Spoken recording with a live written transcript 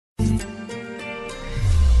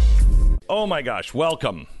Oh my gosh,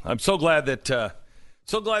 welcome. I'm so glad that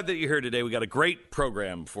you're here today. We got a great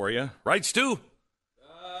program for you. Right, Stu?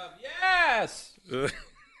 Yes!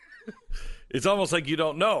 It's almost like you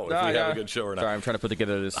don't know if we have a good show or not. Sorry, I'm trying to put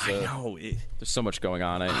together this. I know. There's so much going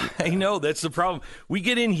on. I know, that's the problem. We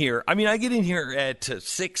get in here. I mean, I get in here at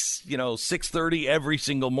 6:30 every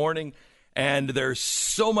single morning, and there's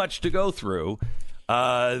so much to go through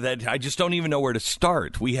that I just don't even know where to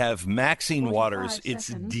start. We have Maxine Waters. It's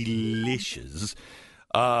delicious.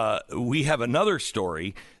 We have another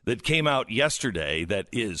story that came out yesterday that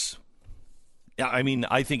is, I mean,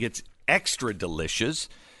 I think it's extra delicious.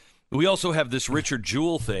 We also have this Richard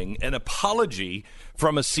Jewell thing, an apology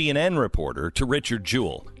from a CNN reporter to Richard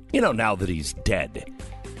Jewell, now that he's dead.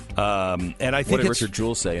 And I think what did Richard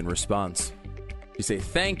Jewell say in response? He say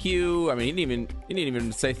thank you. I mean, he didn't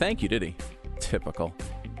even say thank you, did he? Typical.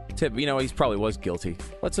 He probably was guilty.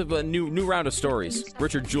 Let's have a new round of stories.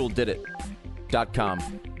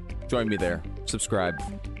 RichardJewellDidIt.com. Join me there. Subscribe.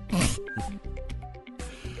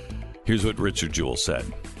 Here's what Richard Jewell said.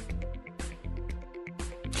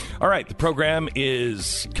 All right, the program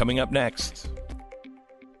is coming up next.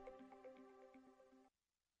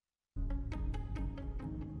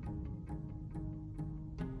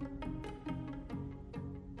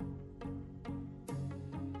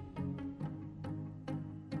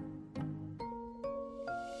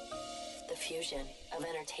 The fusion of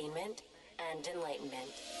entertainment and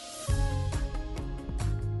enlightenment.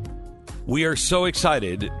 We are so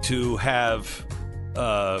excited to have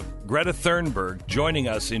Greta Thunberg joining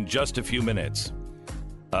us in just a few minutes.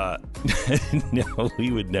 No,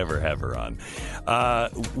 we would never have her on.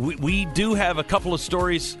 We do have a couple of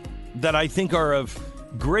stories that I think are of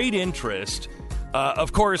great interest.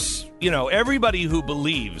 Of course, everybody who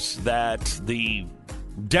believes that the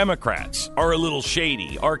Democrats are a little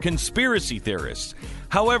shady are conspiracy theorists.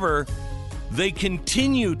 However, they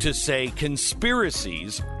continue to say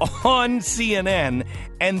conspiracies on CNN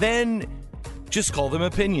and then just call them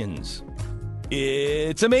opinions.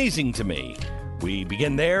 It's amazing to me. We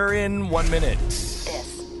begin there in 1 minute. This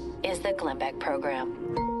is the Glenn Beck Program.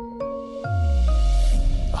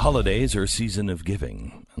 Holidays are a season of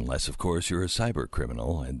giving, unless, of course, you're a cyber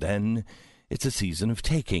criminal, and then it's a season of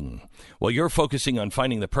taking. While you're focusing on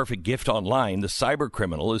finding the perfect gift online, the cyber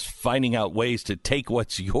criminal is finding out ways to take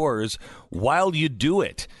what's yours while you do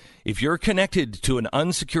it. If you're connected to an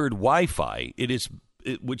unsecured Wi-Fi,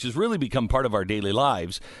 which has really become part of our daily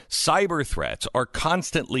lives, cyber threats are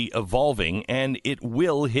constantly evolving, and it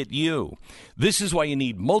will hit you. This is why you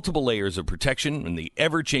need multiple layers of protection, and the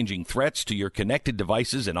ever-changing threats to your connected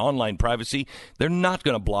devices and online privacy, they're not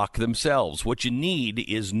going to block themselves. What you need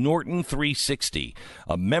is Norton 360,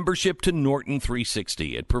 a membership to Norton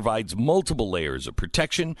 360. It provides multiple layers of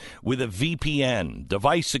protection with a VPN,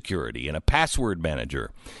 device security, and a password manager.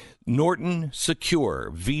 Norton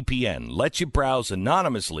Secure VPN lets you browse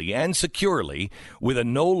anonymously and securely with a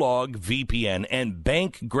no-log VPN and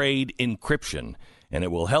bank-grade encryption, and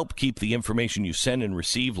it will help keep the information you send and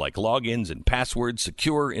receive, like logins and passwords,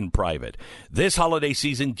 secure and private. This holiday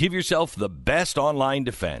season, give yourself the best online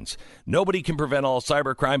defense. Nobody can prevent all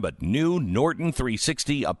cybercrime, but new Norton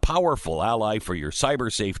 360, a powerful ally for your cyber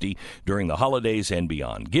safety during the holidays and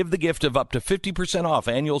beyond. Give the gift of up to 50% off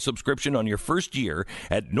annual subscription on your first year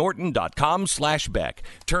at norton.com/Beck.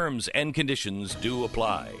 Terms and conditions do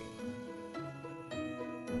apply.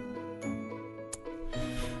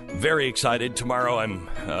 Very excited. Tomorrow I'm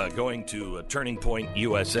going to Turning Point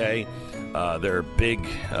USA, their big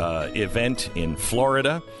event in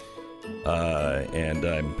Florida, and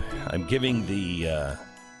I'm giving the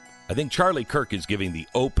I think Charlie Kirk is giving the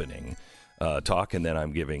opening talk, and then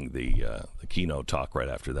I'm giving the keynote talk right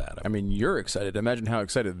after that. I mean, you're excited. Imagine how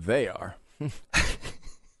excited they are.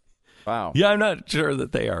 Wow. Yeah, I'm not sure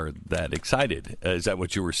that they are that excited. Is that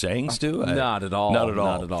what you were saying, Stu? Not at all. Not at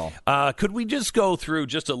all. Not at all. Could we just go through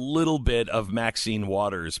just a little bit of Maxine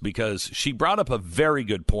Waters, because she brought up a very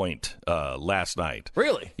good point last night.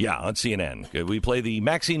 Really? Yeah, on CNN. Could we play the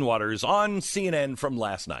Maxine Waters on CNN from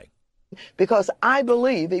last night? Because I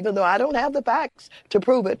believe, even though I don't have the facts to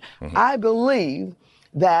prove it, I believe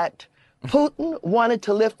that Putin wanted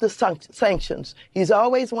to lift the sanctions. He's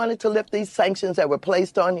always wanted to lift these sanctions that were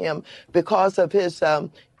placed on him because of his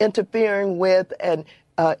interfering with and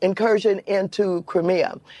incursion into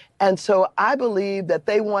Crimea. And so I believe that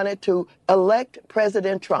they wanted to elect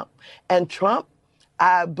President Trump. And Trump,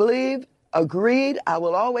 I believe, agreed, I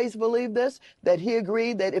will always believe this, that he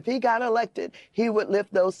agreed that if he got elected, he would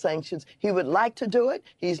lift those sanctions. He would like to do it.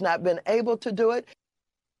 He's not been able to do it.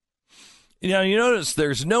 You know, you notice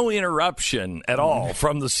there's no interruption at all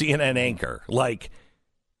from the CNN anchor. Like,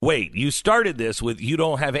 Wait, you started this with you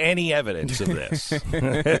don't have any evidence of this. Is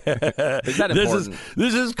that important?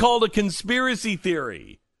 This is called a conspiracy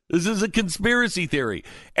theory. This is a conspiracy theory.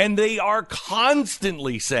 And they are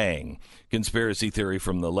constantly saying conspiracy theory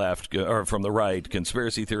from the left or from the right,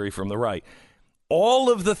 conspiracy theory from the right.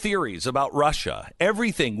 All of the theories about Russia,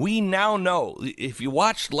 everything we now know, if you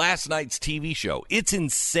watched last night's TV show, it's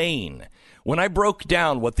insane. When I broke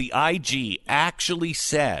down what the IG actually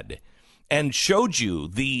said and showed you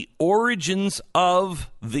the origins of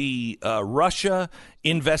the Russia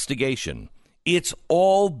investigation, it's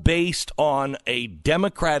all based on a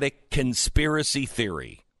Democratic conspiracy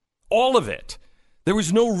theory. All of it. There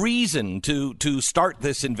was no reason to start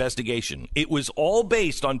this investigation. It was all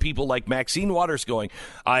based on people like Maxine Waters going,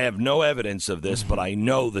 I have no evidence of this, but I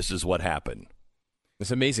know this is what happened.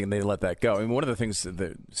 It's amazing they let that go. I mean, one of the things,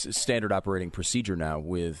 the standard operating procedure now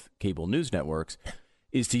with cable news networks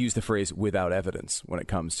is to use the phrase without evidence when it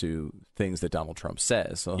comes to things that Donald Trump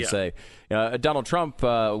says. So they'll say, Donald Trump,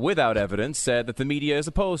 without evidence, said that the media is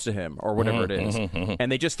opposed to him or whatever it is.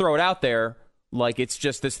 And they just throw it out there like it's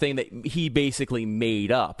just this thing that he basically made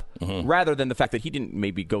up, rather than the fact that he didn't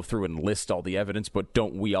maybe go through and list all the evidence, but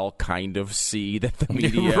don't we all kind of see that the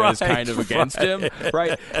media is kind of against him,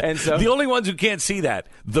 right? And so the only ones who can't see that,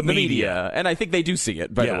 the media. And I think they do see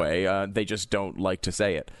it, by the way. They just don't like to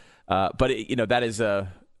say it. But that is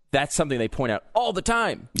that's something they point out all the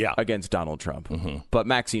time against Donald Trump. But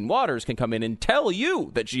Maxine Waters can come in and tell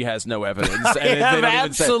you that she has no evidence. I have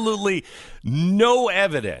absolutely no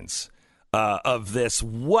evidence of this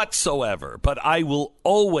whatsoever, but I will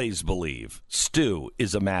always believe Stu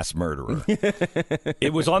is a mass murderer.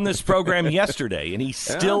 It was on this program yesterday, and he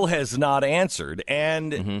still has not answered,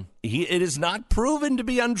 and it is not proven to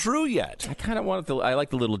be untrue yet. I kind of I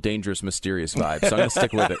like the little dangerous, mysterious vibe, so I'm going to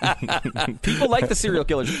stick with it. People like the serial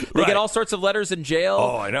killers. They get all sorts of letters in jail.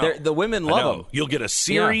 Oh, I know. The women love them. You'll get a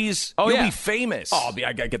series. Yeah. You'll be famous. Oh,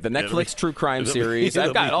 I got to get the Netflix true crime series.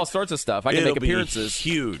 I've got all sorts of stuff. I can make appearances.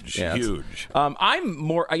 Huge, huge. I'm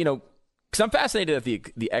more, because I'm fascinated at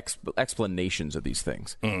the explanations of these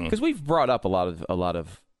things. Because we've brought up a lot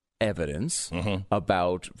of evidence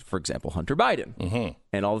about, for example, Hunter Biden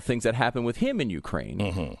and all the things that happened with him in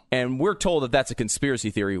Ukraine. And we're told that that's a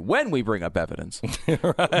conspiracy theory when we bring up evidence.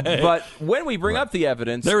 But when we bring up the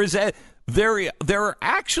evidence, there are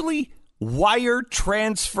actually wire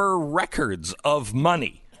transfer records of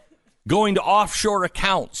money going to offshore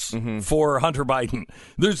accounts for Hunter Biden.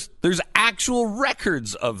 There's actual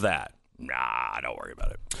records of that. Nah, don't worry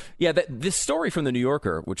about it. Yeah, this story from the New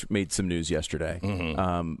Yorker, which made some news yesterday,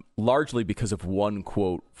 largely because of one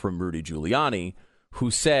quote from Rudy Giuliani, who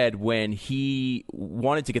said when he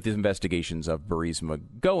wanted to get these investigations of Burisma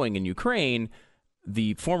going in Ukraine,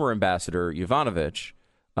 the former ambassador Yovanovitch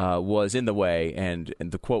was in the way, and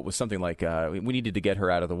the quote was something like, we needed to get her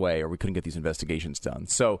out of the way or we couldn't get these investigations done.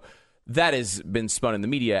 So that has been spun in the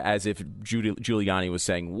media as if Giuliani was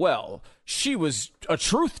saying, well, she was a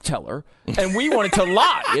truth teller and we wanted to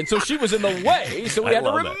lie, and so she was in the way, so we had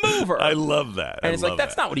to remove her. I love that. And it's like,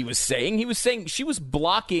 that's not what he was saying. He was saying she was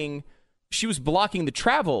blocking the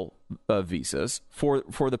travel visas for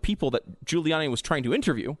the people that Giuliani was trying to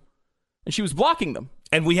interview, and she was blocking them.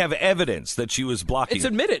 And we have evidence that she was blocking. It's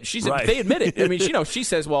admitted. They admit it. I mean, she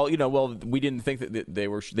says, well, we didn't think that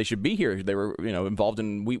they should be here. They were, involved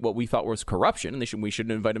in what we thought was corruption, and we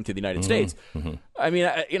shouldn't invite them to the United States. I mean,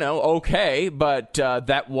 okay, but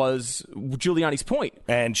that was Giuliani's point.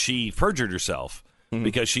 And she perjured herself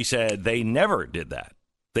because she said they never did that.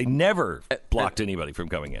 They never blocked anybody from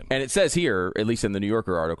coming in. And it says here, at least in the New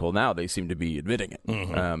Yorker article, now they seem to be admitting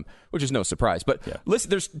it, which is no surprise. But listen,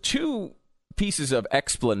 there's two pieces of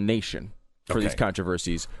explanation for these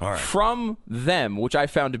controversies from them, which I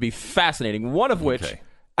found to be fascinating. One of which,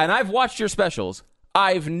 and I've watched your specials,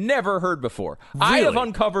 I've never heard before. Really? I have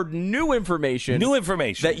uncovered new information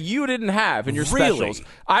that you didn't have in your specials.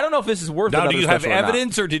 I don't know if this is worth it. Now, do you have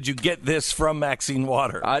evidence, or did you get this from Maxine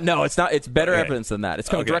Waters? No, it's not. It's better evidence than that. It's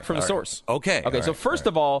coming direct from the source. Okay. So first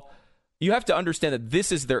of all, you have to understand that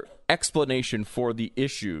this is their explanation for the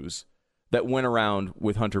issues that went around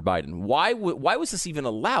with Hunter Biden. Why was this even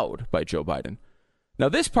allowed by Joe Biden? Now,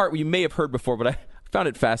 this part you may have heard before, but I found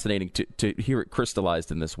it fascinating to hear it crystallized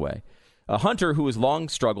in this way. Hunter, who has long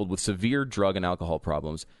struggled with severe drug and alcohol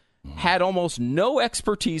problems, had almost no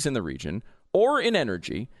expertise in the region or in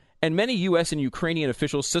energy, and many U.S. and Ukrainian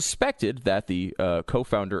officials suspected that the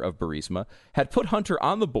co-founder of Burisma had put Hunter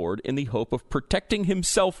on the board in the hope of protecting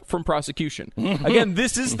himself from prosecution. Again,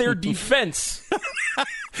 this is their defense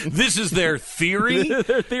This is their theory?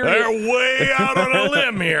 Their theory. They're way out on a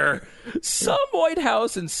limb here. Some White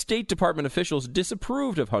House and State Department officials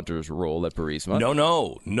disapproved of Hunter's role at Burisma.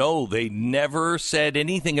 No, they never said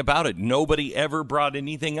anything about it. Nobody ever brought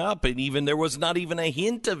anything up, and there was not even a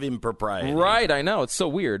hint of impropriety. Right, I know. It's so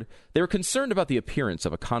weird. They were concerned about the appearance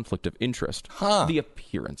of a conflict of interest. The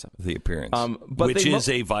appearance of it. The appearance. But which is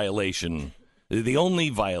a violation. The only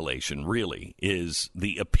violation, really, is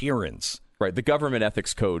the appearance. Right. The government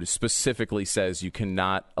ethics code specifically says you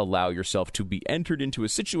cannot allow yourself to be entered into a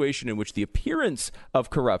situation in which the appearance of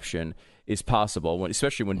corruption is possible,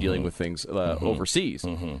 especially when dealing with things overseas.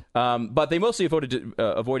 But they mostly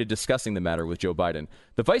avoided discussing the matter with Joe Biden.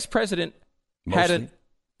 The vice president now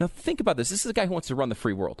think about this. This is the guy who wants to run the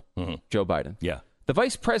free world, Joe Biden. Yeah. The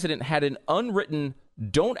vice president had an unwritten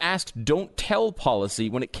don't ask, don't tell policy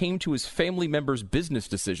when it came to his family members' business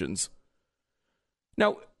decisions.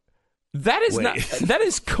 Now, that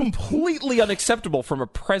is completely unacceptable from a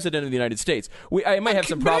president of the United States. I might have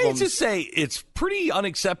some problems. May I just say it's pretty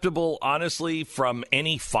unacceptable, honestly, from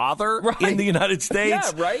any father in the United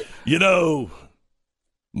States. Yeah, right. You know,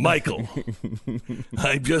 Michael,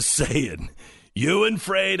 I'm just saying, you and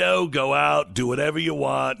Fredo go out, do whatever you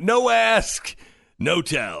want. No ask, no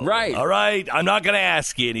tell. Right. All right? I'm not going to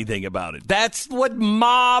ask you anything about it. That's what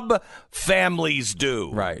mob families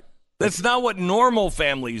do. Right. That's not what normal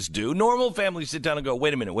families do. Normal families sit down and go,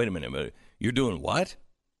 wait a minute. You're doing what?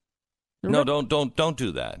 No, don't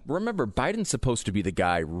do that. Remember, Biden's supposed to be the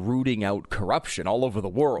guy rooting out corruption all over the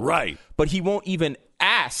world. Right. But he won't even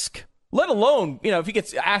ask, let alone, if he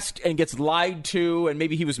gets asked and gets lied to and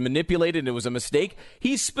maybe he was manipulated and it was a mistake,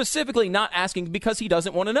 he's specifically not asking because he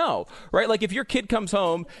doesn't want to know, right? Like if your kid comes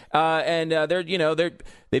home and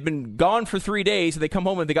they've been gone for 3 days and they come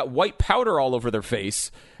home and they got white powder all over their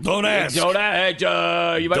face. Don't ask. You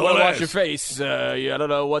might want to wash your face. I don't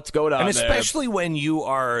know what's going on. And especially when you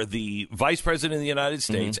are the vice president of the United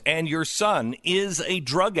States and your son is a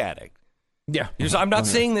drug addict. Yeah. I'm not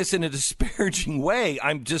saying this in a disparaging way.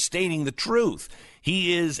 I'm just stating the truth.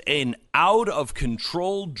 He is an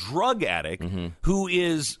out-of-control drug addict who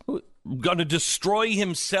is going to destroy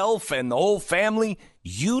himself and the whole family.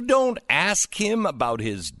 You don't ask him about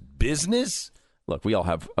his business? Look, we all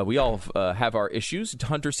have our issues.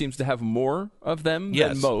 Hunter seems to have more of them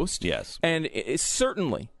than most. Yes. And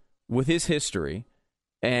certainly, with his history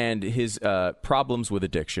and his problems with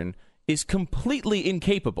addiction, is completely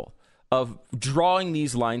incapable of drawing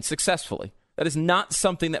these lines successfily. That is not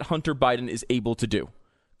something that Hunter Biden is able to do.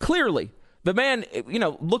 Clearly, the man,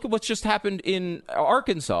 look at what's just happened in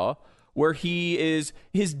Arkansas, where his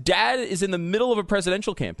dad is in the middle of a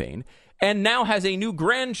presidential campaign and now has a new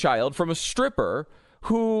grandchild from a stripper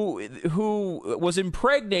who was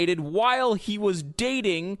impregnated while he was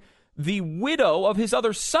dating the widow of his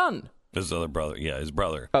other son. His other brother. Yeah, his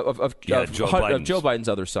brother. Of Joe Biden's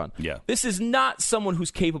other son. Yeah. This is not someone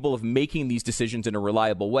who's capable of making these decisions in a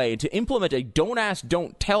reliable way. And to implement a don't ask,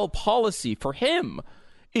 don't tell policy for him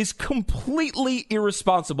is completely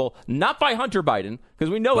irresponsible, not by Hunter Biden,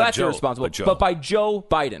 because we know that's irresponsible, but by Joe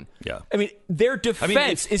Biden. Yeah. I mean, their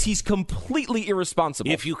defense is he's completely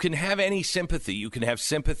irresponsible. If you can have any sympathy, you can have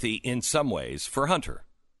sympathy in some ways for Hunter.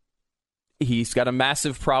 He's got a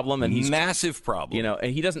massive problem, and massive problem.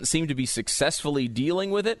 And he doesn't seem to be successfully dealing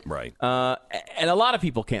with it. Right. And a lot of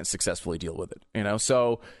people can't successfully deal with it.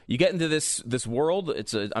 So you get into this world.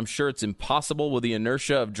 I'm sure it's impossible with the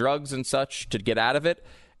inertia of drugs and such to get out of it,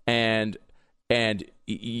 and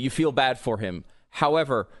you feel bad for him.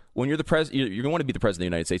 However, when you're the president, you're going to be the president of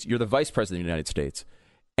the United States. You're the vice president of the United States,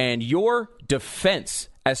 and your defense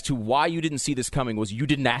as to why you didn't see this coming was you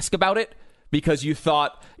didn't ask about it. Because you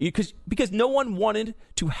thought, because no one wanted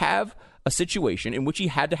to have a situation in which he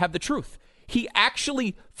had to have the truth. He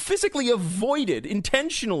actually physically avoided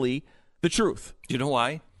intentionally the truth. Do you know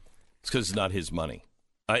why? It's because it's not his money.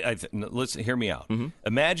 Listen, hear me out. Mm-hmm.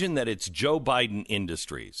 Imagine that it's Joe Biden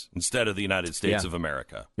Industries instead of the United States of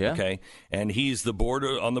America. Yeah. Okay, and he's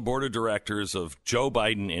on the board of directors of Joe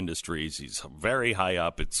Biden Industries. He's very high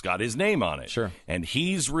up. It's got his name on it. Sure. And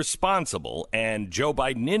he's responsible. And Joe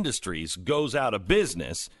Biden Industries goes out of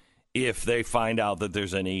business if they find out that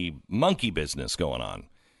there's any monkey business going on.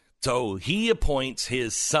 So he appoints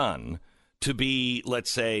his son to be,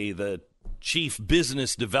 let's say, the chief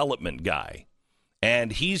business development guy.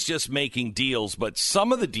 And he's just making deals, but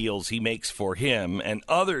some of the deals he makes for him and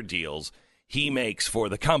other deals he makes for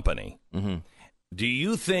the company. Mm-hmm. Do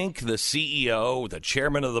you think the CEO, the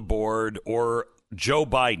chairman of the board, or Joe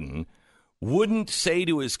Biden wouldn't say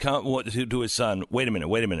to his son, wait a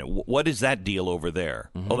minute, what is that deal over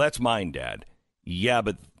there? Mm-hmm. Oh, that's mine, Dad. Yeah,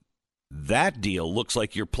 but that deal looks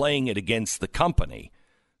like you're playing it against the company.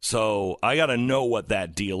 So I got to know what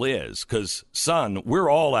that deal is because, son, we're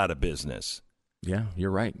all out of business. Yeah,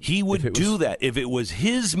 you're right. He would do that if it was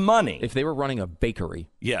his money. If they were running a bakery,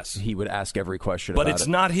 yes, he would ask every question about it. But it's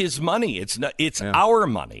not his money. It's our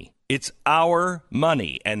money. It's our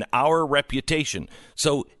money and our reputation.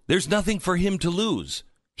 So there's nothing for him to lose.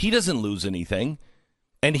 He doesn't lose anything.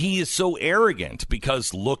 And he is so arrogant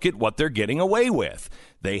because look at what they're getting away with.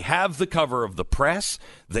 They have the cover of the press.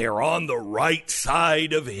 They're on the right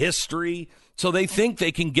side of history. So they think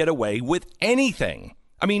they can get away with anything.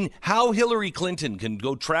 I mean, how Hillary Clinton can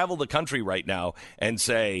go travel the country right now and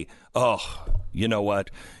say, oh, you know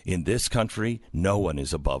what? In this country, no one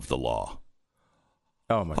is above the law.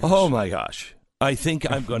 Oh, my gosh. Oh, my gosh. I think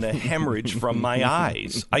I'm going to hemorrhage from my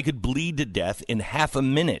eyes. I could bleed to death in half a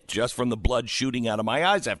minute just from the blood shooting out of my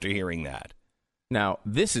eyes after hearing that. Now,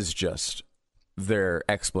 this is just their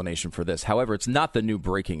explanation for this. However, it's not the new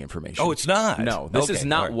breaking information. Oh, it's not? No, this is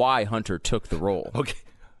not why Hunter took the role. Okay.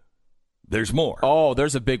 There's more. Oh,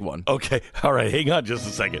 there's a big one. Okay. All right. Hang on just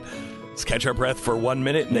a second. Let's catch our breath for 1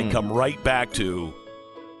 minute and then come right back to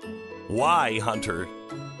why Hunter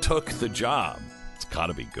took the job. It's got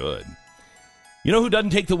to be good. You know who doesn't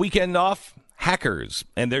take the weekend off? Hackers.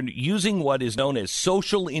 And they're using what is known as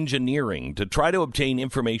social engineering to try to obtain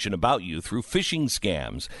information about you through phishing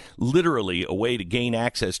scams, literally a way to gain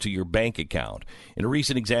access to your bank account. In a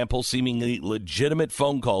recent example, seemingly legitimate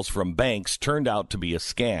phone calls from banks turned out to be a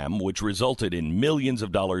scam, which resulted in millions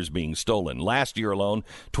of dollars being stolen. Last year alone,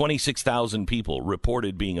 26,000 people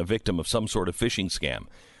reported being a victim of some sort of phishing scam.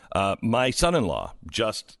 My son-in-law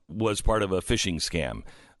just was part of a phishing scam.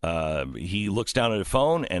 He looks down at a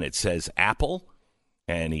phone and it says Apple,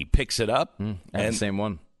 and he picks it up. I had the same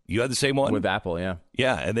one. You had the same one? With Apple, yeah.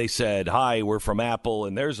 Yeah, and they said, hi, we're from Apple,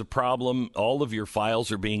 and there's a problem. All of your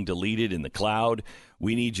files are being deleted in the cloud.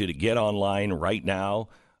 We need you to get online right now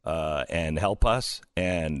and help us.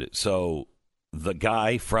 And so the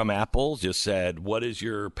guy from Apple just said, what is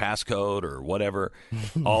your passcode or whatever?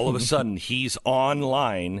 All of a sudden, he's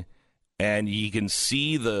online. And you can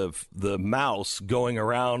see the mouse going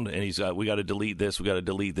around, and he's we got to delete this, we got to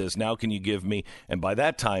delete this. Now can you give me? And by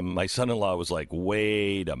that time, my son-in-law was like,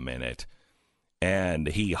 wait a minute. And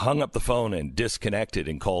he hung up the phone and disconnected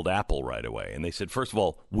and called Apple right away. And they said, first of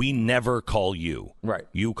all, we never call you. Right.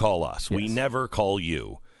 You call us. Yes. We never call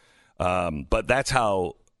you. But that's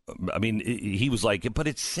how... I mean, he was like, but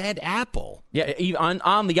it said Apple. Yeah,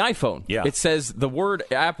 on the iPhone. Yeah. It says the word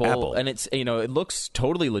Apple. And it's, it looks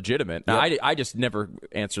totally legitimate. Now, yep. I just never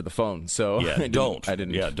answer the phone, so yeah, I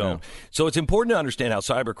didn't. Yeah, don't. No. So it's important to understand how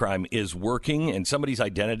cybercrime is working and somebody's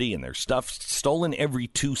identity and their stuff stolen every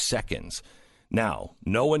 2 seconds. Now,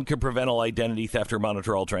 no one can prevent all identity theft or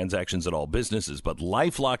monitor all transactions at all businesses, but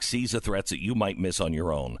LifeLock sees the threats that you might miss on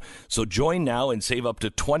your own. So join now and save up to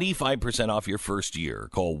 25% off your first year.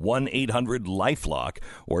 Call 1-800-LifeLock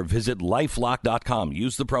or visit LifeLock.com.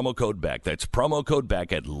 Use the promo code BECK. That's promo code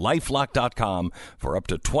BECK at LifeLock.com for up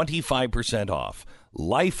to 25% off.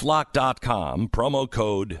 LifeLock.com, promo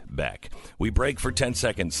code BECK. We break for 10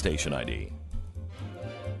 seconds, station ID.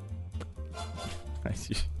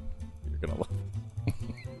 Gonna love it.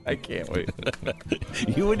 I can't wait.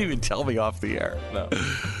 You wouldn't even tell me off the air. No.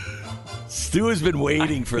 Stu has been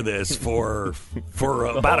waiting for this for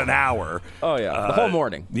about an hour. Oh yeah, the whole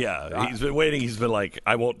morning. Yeah, he's been waiting. He's been like,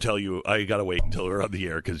 I won't tell you. I gotta wait until we're on the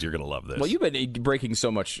air because you're gonna love this. Well, you've been breaking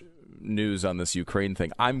so much news on this Ukraine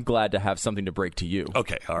thing. I'm glad to have something to break to you.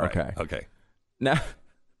 Okay. All right. Okay. Now.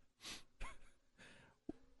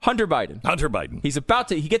 Hunter Biden.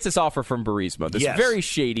 He gets this offer from Burisma, this very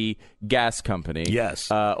shady gas company. Yes.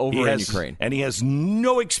 Over in Ukraine. And he has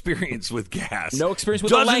no experience with gas. No experience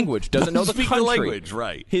with the language. Doesn't know the country. The language,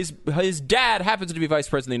 right. His dad happens to be vice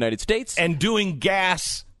president of the United States. And doing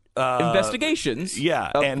gas investigations.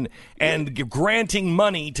 Yeah. And granting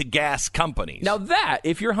money to gas companies. Now that,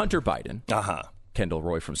 if you're Hunter Biden, Kendall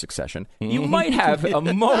Roy from Succession, you might have a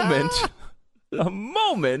moment...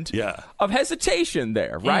 of hesitation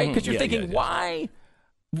there, right? Because you're thinking, why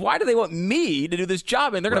do they want me to do this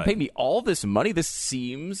job? And they're going to pay me all this money? This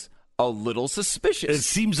seems a little suspicious. It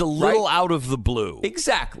seems a little out of the blue.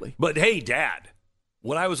 Exactly. But hey, Dad,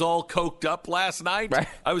 when I was all coked up last night,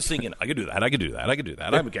 I was thinking, I could do that.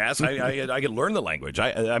 I'm a gas. I could learn the language.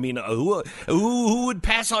 I mean, who would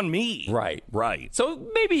pass on me? Right. So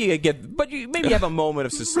maybe you have a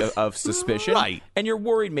moment of suspicion, right? And you're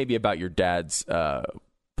worried maybe about your dad's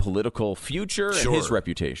political future and his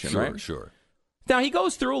reputation, right? Sure. Now he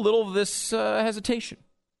goes through a little of this hesitation.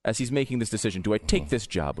 as he's making this decision. Do I take this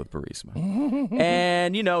job with Burisma?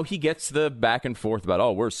 And, he gets the back and forth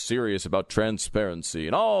about, we're serious about transparency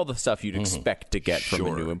and all the stuff you'd expect to get from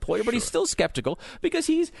a new employer. But he's still skeptical because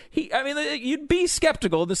you'd be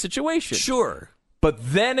skeptical in the situation. Sure. But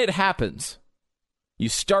then it happens. You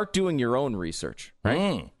start doing your own research,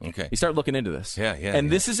 right? Okay. You start looking into this. Yeah. And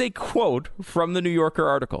this is a quote from the New Yorker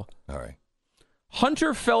article. All right.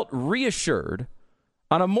 Hunter felt reassured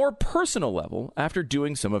on a more personal level after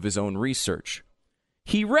doing some of his own research.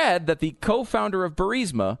 He read that the co-founder of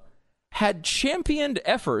Burisma had championed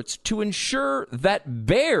efforts to ensure that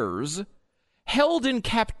bears held in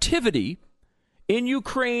captivity in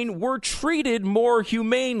Ukraine were treated more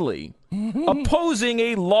humanely, opposing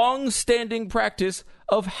a long-standing practice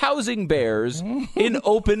of housing bears in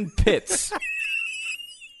open pits.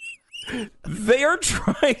 They are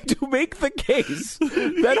trying to make the case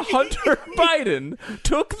that Hunter Biden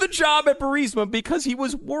took the job at Burisma because he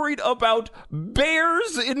was worried about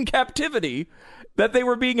bears in captivity, that they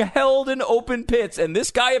were being held in open pits. And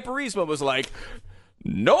this guy at Burisma was like,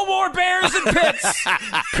 no more bears in pits.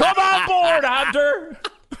 Come on board, Hunter.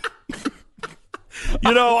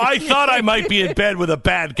 I thought I might be in bed with a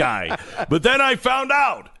bad guy, but then I found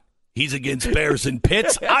out he's against bears in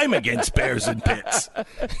pits. I'm against bears in pits.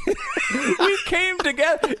 We came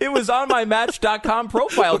together. It was on my Match.com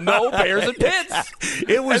profile. No bears in pits.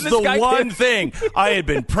 It was the one thing I had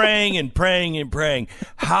been praying and praying and praying.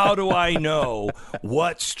 How do I know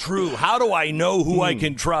what's true? How do I know who I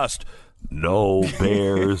can trust? No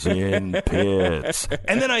bears in pits.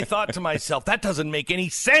 And then I thought to myself, that doesn't make any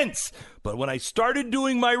sense. But when I started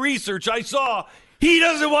doing my research, I saw he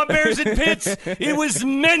doesn't want bears in pits. It was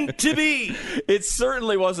meant to be. It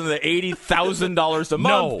certainly wasn't the $80,000 a month.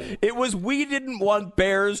 No. It was we didn't want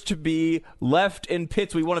bears to be left in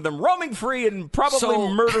pits. We wanted them roaming free and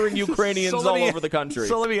probably murdering Ukrainians all over the country.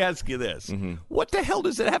 So let me ask you this. What the hell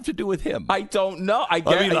does it have to do with him? I don't know. I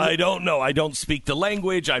don't know. I don't speak the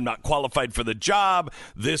language. I'm not qualified for the job.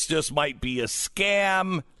 This just might be a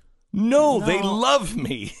scam. No, they love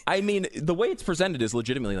me. I mean, the way it's presented is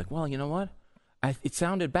legitimately like, well, you know what? It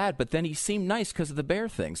sounded bad, but then he seemed nice because of the bear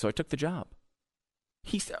thing, so I took the job.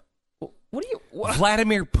 He said, what do you... What?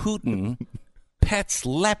 Vladimir Putin pets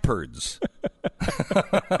leopards.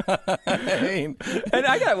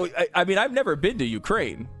 I've never been to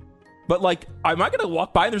Ukraine. But, am I going to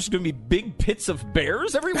walk by and there's going to be big pits of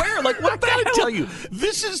bears everywhere? What the hell? I tell you,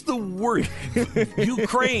 this is the worst.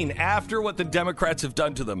 Ukraine, after what the Democrats have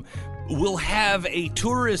done to them, will have a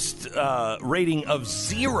tourist rating of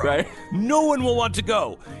 0. Right? No one will want to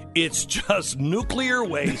go. It's just nuclear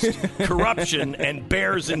waste, corruption, and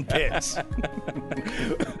bears in pits.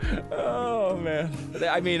 Oh, man.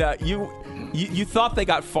 I mean, you thought they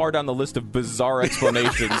got far down the list of bizarre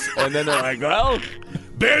explanations, and then they're like, well...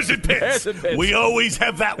 Bears and pits. Bears and pits. We always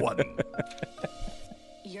have that one.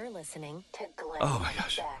 You're listening to Glenn. Oh, my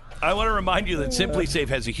gosh. I want to remind you that Simply Safe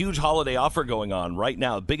has a huge holiday offer going on right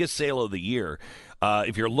now, the biggest sale of the year.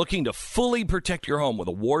 If you're looking to fully protect your home with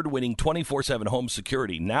award-winning 24/7 home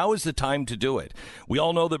security, now is the time to do it. We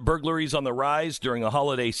all know that burglary's on the rise during the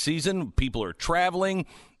holiday season. People are traveling.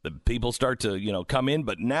 The people start to, come in.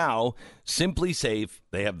 But now, Simply Safe,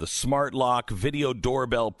 they have the Smart Lock Video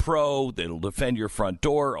Doorbell Pro that'll defend your front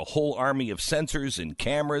door, a whole army of sensors and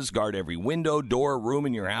cameras guard every window, door, room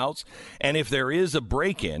in your house. And if there is a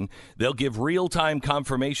break-in, they'll give real-time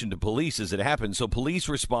confirmation to police as it happens, so police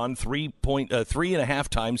respond 3.5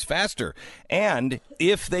 times faster. And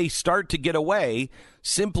if they start to get away,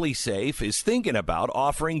 Simply Safe is thinking about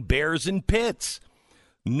offering bears in pits.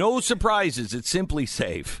 No surprises at Simply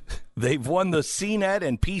Safe. They've won the CNET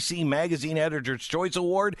and PC Magazine Editor's Choice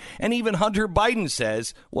Award, and even Hunter Biden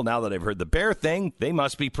says, well, now that I've heard the bear thing, they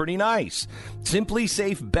must be pretty nice.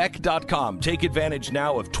 SimplySafeBeck.com. Take advantage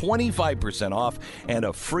now of 25% off and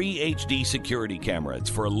a free HD security camera.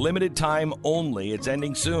 It's for a limited time only. It's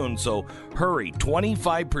ending soon, so hurry.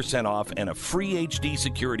 25% off and a free HD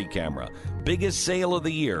security camera. Biggest sale of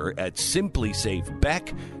the year at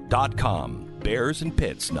SimplySafeBeck.com. Bears and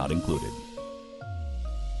pits not included.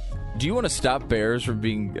 Do you want to stop bears from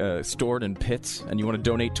being stored in pits and you want to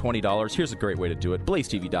donate $20? Here's a great way to do it.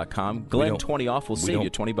 BlazeTV.com. Glenn 20 off will save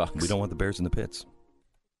you $20. We don't want the bears in the pits.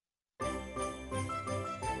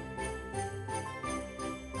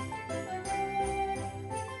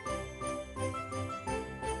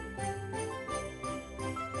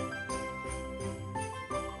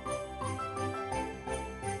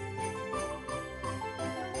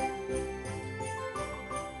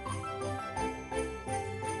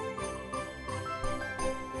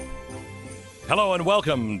 Hello and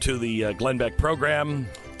welcome to the Glenn Beck program.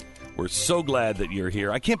 We're so glad that you're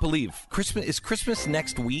here. I can't believe Christmas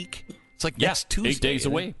next week? It's like next Tuesday. 8 days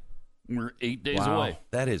away. We're 8 days away.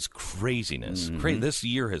 That is craziness. This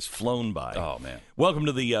year has flown by. Oh, man. Welcome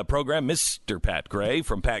to the program, Mr. Pat Gray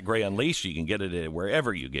from Pat Gray Unleashed. You can get it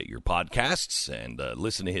wherever you get your podcasts and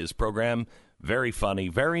listen to his program. Very funny,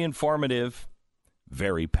 very informative,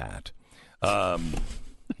 very Pat.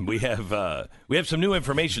 We have some new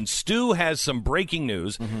information. Stu has some breaking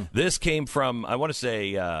news. This came from, I want to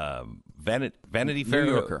say, Vanity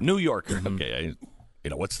Fair? New Yorker. Okay,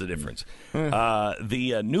 what's the difference?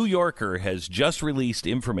 The New Yorker has just released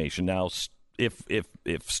information. Now,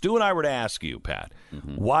 if Stu and I were to ask you, Pat,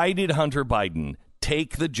 why did Hunter Biden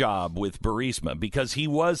take the job with Burisma? Because he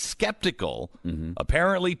was skeptical,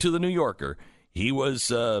 apparently to the New Yorker. He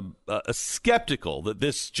was skeptical that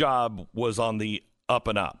this job was on the up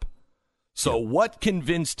and up. So what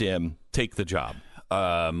convinced him take the job?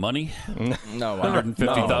 Money? No,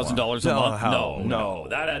 $150,000 a month? No.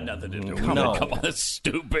 That had nothing to do with it. No. Come on, that's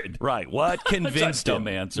stupid. Right. What convinced That's a him? dumb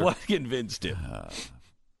answer. What convinced him?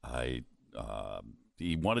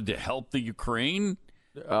 He wanted to help the Ukraine.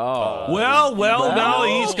 Well, now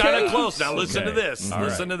he's kind of close. Now listen to this. All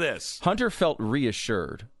Listen to this. Hunter felt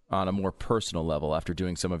reassured on a more personal level after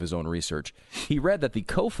doing some of his own research. He read that the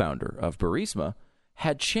co-founder of Burisma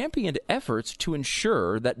had championed efforts to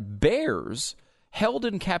ensure that bears held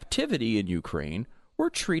in captivity in Ukraine were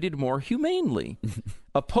treated more humanely,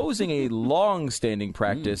 opposing a long-standing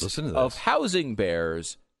practice of housing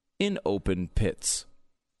bears in open pits.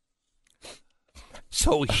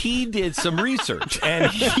 So he did some research, and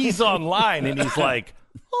he's online, and he's like,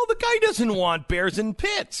 oh, the guy doesn't want bears in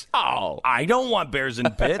pits. Oh, I don't want bears in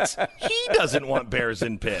pits. He doesn't want bears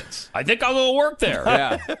in pits. I think I'll go work there.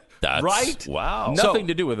 Yeah. That's, right? Wow. Nothing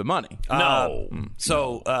to do with the money. No.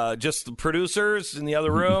 So just the producers in the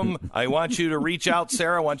other room, I want you to reach out,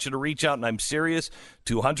 Sarah. I want you to reach out, and I'm serious,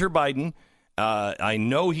 to Hunter Biden. I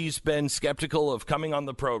know he's been skeptical of coming on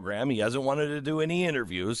the program. He hasn't wanted to do any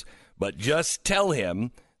interviews, but just tell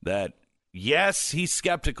him that, yes, he's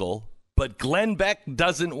skeptical, but Glenn Beck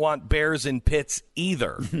doesn't want bears in pits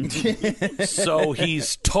either. So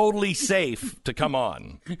he's totally safe to come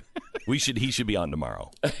on. He should be on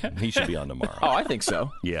tomorrow. He should be on tomorrow. Oh, I think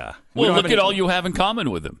so. Yeah. Well, look at all you have in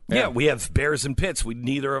common with him. Yeah, we have bears in pits.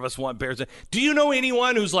 Neither of us want bears. Do you know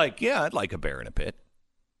anyone who's like, yeah, I'd like a bear in a pit?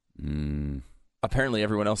 Apparently,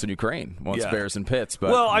 everyone else in Ukraine wants bears in pits.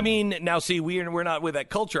 But well, I mean, now see, we're not with that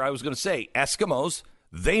culture. I was going to say Eskimos.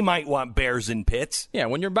 They might want bears in pits. Yeah,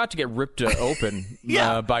 when you're about to get ripped open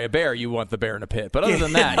by a bear, you want the bear in a pit. But other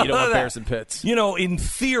than that, you don't want bears in pits. You know, in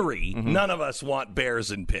theory, none of us want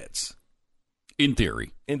bears in pits. In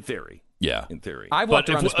theory. In theory. Yeah. In theory. But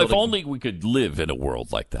if only we could live in a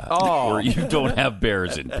world like that, where you don't have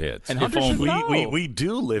bears in pits. And if only we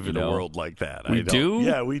do live in a world like that. We do?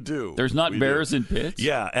 Yeah, we do. There's not bears in pits?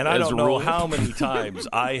 Yeah, and I don't know how many times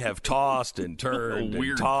I have tossed and turned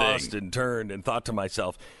and tossed and turned and thought to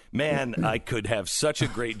myself, man, I could have such a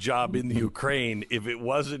great job in the Ukraine if it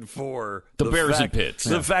wasn't for the bears in pits.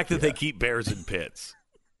 The fact that they keep bears in pits.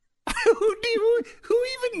 Who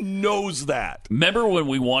even knows that? Remember when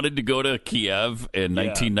we wanted to go to Kiev in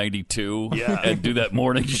 1992 and do that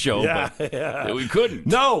morning show, but we couldn't.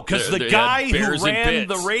 No, because the guy who ran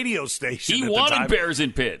the radio station, he wanted bears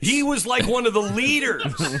in pits. He was like one of the leaders.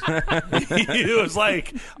 He was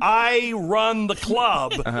like, I run the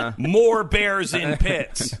club, more bears in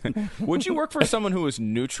pits. Would you work for someone who is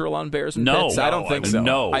neutral on bears in pits? I don't think so.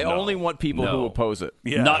 No, I only want people who oppose it.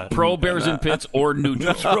 Yeah. Not pro bears in pits or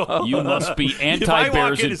neutral. You must be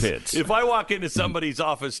anti-bears in pits. If I walk into somebody's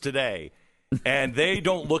office today and they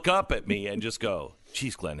don't look up at me and just go,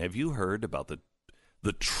 geez, Glenn, have you heard about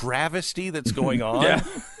the travesty that's going on?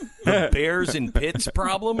 The bears in pits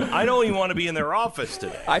problem? I don't even want to be in their office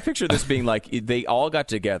today. I picture this being like they all got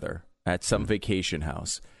together at some vacation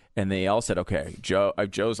house and they all said, okay,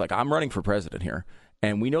 Joe's like, I'm running for president here.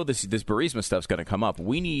 And we know this Burisma stuff's going to come up.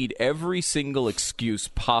 We need every single excuse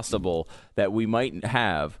possible that we might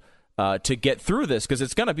have to get through this because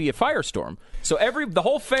it's going to be a firestorm. So the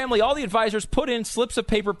whole family, all the advisors put in slips of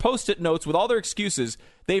paper, Post-it notes with all their excuses.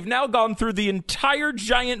 They've now gone through the entire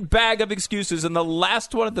giant bag of excuses, and the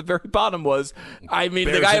last one at the very bottom was,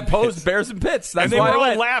 the guy opposed bears and pits. That's and they why were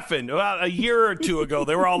all laughing. About a year or two ago,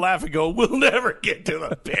 they were all laughing, going, we'll never get to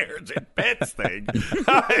the bears and pits thing.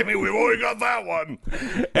 I mean, we've only got that one.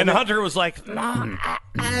 And Hunter was like, no,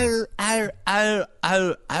 I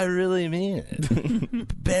really mean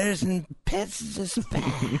it. Bears and pits is just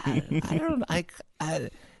bad.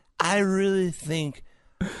 I really think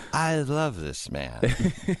I love this man.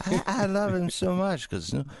 I love him so much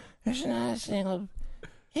because there's not a single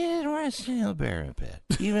he didn't want to see no bear in the pit.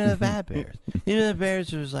 Even the bad bears. Even the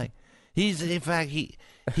bears was like, he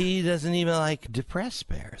doesn't even like depressed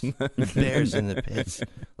bears. Bears in the pits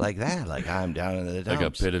like that. Like I'm down in the dumps. Like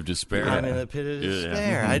a pit of despair. I'm in a pit of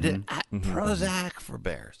despair. I did Prozac for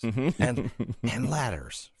bears and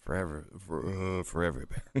ladders for every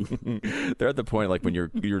bear. They're at the point like when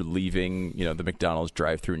you're leaving, the McDonald's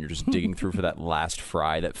drive-thru and you're just digging through for that last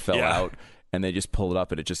fry that fell out. And they just pull it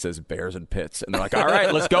up, and it just says bears and pits. And they're like, all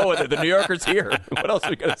right, let's go with it. The New Yorker's here. What else are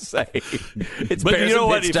we going to say? It's bears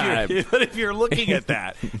and pits time. But if you're looking at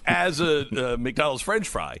that as a McDonald's French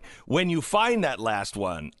fry, when you find that last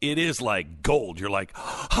one, it is like gold. You're like,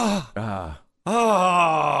 the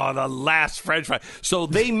last French fry. So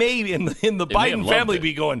they may, in the Biden family,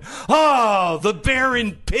 be going, the bear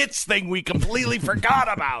and pits thing. We completely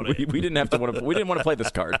forgot about it. We didn't want to play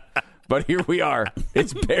this card. But here we are.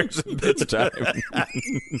 It's bears and pits time. I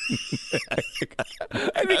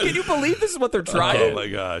mean, can you believe this is what they're trying? Oh, my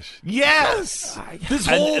gosh. Yes! This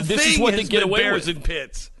whole thing is what they get away bears with. and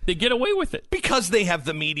pits. They get away with it. Because they have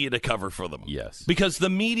the media to cover for them. Yes. Because the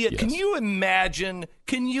media... Yes. Can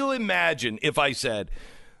you imagine if I said,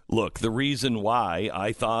 look, the reason why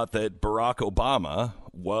I thought that Barack Obama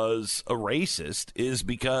was a racist is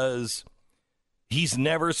because... he's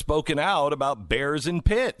never spoken out about bears and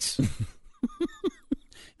pits.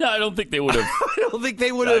 No, I don't think they would have. I don't think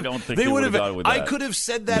they would have. I don't think they would have gone with that. I could have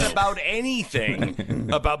said that about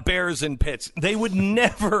anything about bears and pits. They would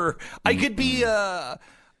never. I could be a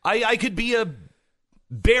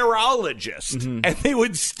bearologist, and they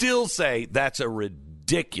would still say that's a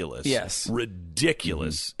ridiculous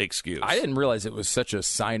excuse. I didn't realize it was such a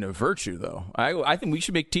sign of virtue, though. I think we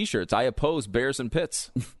should make T-shirts. I oppose bears and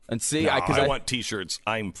pits. And see, I want T-shirts.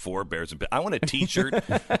 I'm for bears and pits. I want a T-shirt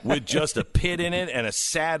with just a pit in it and a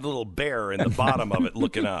sad little bear in the bottom of it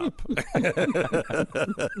looking up.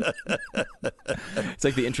 It's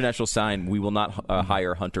like the international sign, we will not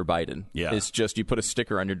hire Hunter Biden. Yeah. It's just you put a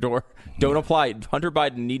sticker on your door. Don't apply. Hunter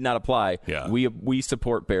Biden need not apply. Yeah. We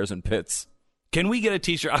support bears and pits. Can we get a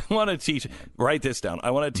T-shirt? I want a T-shirt. Write this down.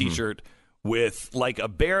 I want a T-shirt with like a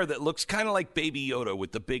bear that looks kind of like Baby Yoda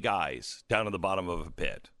with the big eyes down at the bottom of a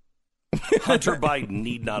pit. Hunter Biden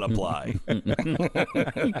need not apply.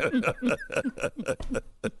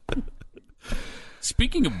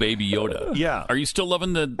 Speaking of Baby Yoda, yeah, are you still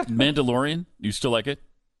loving the Mandalorian? You still like it?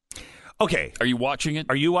 Okay. Are you watching it?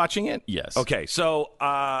 Are you watching it? Yes. Okay, so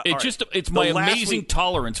it's my amazing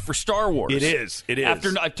tolerance for Star Wars. It is. I've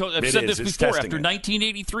said this before. After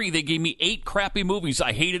 1983, they gave me 8 crappy movies.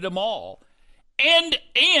 I hated them all.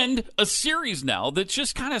 And a series now that's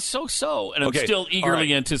just kind of so-so, and I'm still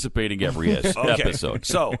eagerly anticipating every episode.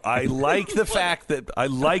 So I like the fact that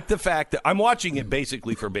I'm watching it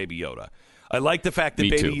basically for Baby Yoda. I like the fact that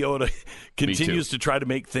Baby Yoda continues to try to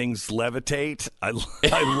make things levitate. I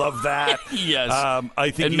love that. Yes.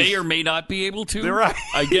 I think may or may not be able to. They're right.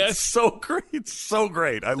 I guess. It's so great. It's so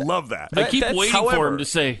great. I love that. I keep waiting for him to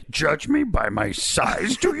say, "Judge me by my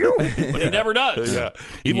size, do you?" But he never does. Yeah.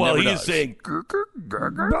 He's saying,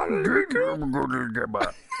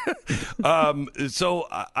 so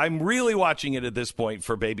I'm really watching it at this point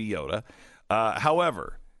for Baby Yoda.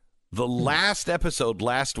 However, the last episode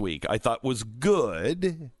last week I thought was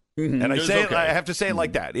good, and I have to say it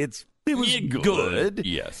like that. It was good.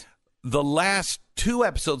 Yes. The last 2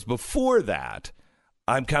 episodes before that,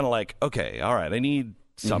 I'm kind of like, okay, all right, I need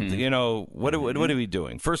something. What are we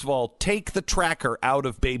doing? First of all, take the tracker out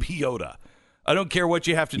of Baby Yoda. I don't care what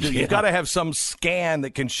you have to do. You've got to have some scan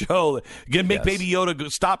that can show, make Baby Yoda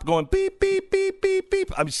stop going beep, beep, beep, beep,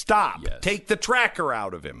 beep. Stop. Yes. Take the tracker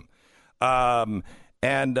out of him.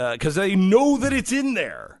 And because they know that it's in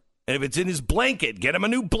there. And if it's in his blanket, get him a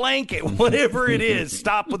new blanket. Whatever it is,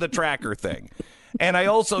 stop with the tracker thing. And I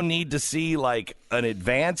also need to see, like, an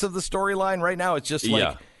advance of the storyline. Right now, it's just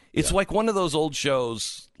like, it's like one of those old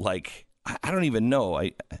shows, like, I don't even know.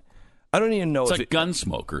 I don't even know. It's like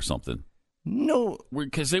Gunsmoke or something. No,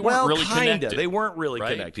 because they weren't really connected. They weren't really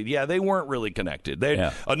connected. Yeah, they weren't really connected.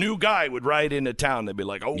 A new guy would ride into town. They'd be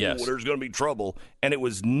like, "Oh, there's going to be trouble," and it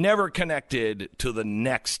was never connected to the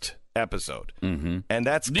next episode. Mm-hmm. And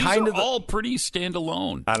that's These kind are of all pretty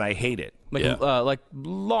standalone, and I hate it. Like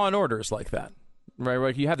Law and Order is like that.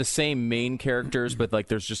 Right. You have the same main characters, but like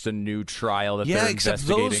there's just a new trial that they're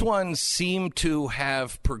investigating. Except those ones seem to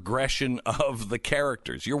have progression of the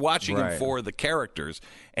characters. You're watching them for the characters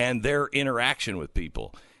and their interaction with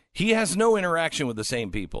people. He has no interaction with the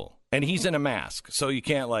same people, and he's in a mask, so you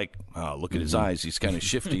can't look at his eyes. He's kind of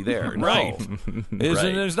shifty there. Right.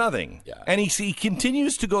 There's nothing. Yeah. And he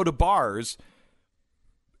continues to go to bars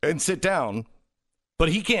and sit down. But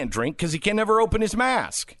he can't drink because he can never open his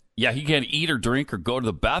mask. Yeah, he can't eat or drink or go to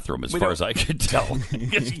the bathroom, as far as I could tell,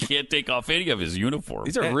 because he can't take off any of his uniform.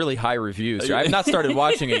 These are really high reviews. I've not started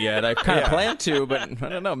watching it yet. I kind of plan to, but I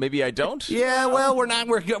don't know. Maybe I don't. Yeah, well, we're not.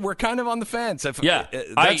 We're kind of on the fence. That's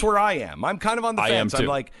where I am. I'm kind of on the fence. I'm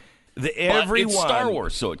like, everyone. It's Star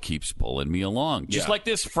Wars, so it keeps pulling me along. Just like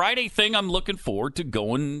this Friday thing, I'm looking forward to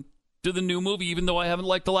going to the new movie, even though I haven't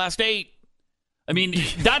liked the last 8. I mean,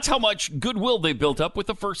 that's how much goodwill they built up with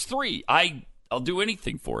the first 3. I'll do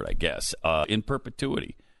anything for it, I guess, in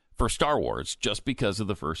perpetuity for Star Wars just because of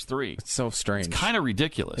the first 3. It's so strange. It's kind of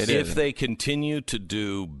ridiculous. If they continue to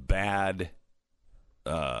do bad,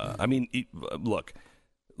 look,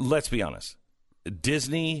 let's be honest.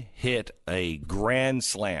 Disney hit a grand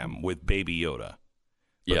slam with Baby Yoda.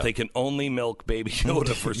 But they can only milk Baby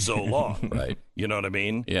Yoda for so long. Right. You know what I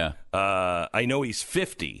mean? Yeah. I know he's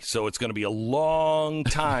 50, so it's going to be a long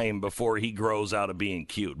time before he grows out of being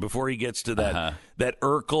cute, before he gets to that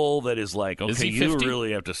Urkel that is like, okay, you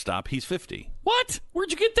really have to stop. He's 50. What?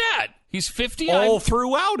 Where'd you get that? He's 50? All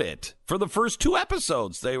throughout it. For the first 2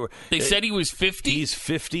 episodes, they said he was 50? He's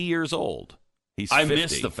 50 years old. He's 50. I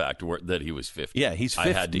missed the fact that he was 50. Yeah, he's 50.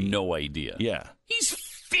 I had no idea. Yeah. He's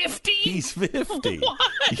 50? He's 50.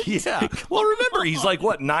 What? Yeah. Well, remember, he's like,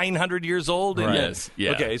 900 years old? Right. Yes.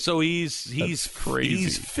 Yeah. Okay, so he's crazy.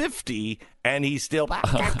 He's 50, and he's still...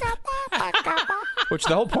 Which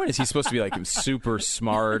the whole point is he's supposed to be like super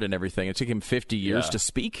smart and everything. It took him 50 years to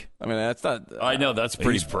speak. I mean, that's not... I know, that's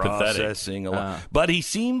pretty he's processing a lot. But he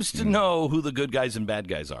seems to know who the good guys and bad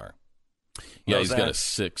guys are. Yeah, he's got a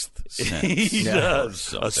 6th sense. He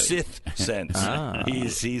does a Sith sense.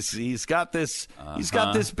 He's got this. He's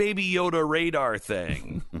got this Baby Yoda radar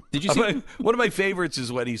thing. Did you see? One of my favorites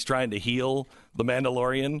is when he's trying to heal the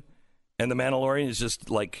Mandalorian, and the Mandalorian is just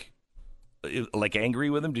like angry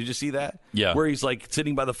with him. Did you see that? Yeah. Where he's like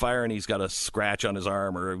sitting by the fire and he's got a scratch on his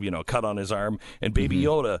arm or a cut on his arm, and Baby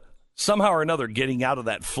Yoda somehow or another getting out of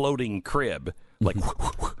that floating crib like.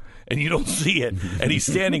 And you don't see it. And he's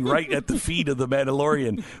standing right at the feet of the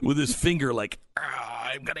Mandalorian with his finger like,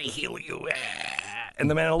 I'm going to heal you. And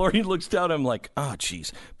the Mandalorian looks down at him like, oh,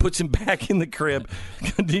 jeez. Puts him back in the crib,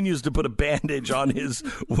 continues to put a bandage on his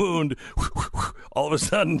wound. All of a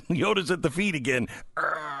sudden, Yoda's at the feet again.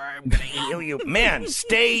 I'm going to heal you. Man,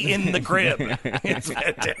 stay in the crib. It's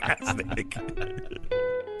fantastic.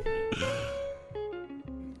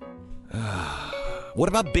 What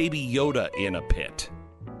about Baby Yoda in a pit?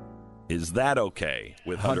 Is that okay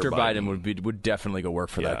with Hunter Biden? Would definitely go work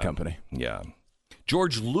for that company. Yeah.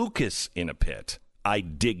 George Lucas in a pit. I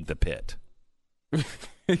dig the pit.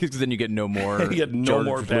 Because then you get no more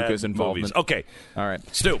George Lucas involvement. Movies. Okay. All right.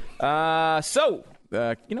 Stu.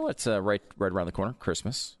 You know what's right around the corner?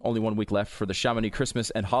 Christmas. Only 1 week left for the Chamonix Christmas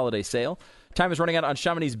and holiday sale. Time is running out on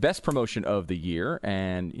Chamonix's best promotion of the year,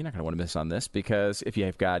 and you're not going to want to miss on this because if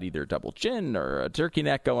you've got either double chin or a turkey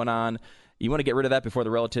neck going on, you want to get rid of that before the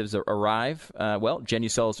relatives arrive?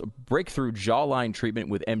 Genucel's breakthrough jawline treatment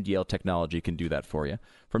with MDL technology can do that for you.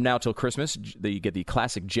 From now till Christmas, you get the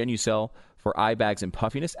classic Genucel for eye bags and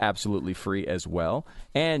puffiness, absolutely free as well.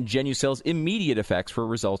 And Genucel's immediate effects for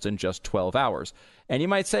results in just 12 hours. And you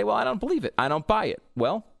might say, well, I don't believe it. I don't buy it.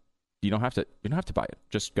 Well, you don't have to buy it.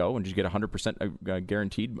 Just go and you get 100%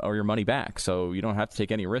 guaranteed or your money back. So you don't have to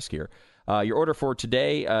take any risk here. Your order for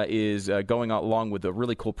today is going along with a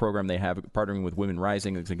really cool program they have partnering with Women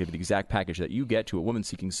Rising. It's going to give you the exact package that you get to a woman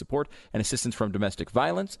seeking support and assistance from domestic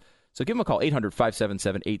violence. So give them a call,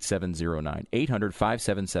 800-577-8709,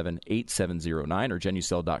 800-577-8709, or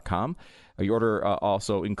Genucel.com. Your order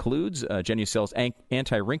also includes Genucel's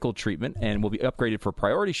anti-wrinkle treatment and will be upgraded for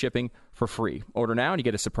priority shipping for free. Order now and you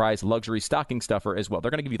get a surprise luxury stocking stuffer as well. They're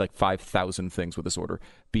going to give you like 5,000 things with this order.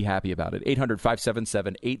 Be happy about it.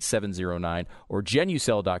 800-577-8709 or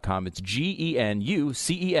Genucel.com. It's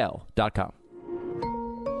Genucel.com.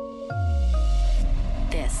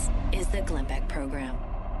 This is the Glenn Beck Program.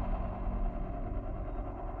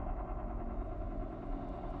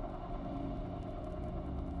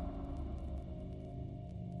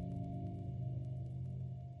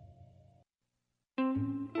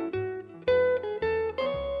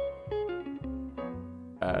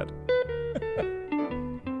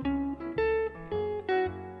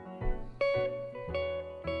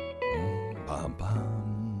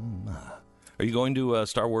 Are you going to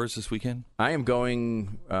Star Wars this weekend? I am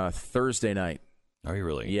going Thursday night. Are you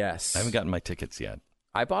really? Yes. I haven't gotten my tickets yet.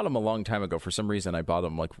 I bought them a long time ago. For some reason, I bought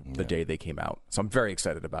them like the day they came out. So I'm very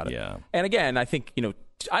excited about it. Yeah. And again, I think,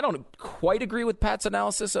 I don't quite agree with Pat's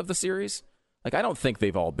analysis of the series. Like, I don't think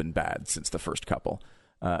they've all been bad since the first couple.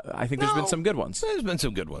 I think there's been some good ones. There's been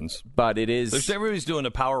some good ones. But it is... Everybody's doing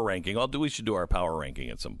a power ranking. We should do our power ranking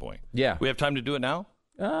at some point. Yeah. We have time to do it now?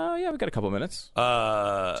 Yeah, we've got a couple minutes.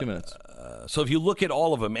 2 minutes. So if you look at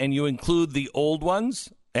all of them and you include the old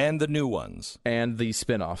ones and the new ones. And the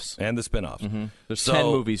spinoffs. Mm-hmm. There's 10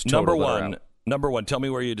 movies total. Number one, tell me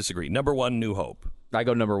where you disagree. Number one, New Hope. I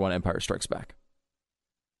go number one, Empire Strikes Back.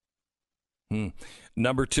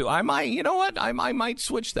 Number two, I might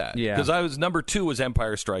switch that. Yeah. Because number two was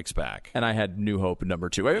Empire Strikes Back. And I had New Hope number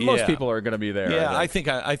two. I mean, most people are going to be there. Yeah, I think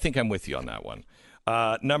I'm with you on that one.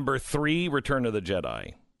 Number three, Return of the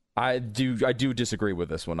Jedi. I do disagree with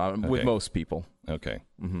this one. With most people. Okay.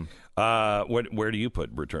 Mm-hmm. Where do you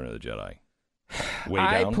put Return of the Jedi? Way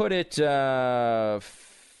down? I put it.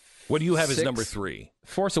 What do you have as number three?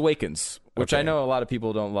 Force Awakens, which I know a lot of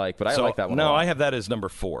people don't like, but I like that one. No, I have that as number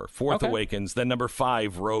 4. Force Awakens. Then number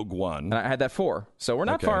 5, Rogue One. And I had that 4, so we're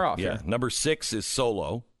not far off. Yeah. Here. Number 6 is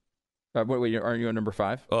Solo. Wait, aren't you on number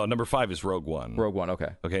 5? Oh, number 5 is Rogue One. Rogue One,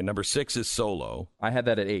 okay. Okay, number 6 is Solo. I had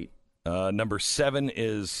that at 8. Number 7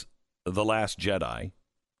 is The Last Jedi.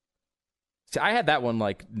 See, I had that one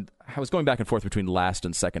I was going back and forth between last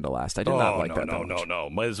and second to last. I did not like that.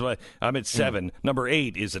 No. I'm at 7. Number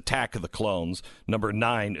 8 is Attack of the Clones. Number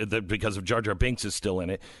 9, because of Jar Jar Binks is still in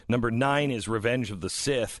it. Number 9 is Revenge of the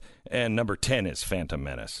Sith, and number 10 is Phantom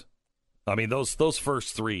Menace. I mean, those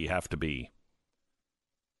first 3 have to be.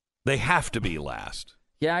 They have to be last.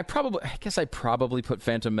 Yeah, I guess I probably put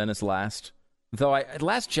Phantom Menace last. Though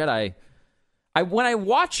Last Jedi, when I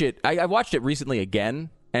watch it, I watched it recently again.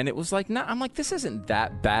 And it was I'm like, this isn't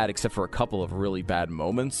that bad, except for a couple of really bad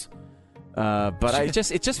moments. But it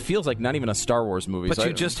just feels like not even a Star Wars movie. But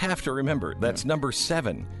you just have to remember, that's number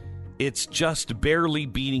 7. It's just barely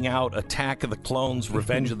beating out Attack of the Clones,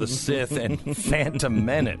 Revenge of the Sith, and Phantom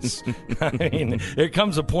Menace. I mean, there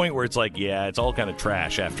comes a point where it's like, yeah, it's all kind of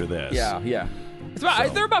trash after this. Yeah.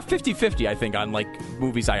 They're about 50-50, I think, on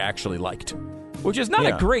movies I actually liked. Which is not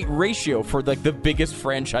a great ratio for the biggest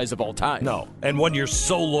franchise of all time. No, and one you're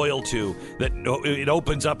so loyal to that it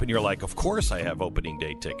opens up and you're like, of course I have opening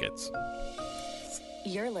day tickets.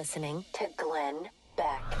 You're listening to Glenn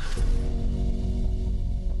Beck.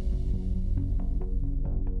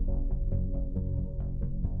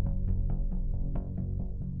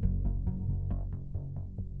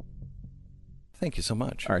 Thank you so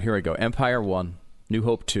much. All right, here we go. Empire 1, New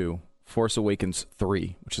Hope 2, Force Awakens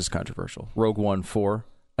 3, which is controversial. Rogue One 4,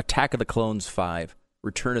 Attack of the Clones 5,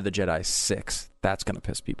 Return of the Jedi 6. That's going to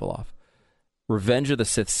piss people off. Revenge of the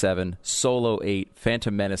Sith 7, Solo 8,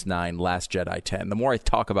 Phantom Menace 9, Last Jedi 10. The more I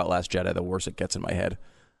talk about Last Jedi, the worse it gets in my head.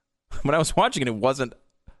 When I was watching it, it wasn't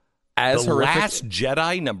as horrific. Last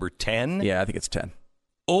Jedi, number 10? Yeah, I think it's 10.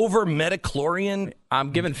 Over Metachlorian?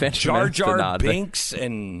 I'm giving Phantom Jar Menace the Jar nod. Binks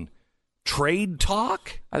and trade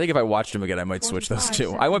talk? I think if I watched him again, I might switch those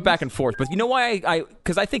two. I went back and forth. But you know why?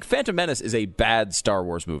 Because I think Phantom Menace is a bad Star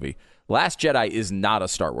Wars movie. Last Jedi is not a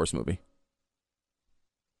Star Wars movie.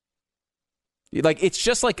 It's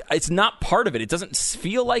just it's not part of it. It doesn't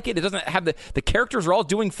feel like it. It doesn't have the characters are all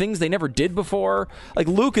doing things they never did before.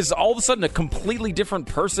 Luke is all of a sudden a completely different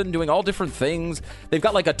person doing all different things. They've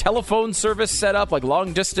got a telephone service set up,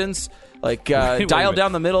 long distance, dial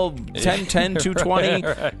down the middle, 1010, 220,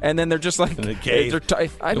 right. And then they're just in the cave. It's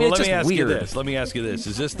just weird. Let me ask you this.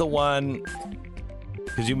 Is this the one...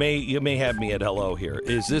 Because you may have me at hello here.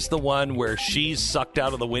 Is this the one where she's sucked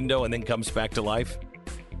out of the window and then comes back to life?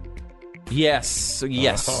 Yes.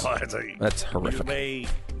 Oh, that's horrific.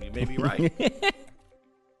 You may be right.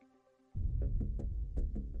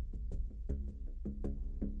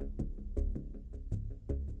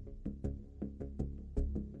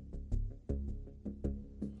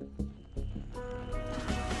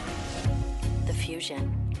 The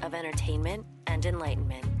fusion of entertainment and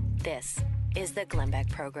enlightenment. This is the Glenn Beck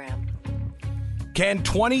Program. Can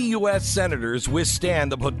 20 U.S. senators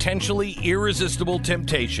withstand the potentially irresistible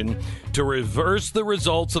temptation to reverse the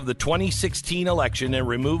results of the 2016 election and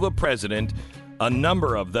remove a president a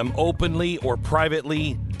number of them openly or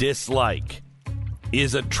privately dislike?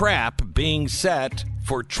 Is a trap being set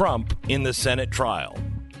for Trump in the Senate trial?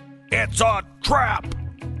 It's a trap!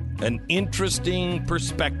 An interesting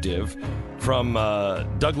perspective from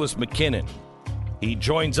Douglas MacKinnon. He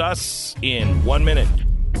joins us in 1 minute.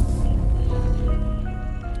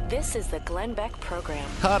 This is the Glenn Beck Program.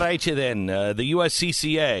 All right, then. The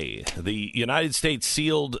USCCA, the United States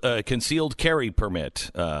Concealed Carry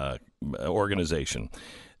Permit Organization,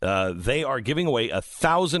 they are giving away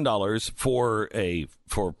 $1,000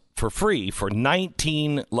 for for free for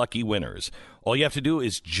 19 lucky winners. All you have to do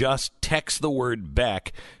is just text the word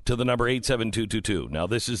BECK to the number 87222. Now,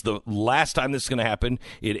 this is the last time this is going to happen.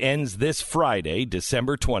 It ends this Friday,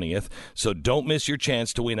 December 20th, so don't miss your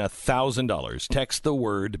chance to win $1,000. Text the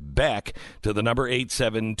word BECK to the number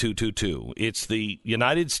 87222. It's the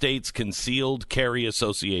United States Concealed Carry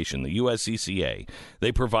Association, the USCCA.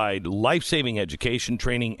 They provide life-saving education,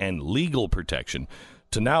 training, and legal protection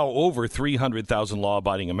to now over 300,000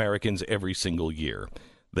 law-abiding Americans every single year.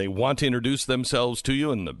 They want to introduce themselves to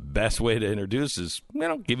you, and the best way to introduce is,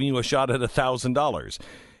 giving you a shot at $1,000.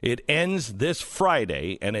 It ends this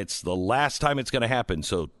Friday, and it's the last time it's going to happen,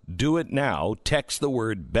 so do it now. Text the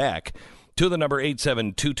word BECK to the number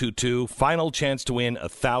 87222. Final chance to win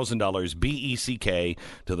 $1,000, BECK,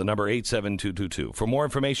 to the number 87222. For more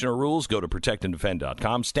information or rules, go to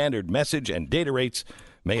protectanddefend.com. Standard message and data rates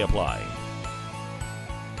may apply.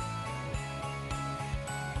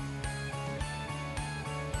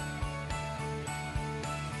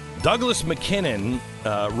 Douglas MacKinnon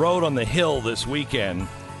wrote on the Hill this weekend,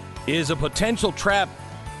 is a potential trap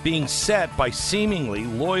being set by seemingly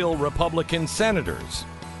loyal Republican senators.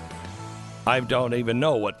 I don't even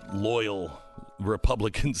know what loyal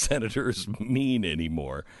Republican senators mean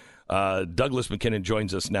anymore. Douglas MacKinnon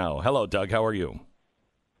joins us now. Hello, Doug. How are you?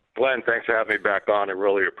 Glenn, thanks for having me back on. I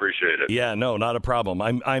really appreciate it. Yeah, no, not a problem.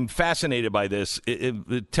 I'm fascinated by this.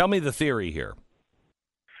 Tell me the theory here.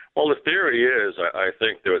 Well, the theory is, I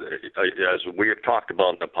think that, as we have talked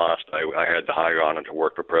about in the past, I had the high honor to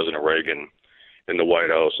work for President Reagan in the White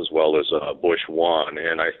House as well as Bush 1.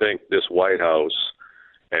 And I think this White House,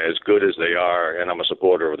 as good as they are, and I'm a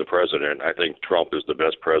supporter of the president, I think Trump is the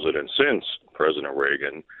best president since President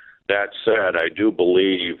Reagan. That said, I do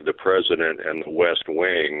believe the president and the West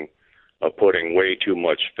Wing are putting way too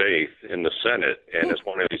much faith in the Senate. And it's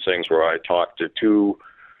one of these things where I talked to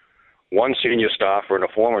one senior staffer and a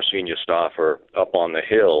former senior staffer up on the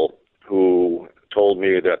Hill who told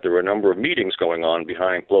me that there were a number of meetings going on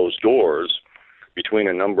behind closed doors between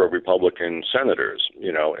a number of Republican senators,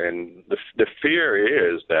 and the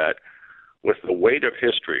fear is that with the weight of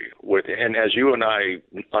history, and as you and I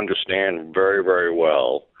understand very, very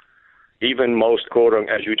well, even most, quote,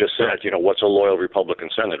 as you just said, what's a loyal Republican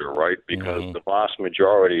senator, right? Because the vast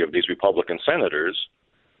majority of these Republican senators,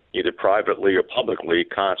 either privately or publicly,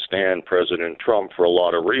 can't stand President Trump for a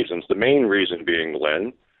lot of reasons. The main reason being,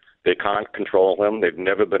 Len, they can't control him. They've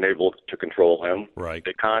never been able to control him. Right.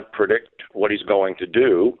 They can't predict what he's going to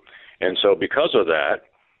do. And so because of that,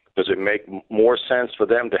 does it make more sense for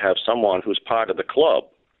them to have someone who's part of the club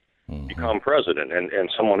become president, and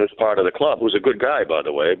someone who's part of the club, who's a good guy, by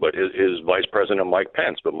the way, but is Vice President Mike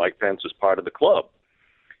Pence, but Mike Pence is part of the club.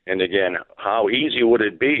 And again, how easy would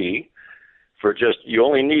it be for you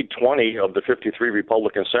only need 20 of the 53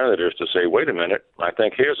 Republican senators to say, wait a minute, I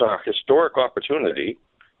think here's our historic opportunity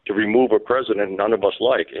to remove a president none of us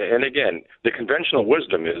like. And again, the conventional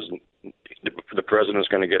wisdom is the president's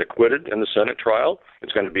going to get acquitted in the Senate trial.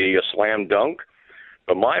 It's going to be a slam dunk.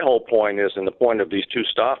 But my whole point is, and the point of these two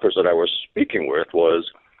staffers that I was speaking with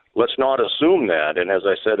was, let's not assume that. And as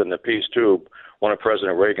I said in the piece too, one of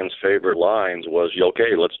President Reagan's favorite lines was,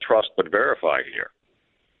 okay, let's trust but verify here.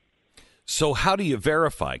 So how do you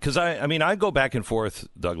verify? Because I go back and forth,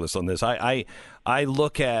 Douglas, on this. I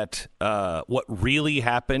look at what really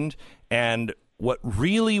happened and what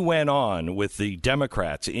really went on with the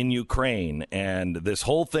Democrats in Ukraine and this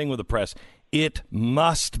whole thing with the press. It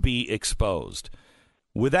must be exposed.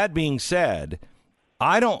 With that being said,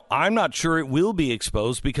 I'm not sure it will be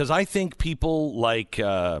exposed, because I think people like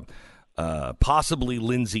possibly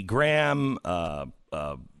Lindsey Graham,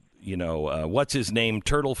 what's his name,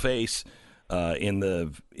 Turtleface, in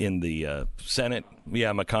the Senate.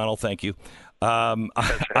 Yeah, McConnell. Thank you.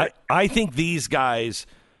 I think these guys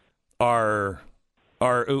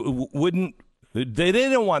they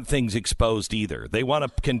don't want things exposed either. They want to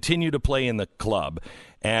continue to play in the club,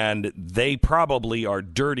 and they probably are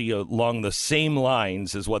dirty along the same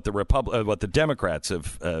lines as what the Democrats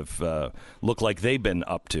have looked like they've been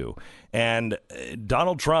up to. And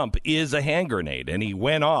Donald Trump is a hand grenade, and he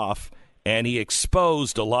went off and he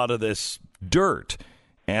exposed a lot of this dirt.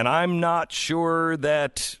 And I'm not sure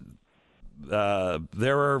that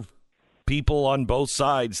there are people on both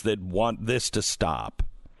sides that want this to stop.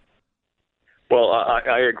 Well,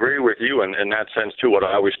 I agree with you in that sense, too. What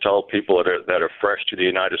I always tell people that are fresh to the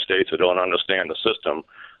United States that don't understand the system,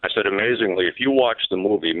 I said, amazingly, if you watch the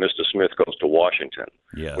movie Mr. Smith Goes to Washington,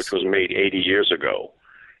 yes, which was made 80 years ago,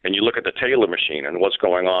 and you look at the Taylor machine and what's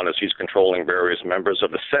going on as he's controlling various members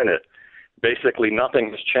of the Senate, basically nothing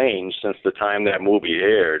has changed since the time that movie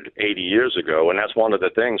aired 80 years ago. And that's one of the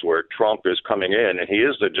things where Trump is coming in, and he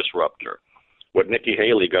is the disruptor. What Nikki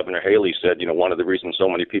Haley, Governor Haley, said, one of the reasons so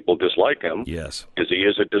many people dislike him is he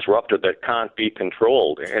is a disruptor that can't be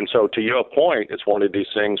controlled. And so to your point, it's one of these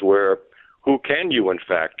things where who can you, in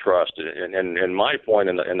fact, trust? And my point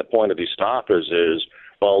and the point of these stoppers is,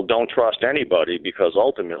 well, don't trust anybody, because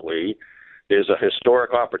ultimately there's a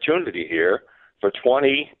historic opportunity here for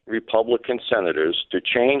 20 Republican senators to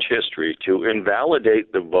change history, to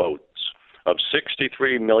invalidate the votes of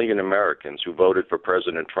 63 million Americans who voted for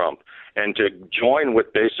President Trump, and to join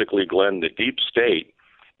with basically, Glenn, the deep state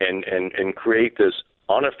and create this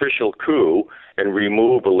unofficial coup and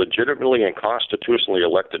remove a legitimately and constitutionally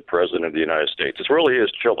elected president of the United States. It really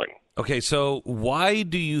is chilling. Okay, so why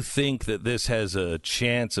do you think that this has a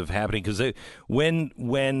chance of happening? Because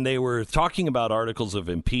when they were talking about articles of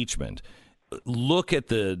impeachment, look at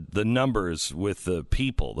the numbers with the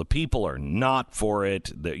people. The people are not for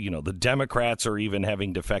it. The Democrats are even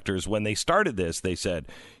having defectors. When they started this, they said,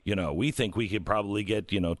 we think we could probably get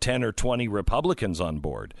 10 or 20 Republicans on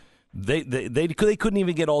board. They couldn't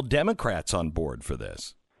even get all Democrats on board for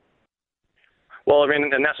this. Well, I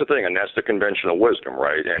mean, and that's the thing, and that's the conventional wisdom,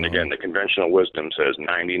 right? And again, the conventional wisdom says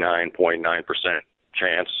 99.9%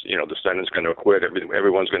 chance, the Senate's going to acquit,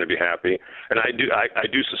 everyone's going to be happy. And I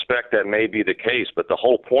do suspect that may be the case, but the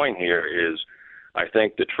whole point here is I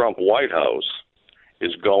think the Trump White House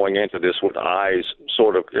is going into this with eyes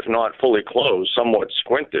sort of, if not fully closed, somewhat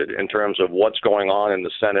squinted in terms of what's going on in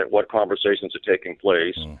the Senate, what conversations are taking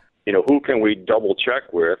place, who can we double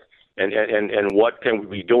check with, and what can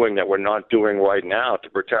we be doing that we're not doing right now to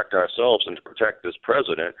protect ourselves and to protect this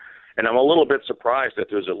president. And I'm a little bit surprised that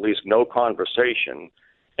there's at least no conversation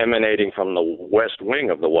emanating from the West Wing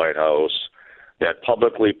of the White House that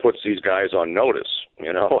publicly puts these guys on notice.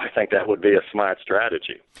 I think that would be a smart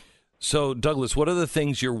strategy. So, Douglas, what are the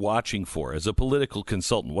things you're watching for as a political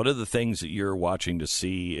consultant? What are the things that you're watching to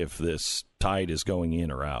see if this tide is going in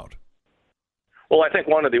or out? Well, I think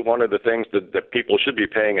one of the things that people should be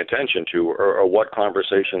paying attention to are what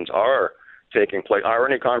conversations are taking place. Are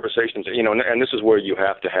any conversations, and this is where you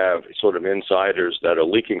have to have sort of insiders that are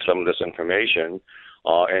leaking some of this information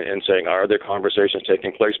and saying, are there conversations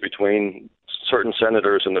taking place between certain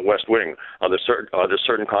senators in the West Wing? Are there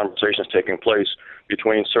certain conversations taking place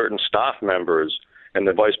between certain staff members in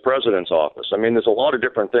the vice president's office? I mean, there's a lot of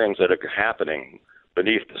different things that are happening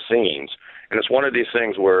beneath the scenes. And it's one of these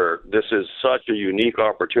things where this is such a unique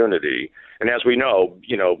opportunity. And as we know,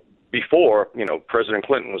 before, President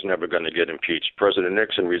Clinton was never going to get impeached. President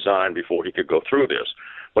Nixon resigned before he could go through this.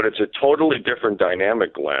 But it's a totally different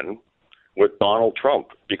dynamic, Glenn, with Donald Trump,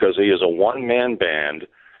 because he is a one-man band.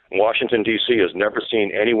 Washington, D.C. has never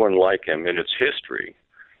seen anyone like him in its history.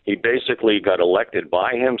 He basically got elected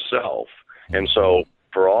by himself. And so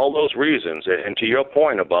for all those reasons, and to your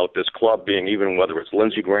point about this club being, even whether it's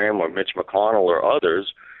Lindsey Graham or Mitch McConnell or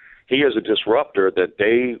others, he is a disruptor that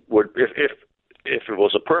they would, if it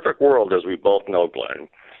was a perfect world, as we both know, Glenn,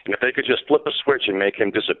 and if they could just flip a switch and make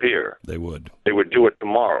him disappear, they would do it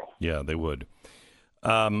tomorrow. Yeah, they would.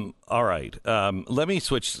 All right. Let me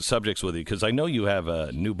switch subjects with you, because I know you have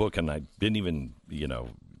a new book, and I didn't even,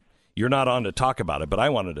 you're not on to talk about it, but I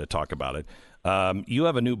wanted to talk about it. You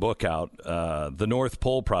have a new book out, The North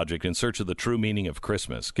Pole Project, In Search of the True Meaning of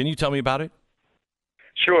Christmas. Can you tell me about it?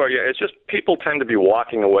 Sure, yeah. It's just people tend to be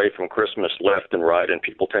walking away from Christmas left and right, and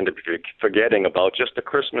people tend to be forgetting about just the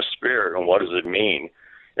Christmas spirit and what does it mean.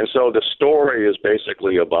 And so the story is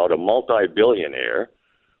basically about a multi-billionaire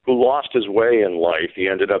who lost his way in life. He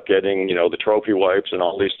ended up getting, the trophy wives and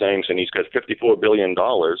all these things, and he's got $54 billion, and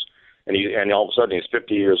all of a sudden he's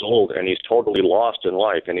 50 years old, and he's totally lost in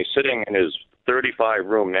life. And he's sitting in his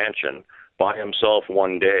 35-room mansion by himself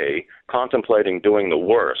one day, contemplating doing the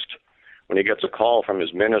worst, when he gets a call from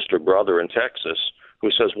his minister brother in Texas who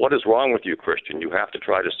says, "What is wrong with you, Christian? You have to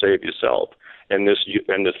try to save yourself." And this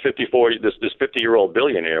 50-year-old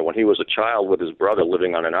billionaire, when he was a child with his brother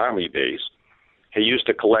living on an army base, he used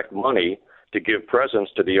to collect money to give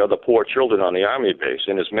presents to the other poor children on the army base.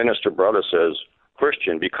 And his minister brother says,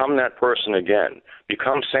 "Christian, become that person again.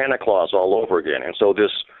 Become Santa Claus all over again." And so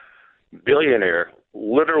this billionaire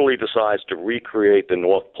literally decides to recreate the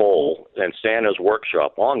North Pole and Santa's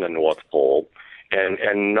workshop on the North Pole.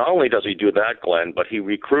 And not only does he do that, Glenn, but he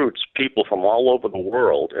recruits people from all over the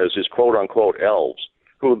world as his quote-unquote elves,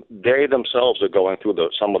 who they themselves are going through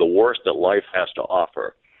some of the worst that life has to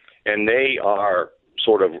offer. And they are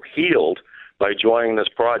sort of healed by joining this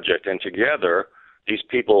project. And together, these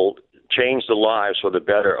people change the lives for the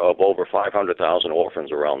better of over 500,000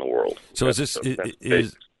 orphans around the world. So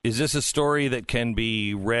Is this a story that can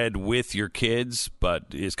be read with your kids, but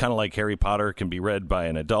is kind of like Harry Potter, can be read by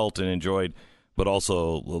an adult and enjoyed, but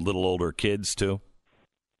also a little older kids too?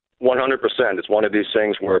 100%. It's one of these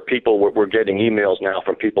things where we're getting emails now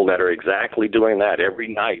from people that are exactly doing that. Every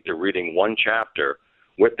night they're reading one chapter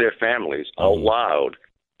with their families out loud,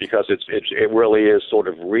 because it really is sort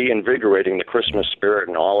of reinvigorating the Christmas spirit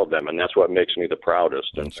in all of them, and that's what makes me the proudest.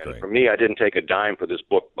 And for me, I didn't take a dime for this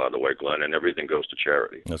book, by the way, Glenn, and everything goes to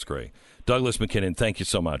charity. That's great. Douglas MacKinnon, thank you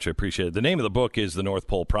so much. I appreciate it. The name of the book is The North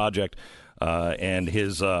Pole Project, and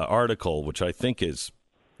his article, which I think is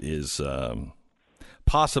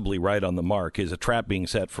possibly right on the mark, is A Trap Being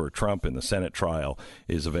Set for Trump in the Senate Trial,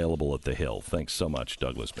 is available at The Hill. Thanks so much,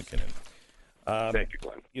 Douglas MacKinnon. Thank you,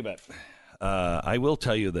 Glenn. You bet. I will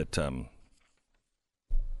tell you that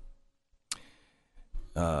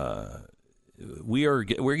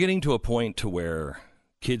we're getting to a point to where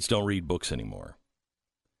kids don't read books anymore,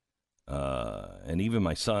 and even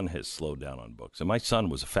my son has slowed down on books. And my son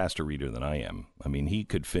was a faster reader than I am. I mean, he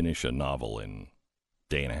could finish a novel in a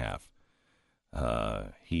day and a half.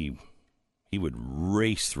 He would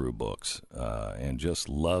race through books and just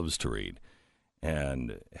loves to read,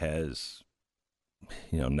 and has,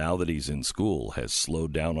 now that he's in school, has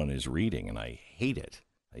slowed down on his reading, and I hate it.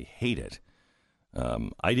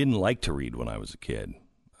 I didn't like to read when I was a kid,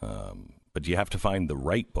 but you have to find the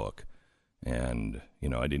right book. And,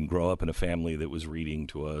 I didn't grow up in a family that was reading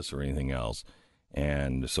to us or anything else.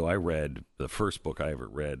 And so I read, the first book I ever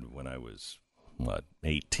read when I was,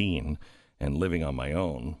 18 and living on my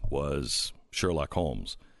own was Sherlock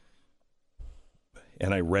Holmes.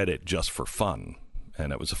 And I read it just for fun.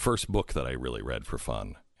 And it was the first book that I really read for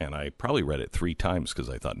fun. And I probably read it 3 times because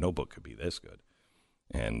I thought no book could be this good.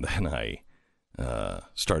 And then I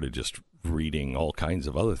started just reading all kinds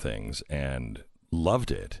of other things and loved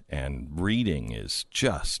it. And reading is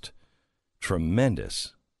just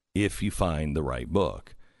tremendous if you find the right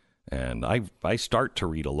book. And I start to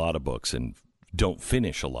read a lot of books and don't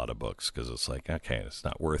finish a lot of books because it's like, okay, it's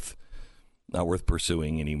not worth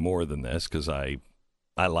pursuing any more than this because I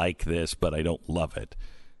like this, but I don't love it.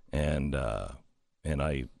 And I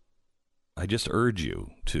just urge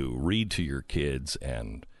you to read to your kids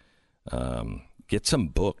and get some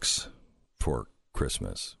books for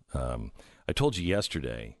Christmas. I told you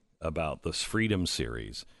yesterday about this Freedom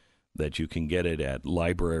series that you can get it at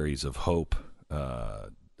Libraries of Hope.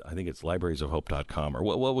 I think it's librariesofhope.com, or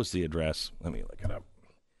what was the address? Let me look it up.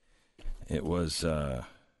 It was... No,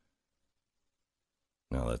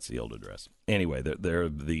 that's the old address. Anyway, they're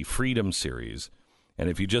the Freedom series, and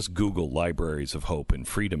if you just Google Libraries of Hope and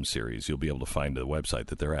Freedom series, you'll be able to find the website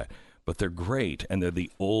that they're at. But they're great, and they're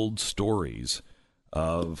the old stories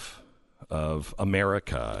of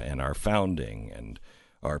America and our founding and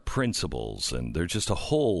our principles, and there's just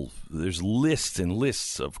there's lists and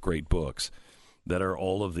lists of great books that are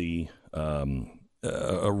all of the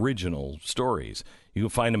original stories. You can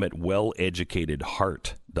find them at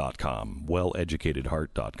welleducatedheart.com,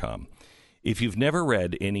 welleducatedheart.com. If you've never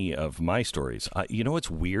read any of my stories, what's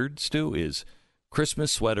weird, Stu, is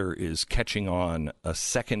Christmas Sweater is catching on a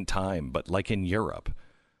second time, but like in Europe.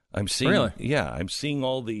 I'm seeing, really? Yeah, I'm seeing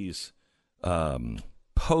all these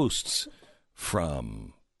posts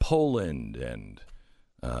from Poland and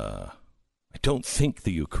I don't think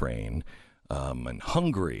the Ukraine, and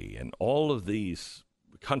Hungary, and all of these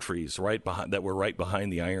countries that were right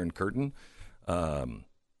behind the Iron Curtain.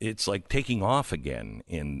 It's like taking off again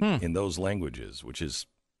in those languages, which is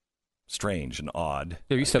strange and odd.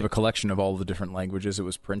 Yeah, we used to have a collection of all the different languages it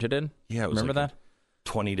was printed in. Yeah, it was remember that?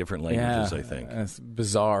 20 different languages, I think. It's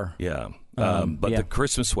bizarre. Yeah. The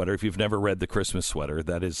Christmas Sweater, if you've never read The Christmas Sweater,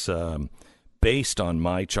 that is based on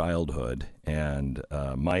my childhood and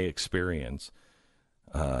my experience.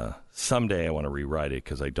 Someday I want to rewrite it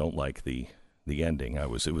because I don't like the ending. It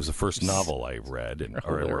was the first novel I read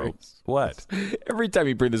or I wrote. What? Every time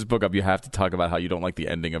you bring this book up, you have to talk about how you don't like the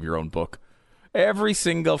ending of your own book. Every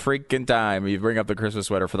single freaking time you bring up The Christmas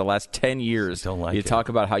Sweater for the last 10 years, you talk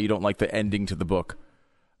about how you don't like the ending to the book.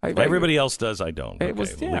 Everybody else does. I don't. We'll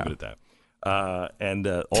leave it at that. And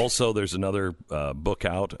also, there's another book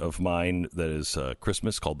out of mine that is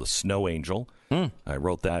Christmas called The Snow Angel. I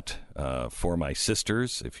wrote that for my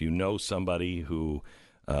sisters. If you know somebody who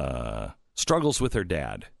struggles with their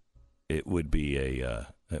dad, it might be a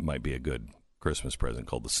good Christmas present,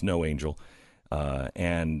 called The Snow Angel.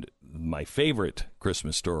 And my favorite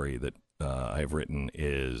Christmas story that I've written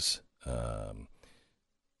is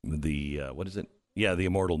what is it? Yeah, The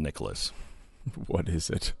Immortal Nicholas. What is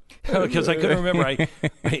it? Because I couldn't remember.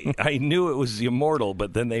 I knew it was The Immortal,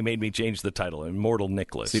 but then they made me change the title, Immortal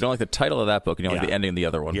Nicholas. So you don't like the title of that book, and you don't like the ending of the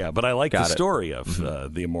other one. Yeah, but I like the story of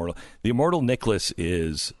The Immortal. The Immortal Nicholas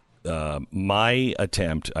is my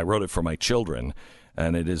attempt. I wrote it for my children,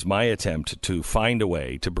 and it is my attempt to find a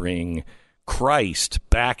way to bring Christ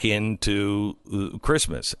back into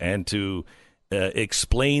Christmas and to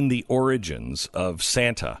explain the origins of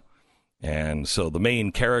Santa. And so the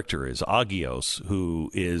main character is Agios,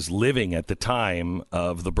 who is living at the time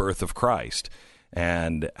of the birth of Christ.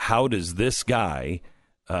 And how does this guy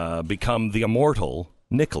become the immortal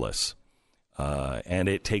Nicholas? And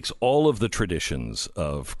it takes all of the traditions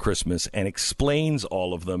of Christmas and explains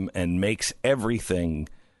all of them and makes everything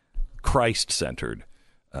Christ-centered.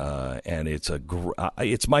 And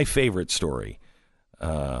it's my favorite story.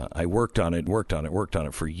 I worked on it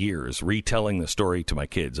for years, retelling the story to my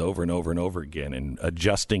kids over and over and over again and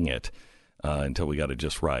adjusting it until we got it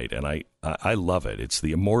just right. And I love it. It's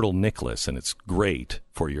The Immortal Nicholas, and it's great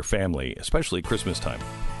for your family, especially at Christmas time.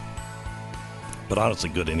 But honestly,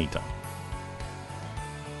 good anytime.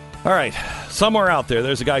 All right, somewhere out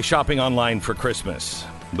there's a guy shopping online for Christmas,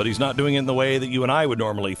 but he's not doing it in the way that you and I would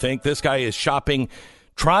normally think. This guy is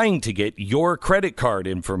trying to get your credit card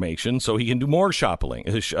information so he can do more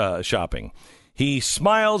shopping. He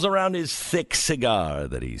smiles around his thick cigar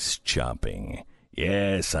that he's chopping.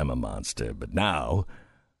 Yes, I'm a monster, but now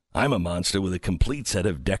I'm a monster with a complete set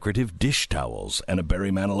of decorative dish towels and a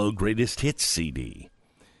Barry Manilow Greatest Hits CD.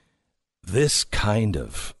 This kind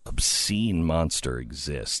of obscene monster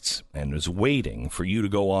exists and is waiting for you to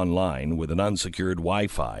go online with an unsecured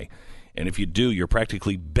Wi-Fi. And if you do, you're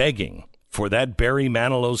practically begging for that Barry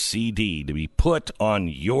Manilow CD to be put on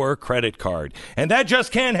your credit card. And that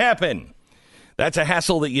just can't happen. That's a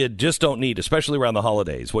hassle that you just don't need, especially around the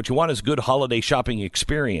holidays. What you want is a good holiday shopping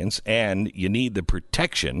experience, and you need the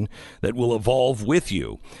protection that will evolve with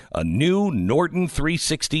you. A new Norton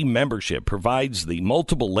 360 membership provides the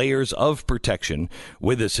multiple layers of protection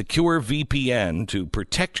with a secure VPN to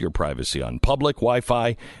protect your privacy on public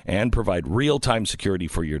Wi-Fi and provide real-time security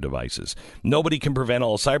for your devices. Nobody can prevent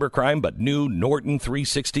all cybercrime, but new Norton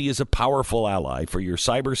 360 is a powerful ally for your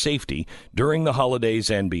cyber safety during the holidays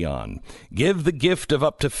and beyond. Give the gift of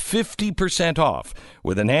up to 50% off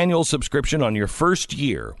with an annual subscription on your first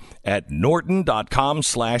year at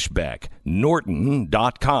norton.com/Beck.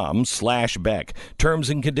 Norton.com/Beck. Terms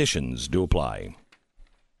and conditions do apply.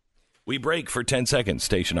 We break for 10 seconds.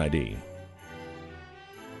 Station ID.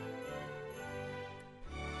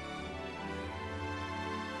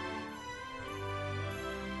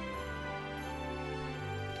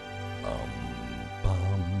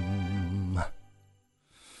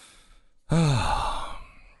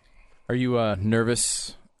 Are you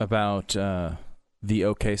nervous about the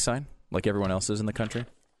OK sign, like everyone else is in the country?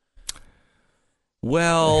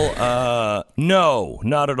 Well, no,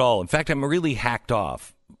 not at all. In fact, I'm really hacked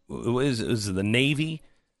off. Is it the Navy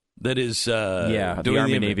that is the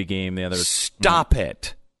Army-Navy game? The other. Stop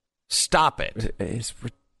it. It's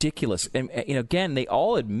ridiculous. And again, they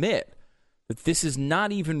all admit that this is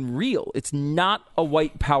not even real. It's not a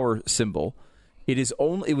white power symbol.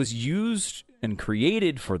 It was used and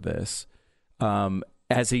created for this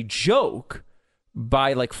as a joke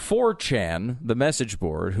by like 4chan, the message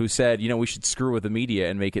board, who said, we should screw with the media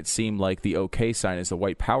and make it seem like the OK sign is the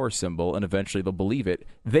white power symbol, and eventually they'll believe it.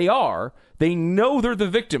 They are. They know they're the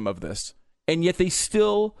victim of this, and yet they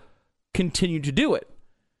still continue to do it.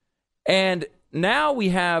 And now we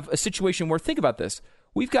have a situation where, think about this.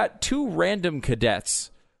 We've got two random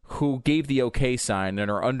cadets who gave the OK sign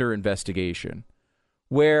and are under investigation.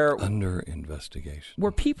 Where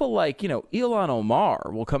people like, Ilhan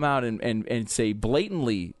Omar will come out and say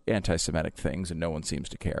blatantly anti-Semitic things, and no one seems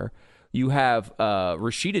to care. You have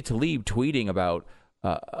Rashida Tlaib tweeting about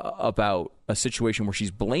a situation where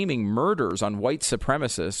she's blaming murders on white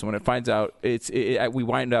supremacists. When it finds out we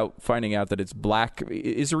wind up finding out that it's black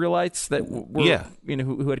Israelites that were,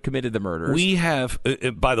 who had committed the murders. We have,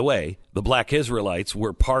 by the way, the black Israelites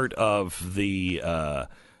were part of the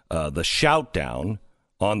shout down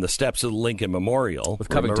on the steps of the Lincoln Memorial. With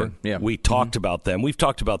Covington, We talked about them. We've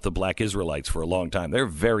talked about the black Israelites for a long time. They're a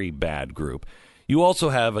very bad group. You also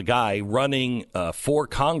have a guy running for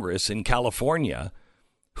Congress in California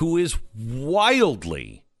who is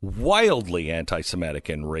wildly anti-Semitic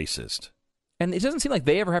and racist. And it doesn't seem like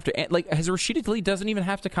they ever have to, has Rashida Tlaib doesn't even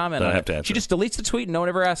have to comment on it. She just deletes the tweet and no one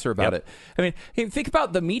ever asks her about it. I mean, think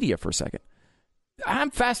about the media for a second.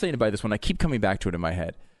 I'm fascinated by this one. I keep coming back to it in my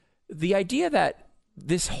head. The idea that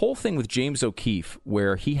this whole thing with James O'Keefe,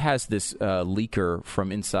 where he has this leaker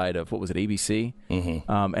from inside of, what was it, ABC,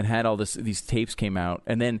 and had all these tapes came out,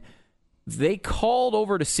 and then they called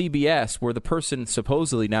over to CBS, where the person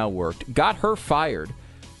supposedly now worked, got her fired.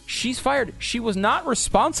 She's fired. She was not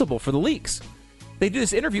responsible for the leaks. They do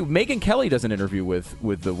this interview. Megyn Kelly does an interview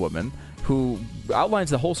with the woman who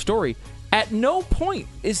outlines the whole story. At no point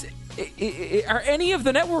are any of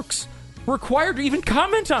the networks required to even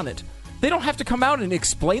comment on it. They don't have to come out and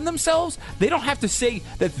explain themselves. They don't have to say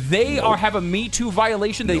that they have a Me Too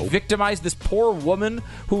violation. They victimized this poor woman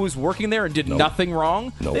who was working there and did nothing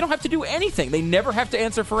wrong. They don't have to do anything. They never have to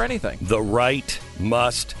answer for anything. The right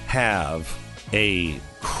must have a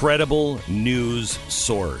credible news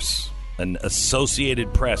source. An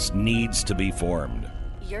Associated Press needs to be formed.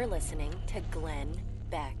 You're listening to Glenn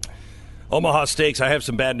Beck. Omaha Steaks, I have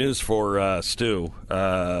some bad news for Stu.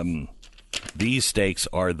 These steaks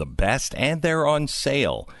are the best, and they're on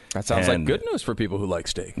sale. That sounds like good news for people who like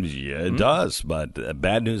steak. Yeah, it does, but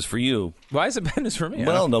bad news for you. Why is it bad news for me?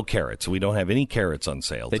 Well, no carrots. We don't have any carrots on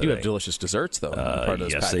sale They today. do have delicious desserts, though. Part of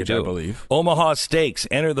this yes, package, they do. I believe. Omaha Steaks.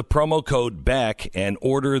 Enter the promo code BECK and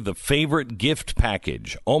order the favorite gift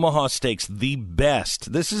package. Omaha Steaks, the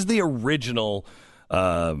best. This is the original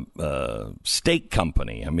steak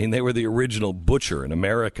company. I mean, they were the original butcher in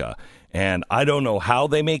America. And I don't know how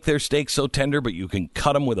they make their steaks so tender, but you can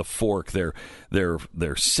cut them with a fork. Their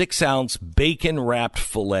 6-ounce bacon-wrapped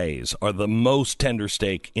fillets are the most tender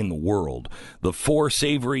steak in the world. The 4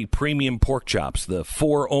 savory premium pork chops, the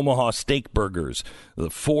 4 Omaha steak burgers, the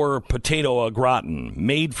 4 potato au gratin,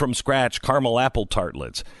 made from scratch caramel apple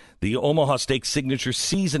tartlets, the Omaha Steak Signature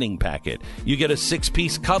Seasoning Packet. You get a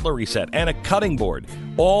 6-piece cutlery set and a cutting board,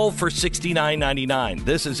 all for $69.99.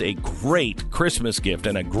 This is a great Christmas gift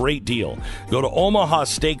and a great deal. Go to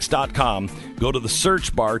omahasteaks.com, go to the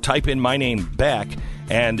search bar, type in my name, Beck,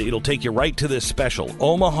 and it'll take you right to this special.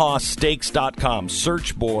 omahasteaks.com,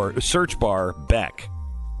 search bar, Beck.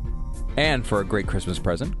 And for a great Christmas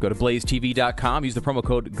present, go to blazetv.com. Use the promo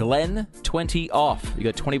code GLEN20OFF. You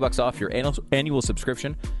get $20 off your annual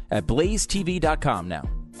subscription at blazetv.com now.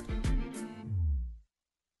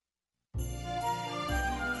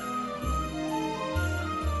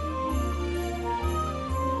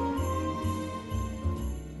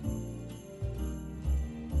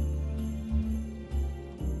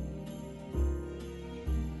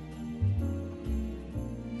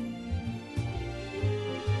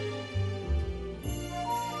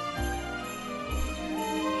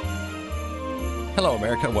 Hello,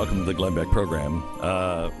 America. Welcome to the Glenn Beck program.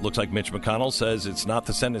 Looks like Mitch McConnell says it's not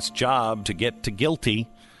the Senate's job to get to guilty.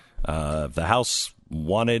 If the House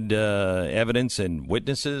wanted evidence and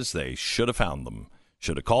witnesses, they should have found them.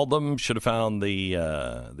 Should have called them. Should have found the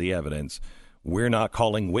evidence. We're not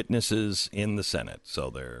calling witnesses in the Senate,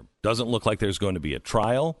 so there doesn't look like there's going to be a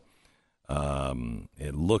trial.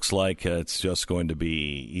 It looks like it's just going to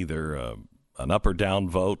be either an up or down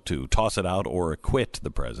vote to toss it out or acquit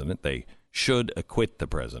the president. They should acquit the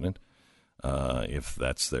president if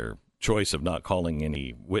that's their choice of not calling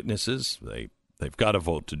any witnesses. They've got to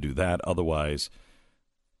vote to do that. Otherwise,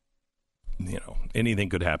 anything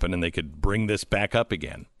could happen, and they could bring this back up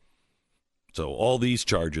again. So all these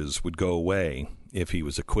charges would go away if he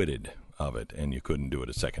was acquitted of it, and you couldn't do it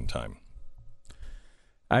a second time.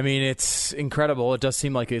 I mean, it's incredible. It does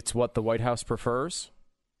seem like it's what the White House prefers.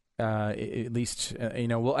 At least,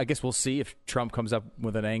 I guess we'll see if Trump comes up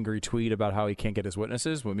with an angry tweet about how he can't get his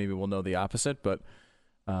witnesses. Well, maybe we'll know the opposite. But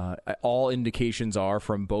all indications are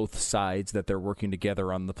from both sides that they're working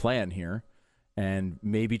together on the plan here. And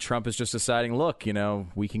maybe Trump is just deciding, look,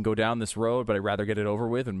 we can go down this road, but I'd rather get it over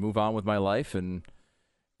with and move on with my life and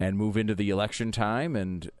move into the election time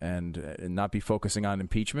and not be focusing on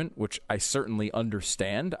impeachment, which I certainly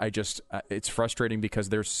understand. It's frustrating because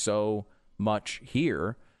there's so much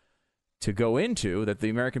here to go into that the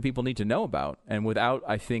American people need to know about. And without,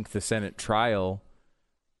 I think, the Senate trial,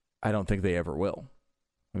 I don't think they ever will.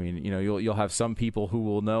 I mean, you'll have some people who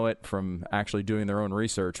will know it from actually doing their own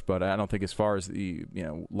research, but I don't think as far as the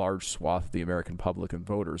large swath of the American public and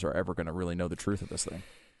voters are ever going to really know the truth of this thing.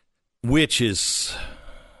 Which is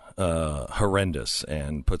horrendous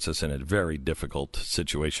and puts us in a very difficult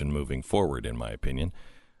situation moving forward, in my opinion.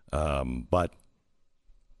 But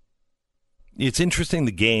it's interesting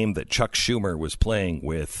the game that Chuck Schumer was playing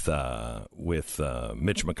with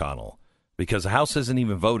Mitch McConnell, because the House hasn't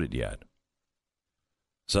even voted yet.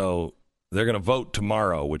 So they're going to vote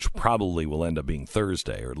tomorrow, which probably will end up being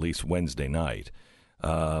Thursday or at least Wednesday night.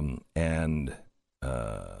 And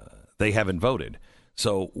they haven't voted.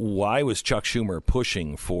 So why was Chuck Schumer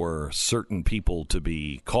pushing for certain people to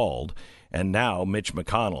be called? And now Mitch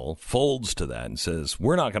McConnell folds to that and says,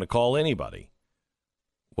 we're not going to call anybody.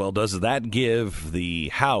 Well, does that give the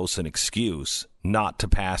House an excuse not to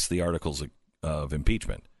pass the articles of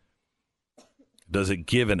impeachment? Does it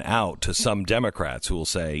give an out to some Democrats who will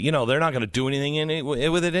say, they're not going to do anything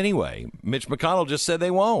with it anyway? Mitch McConnell just said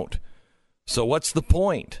they won't. So what's the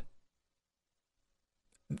point?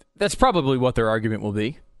 That's probably what their argument will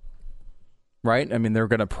be, right? I mean, they're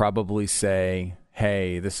going to probably say,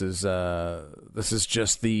 hey, this is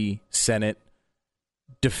just the Senate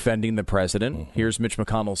defending the president. Mm-hmm. Here's Mitch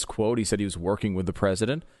McConnell's quote. He said he was working with the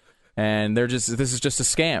president, and this is just a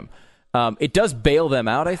scam. It does bail them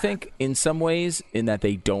out, I think, in some ways, in that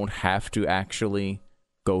they don't have to actually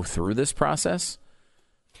go through this process.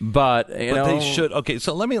 But they should. Okay,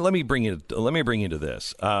 so let me bring you to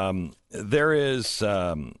this. There is,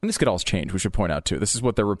 and this could all change. We should point out too. This is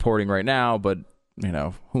what they're reporting right now, but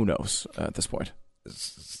who knows at this point.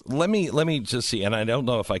 Let me just see, and I don't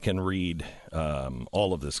know if I can read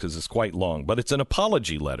all of this because it's quite long, but it's an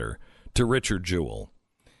apology letter to Richard Jewell,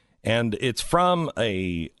 and it's from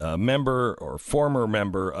a member or former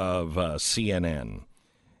member of CNN,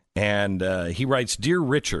 and he writes, "Dear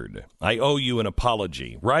Richard, I owe you an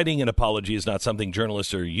apology. Writing an apology is not something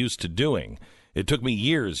journalists are used to doing. It took me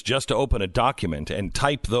years just to open a document and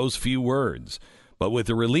type those few words. But with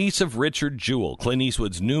the release of Richard Jewell, Clint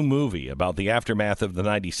Eastwood's new movie about the aftermath of the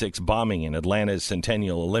 '96 bombing in Atlanta's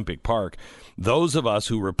Centennial Olympic Park, those of us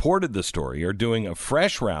who reported the story are doing a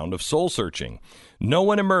fresh round of soul-searching. No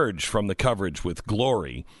one emerged from the coverage with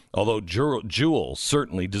glory, although Jewell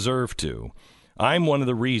certainly deserved to. I'm one of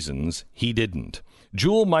the reasons he didn't.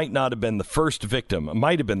 Jewell might have been the first victim of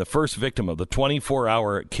the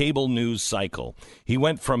 24-hour cable news cycle. He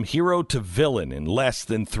went from hero to villain in less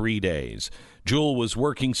than 3 days. Jewell was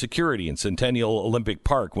working security in Centennial Olympic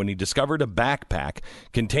Park when he discovered a backpack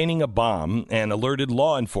containing a bomb and alerted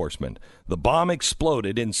law enforcement. The bomb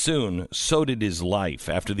exploded, and soon so did his life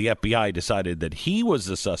after the FBI decided that he was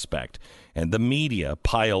the suspect, and the media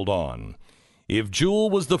piled on. If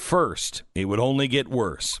Jewell was the first, it would only get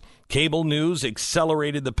worse. Cable news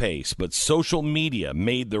accelerated the pace, but social media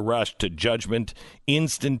made the rush to judgment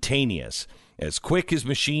instantaneous, as quick as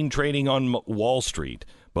machine trading on Wall Street,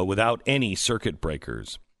 but without any circuit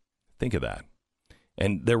breakers." Think of that.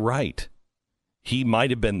 And they're right. He might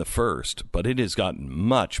have been the first, but it has gotten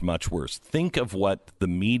much, much worse. Think of what the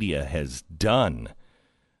media has done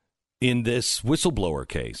in this whistleblower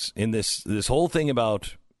case, in this whole thing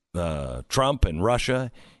about Trump and Russia.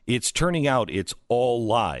 It's turning out it's all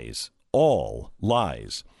lies. All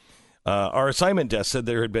lies. Our assignment desk said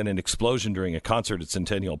there had been an explosion during a concert at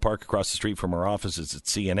Centennial Park across the street from our offices at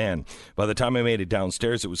CNN. By the time I made it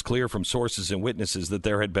downstairs, it was clear from sources and witnesses that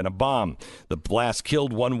there had been a bomb. The blast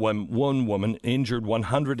killed one woman, injured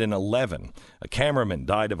 111. A cameraman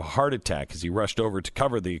died of a heart attack as he rushed over to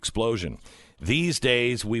cover the explosion. These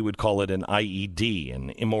days, we would call it an IED.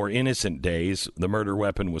 In more innocent days, the murder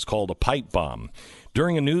weapon was called a pipe bomb.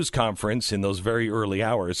 During a news conference in those very early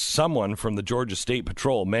hours, someone from the Georgia State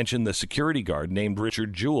Patrol mentioned the security guard named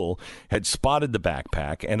Richard Jewell had spotted the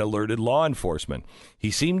backpack and alerted law enforcement.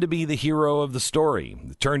 He seemed to be the hero of the story.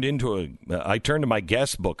 I turned to my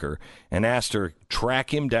guest booker and asked her,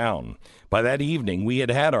 track him down. By that evening, we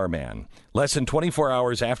had our man. Less than 24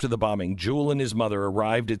 hours after the bombing, Jewell and his mother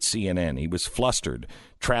arrived at CNN. He was flustered.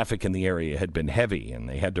 Traffic in the area had been heavy, and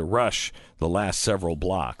they had to rush the last several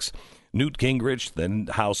blocks. Newt Gingrich,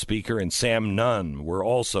 the House Speaker, and Sam Nunn were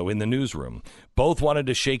also in the newsroom. Both wanted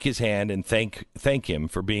to shake his hand and thank him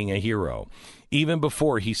for being a hero. Even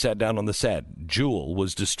before he sat down on the set, Jewell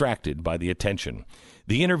was distracted by the attention.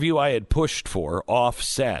 The interview I had pushed for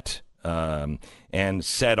offset and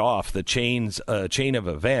set off the chain of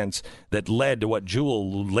events that led to what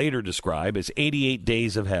Jewell later described as 88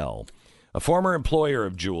 days of hell. A former employer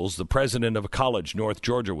of Jewell's, the president of a college North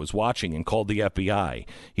Georgia, was watching and called the FBI.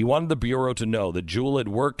 He wanted the Bureau to know that Jewell had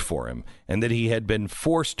worked for him and that he had been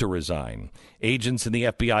forced to resign. Agents in the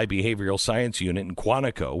FBI Behavioral Science Unit in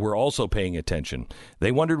Quantico were also paying attention.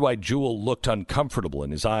 They wondered why Jewell looked uncomfortable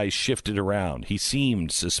and his eyes shifted around. He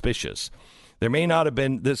seemed suspicious. There may not have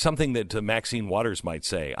been something that Maxine Waters might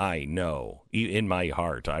say, I know. In my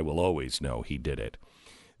heart, I will always know he did it.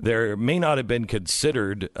 There may not have been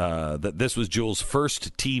considered that this was Jewell's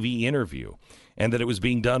first TV interview and that it was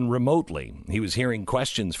being done remotely. He was hearing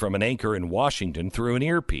questions from an anchor in Washington through an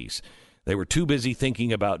earpiece. They were too busy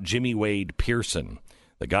thinking about Jimmy Wade Pearson,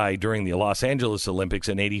 the guy during the Los Angeles Olympics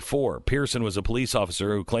in '84. Pearson was a police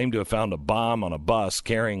officer who claimed to have found a bomb on a bus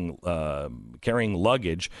carrying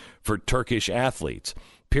luggage for Turkish athletes.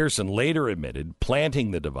 Pearson later admitted planting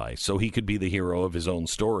the device so he could be the hero of his own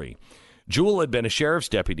story. Jewell had been a sheriff's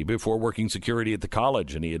deputy before working security at the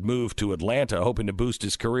college, and he had moved to Atlanta hoping to boost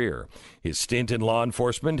his career. His stint in law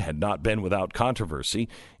enforcement had not been without controversy.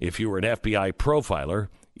 If you were an FBI profiler,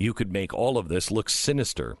 you could make all of this look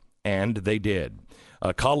sinister, and they did.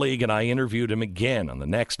 A colleague and I interviewed him again on the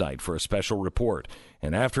next night for a special report,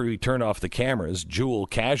 and after he turned off the cameras, Jewell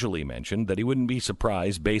casually mentioned that he wouldn't be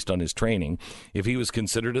surprised, based on his training, if he was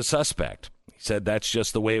considered a suspect. He said that's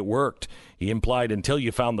just the way it worked. He implied until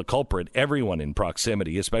you found the culprit, everyone in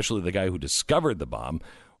proximity, especially the guy who discovered the bomb,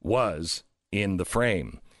 was in the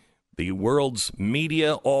frame. The world's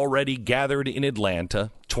media already gathered in Atlanta,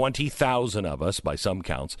 20,000 of us by some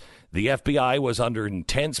counts. The FBI was under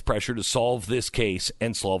intense pressure to solve this case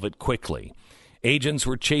and solve it quickly. Agents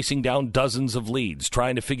were chasing down dozens of leads,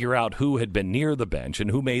 trying to figure out who had been near the bench and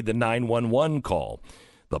who made the 911 call.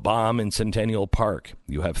 The bomb in Centennial Park.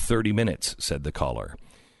 You have 30 minutes, said the caller.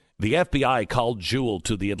 The FBI called Jewell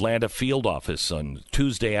to the Atlanta field office on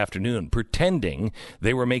Tuesday afternoon, pretending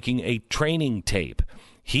they were making a training tape.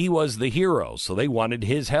 He was the hero, so they wanted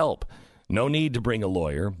his help. No need to bring a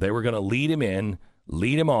lawyer. They were going to lead him in,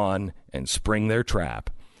 lead him on, and spring their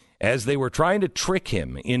trap. As they were trying to trick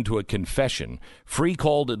him into a confession, Free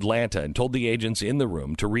called Atlanta and told the agents in the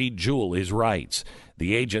room to read Jewell his rights.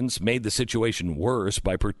 The agents made the situation worse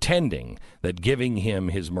by pretending that giving him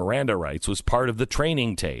his Miranda rights was part of the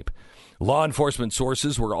training tape. Law enforcement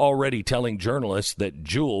sources were already telling journalists that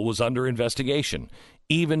Jewell was under investigation,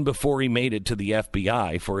 even before he made it to the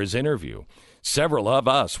FBI for his interview. Several of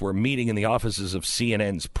us were meeting in the offices of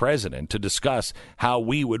CNN's president to discuss how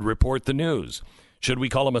we would report the news. Should we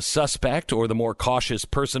call him a suspect or the more cautious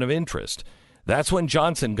person of interest? That's when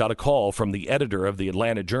Johnson got a call from the editor of the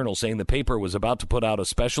Atlanta Journal saying the paper was about to put out a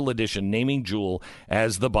special edition naming Jewell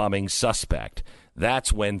as the bombing suspect.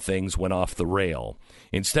 That's when things went off the rail.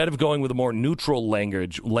 Instead of going with a more neutral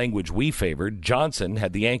language we favored, Johnson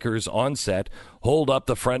had the anchors on set hold up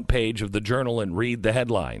the front page of the Journal and read the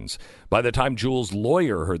headlines. By the time Jewell's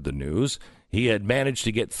lawyer heard the news, he had managed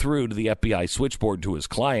to get through to the FBI switchboard to his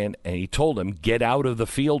client, and he told him, get out of the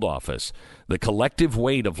field office. The collective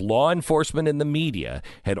weight of law enforcement and the media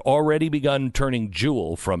had already begun turning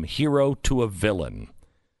Jewell from hero to a villain.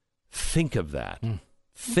 Think of that.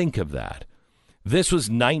 Think of that. This was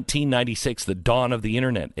 1996, the dawn of the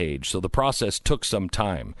internet age, so the process took some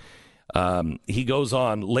time. He goes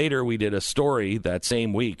on, later we did a story that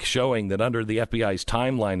same week showing that under the FBI's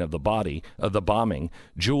timeline of the bombing,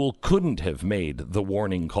 Jewell couldn't have made the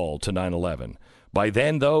warning call to 9/11. By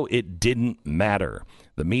then, though, it didn't matter.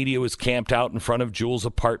 The media was camped out in front of Jewell's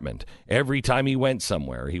apartment. Every time he went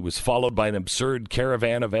somewhere, he was followed by an absurd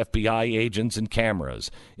caravan of FBI agents and cameras.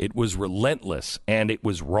 It was relentless, and it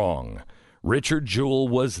was wrong. Richard Jewell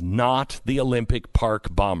was not the Olympic Park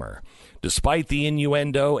bomber. Despite the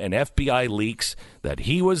innuendo and FBI leaks that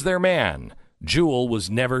he was their man, Jewell was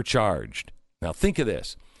never charged. Now think of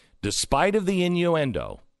this. Despite of the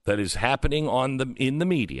innuendo that is happening in the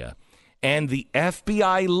media and the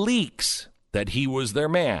FBI leaks that he was their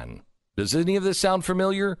man, does any of this sound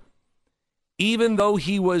familiar? Even though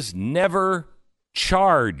he was never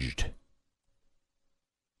charged,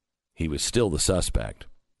 he was still the suspect.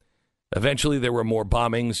 Eventually, there were more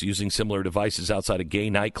bombings using similar devices outside a gay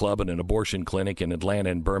nightclub and an abortion clinic in Atlanta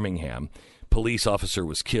and Birmingham. Police officer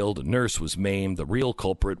was killed, a nurse was maimed. The real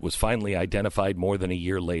culprit was finally identified more than a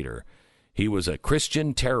year later. He was a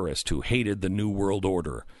Christian terrorist who hated the New World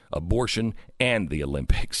Order, abortion, and the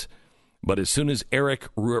Olympics. But as soon as Eric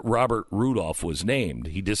Robert Rudolph was named,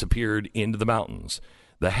 he disappeared into the mountains.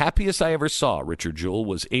 The happiest I ever saw Richard Jewell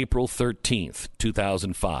was April 13th,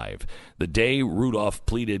 2005, the day Rudolph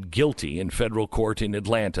pleaded guilty in federal court in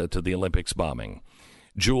Atlanta to the Olympics bombing.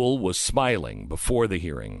 Jewell was smiling before the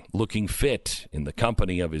hearing, looking fit in the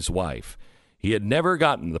company of his wife. He had never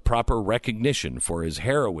gotten the proper recognition for his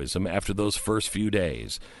heroism after those first few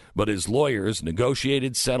days, but his lawyers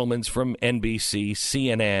negotiated settlements from NBC,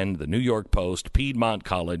 CNN, the New York Post, Piedmont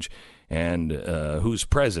College, and whose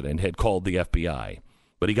president had called the FBI.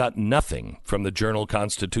 But he got nothing from the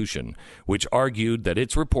Journal-Constitution, which argued that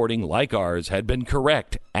its reporting, like ours, had been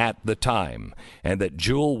correct at the time, and that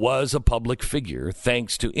Jewell was a public figure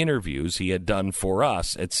thanks to interviews he had done for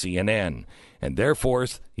us at CNN, and therefore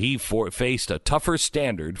he faced a tougher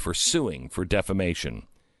standard for suing for defamation.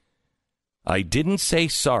 I didn't say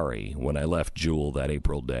sorry when I left Jewell that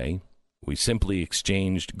April day. We simply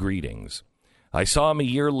exchanged greetings. I saw him a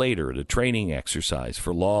year later at a training exercise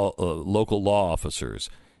for local law officers.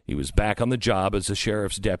 He was back on the job as a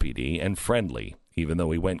sheriff's deputy and friendly, even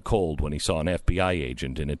though he went cold when he saw an FBI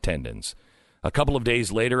agent in attendance. A couple of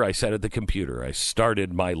days later, I sat at the computer. I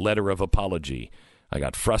started my letter of apology. I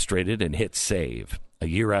got frustrated and hit save. A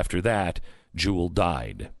year after that, Jewell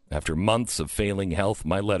died. After months of failing health,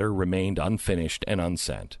 my letter remained unfinished and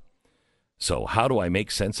unsent. So how do I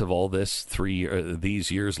make sense of all this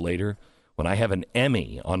these years later when I have an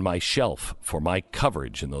Emmy on my shelf for my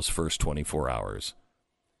coverage in those first 24 hours?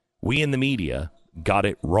 We in the media got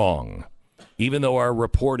it wrong. Even though our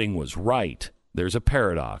reporting was right, there's a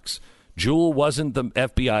paradox. Jewell wasn't the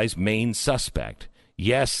FBI's main suspect.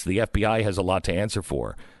 Yes, the FBI has a lot to answer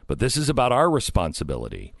for, but this is about our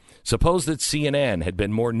responsibility. Suppose that CNN had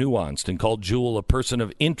been more nuanced and called Jewell a person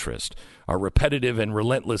of interest. Our repetitive and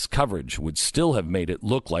relentless coverage would still have made it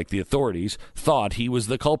look like the authorities thought he was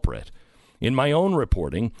the culprit. In my own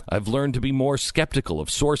reporting, I've learned to be more skeptical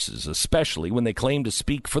of sources, especially when they claim to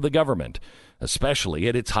speak for the government, especially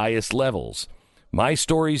at its highest levels. My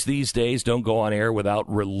stories these days don't go on air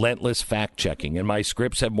without relentless fact-checking, and my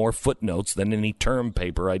scripts have more footnotes than any term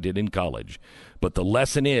paper I did in college. But the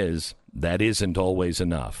lesson is, that isn't always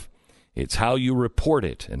enough. It's how you report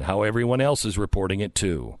it and how everyone else is reporting it,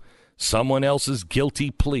 too. Someone else's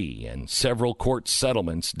guilty plea and several court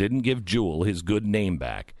settlements didn't give Jewell his good name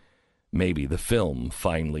back. Maybe the film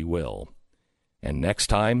finally will. And next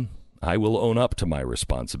time, I will own up to my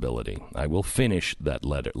responsibility. I will finish that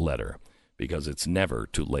letter because it's never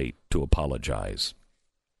too late to apologize.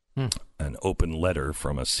 An open letter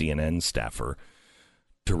from a CNN staffer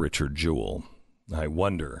to Richard Jewell. I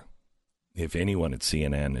wonder if anyone at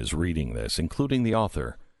CNN is reading this, including the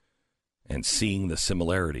author, and seeing the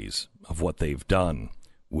similarities of what they've done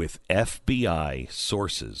with FBI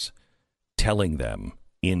sources telling them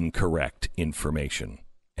incorrect information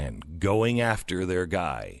and going after their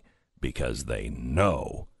guy because they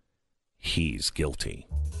know he's guilty.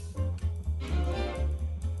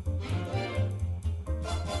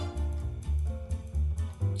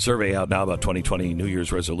 Survey out now about 2020 New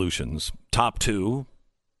Year's resolutions. Top 2,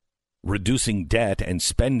 reducing debt and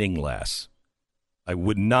spending less. I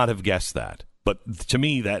would not have guessed that. But to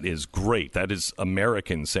me, that is great. That is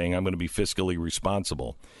Americans saying, I'm going to be fiscally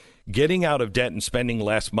responsible. Getting out of debt and spending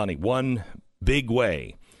less money. One big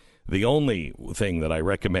way. The only thing that I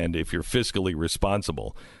recommend if you're fiscally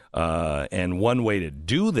responsible, and one way to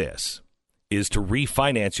do this is to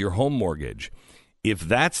refinance your home mortgage. If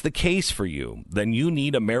that's the case for you, then you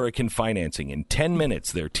need American Financing. In 10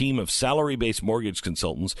 minutes, their team of salary-based mortgage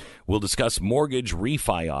consultants will discuss mortgage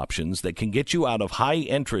refi options that can get you out of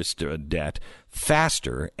high-interest debt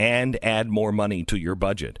faster and add more money to your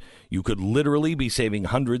budget. You could literally be saving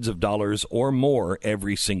hundreds of dollars or more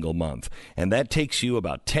every single month, and that takes you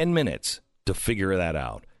about 10 minutes to figure that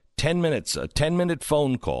out. 10 minutes, a 10-minute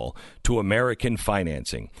phone call to American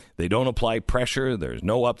Financing. They don't apply pressure. There's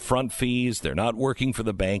no upfront fees. They're not working for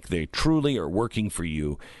the bank. They truly are working for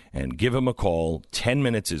you. And give them a call. 10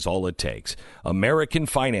 minutes is all it takes. American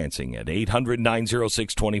Financing at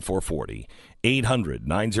 800-906-2440.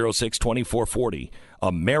 800-906-2440.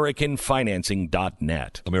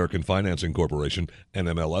 AmericanFinancing.net. American Financing Corporation,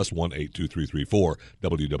 NMLS 182334.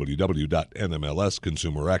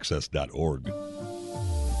 www.nmlsconsumeraccess.org.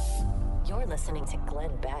 You're listening to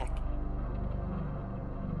Glenn Beck.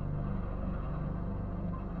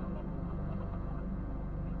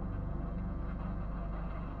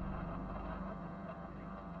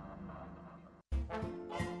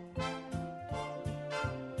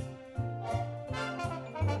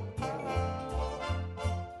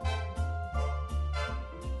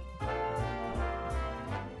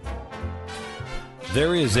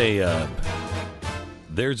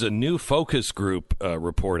 There's a new focus group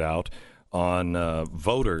report out on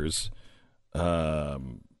voters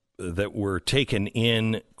that were taken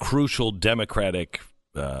in crucial Democratic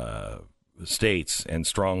states and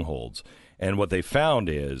strongholds. And what they found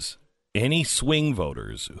is any swing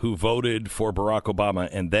voters who voted for Barack Obama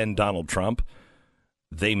and then Donald Trump,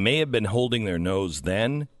 they may have been holding their nose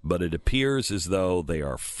then, but it appears as though they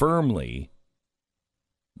are firmly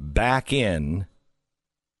back in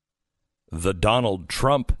the Donald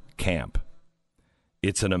Trump camp.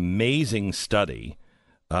 It's an amazing study,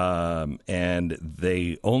 and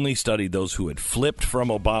they only studied those who had flipped from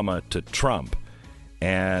Obama to Trump.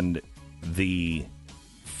 And the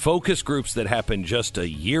focus groups that happened just a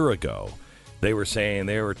year ago, they were saying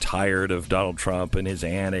they were tired of Donald Trump and his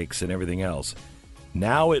antics and everything else.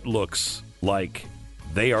 Now it looks like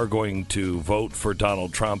they are going to vote for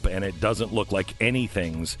Donald Trump, and it doesn't look like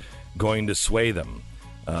anything's going to sway them.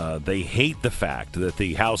 They hate the fact that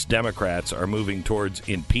the House Democrats are moving towards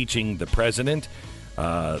impeaching the president.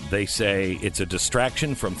 They say it's a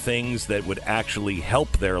distraction from things that would actually help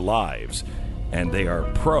their lives. And they are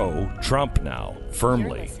pro-Trump now,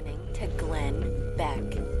 firmly. You're listening to Glenn Beck. 800-906-2440. 800-906-2440. American Financing Corporation, NMLS 182334. www.nmlsconsumeraccess.org. You're listening to Glenn Beck. 800-906-2440. 800-906-2440. American Financing Corporation, NMLS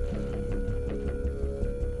 182334.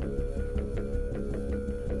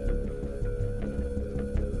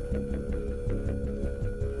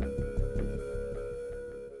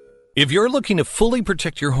 If you're looking to fully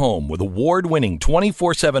protect your home with award-winning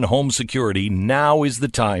 24/7 home security, now is the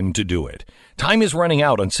time to do it. Time is running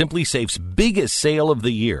out on SimpliSafe's biggest sale of the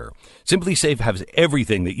year. SimpliSafe has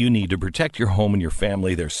everything that you need to protect your home and your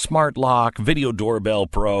family. There's Smart Lock, Video Doorbell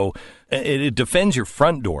Pro. It defends your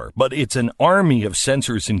front door, but it's an army of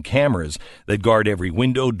sensors and cameras that guard every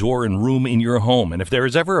window, door, and room in your home. And if there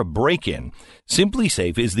is ever a break-in,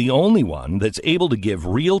 SimpliSafe is the only one that's able to give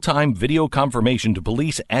real-time video confirmation to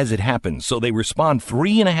police as it happens, so they respond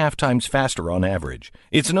 3.5 times faster on average.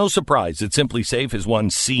 It's no surprise that SimpliSafe has won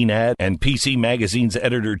CNET and PC Magazine's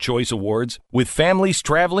Editor Choice Awards. With families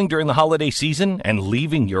traveling during the holiday season and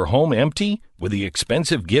leaving your home empty with the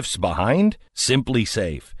expensive gifts behind,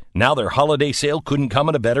 SimpliSafe. Now their holiday sale couldn't come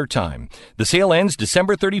at a better time. The sale ends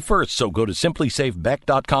December 31st, so go to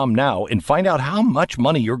simplysafebeck.com now and find out how much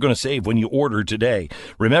money you're going to save when you order today.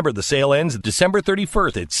 Remember, the sale ends December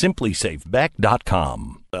 31st at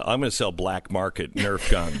simplysafebeck.com. I'm going to sell black market Nerf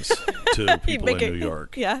guns to people in New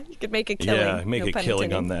York. Yeah, you could make a killing. Yeah, make a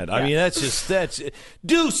killing on that. I mean, that's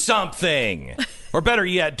do something. Or better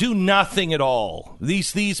yet, do nothing at all.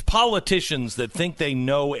 These politicians that think they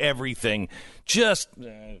know everything, just,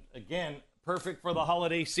 again, perfect for the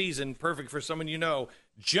holiday season, perfect for someone you know,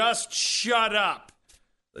 just shut up.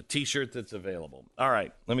 The T-shirt that's available. All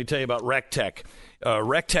right, let me tell you about RecTech.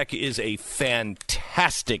 RecTech is a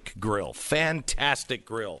fantastic grill. Fantastic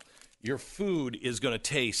grill. Your food is going to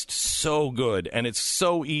taste so good, and it's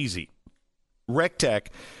so easy. RecTech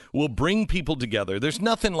will bring people together. There's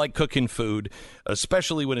nothing like cooking food,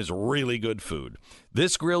 especially when it's really good food.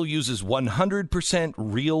 This grill uses 100%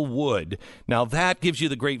 real wood. Now, that gives you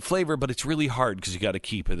the great flavor, but it's really hard because you got to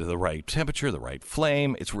keep it at the right temperature, the right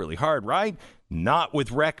flame. It's really hard, right? Not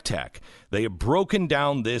with RecTech. They have broken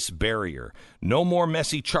down this barrier. No more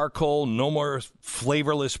messy charcoal, no more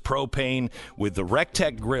flavorless propane. With the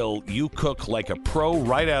RecTech grill, you cook like a pro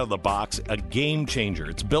right out of the box, a game changer.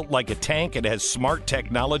 It's built like a tank. It has smart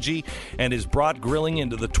technology and has brought grilling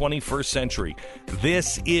into the 21st century.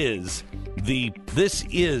 This is the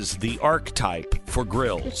archetype for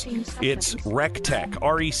grills. It's RecTech,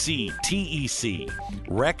 RecTech,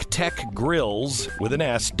 RecTechGrills with an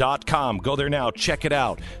S.com. Go there now. Check it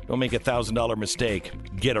out. Don't make a $1,000 mistake.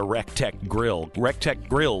 Get a RecTech grill.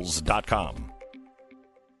 RecTechGrills.com.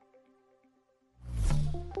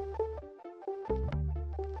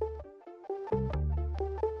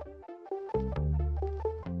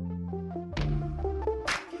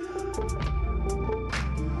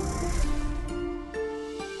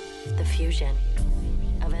 The fusion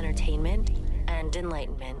of entertainment and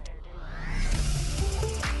enlightenment.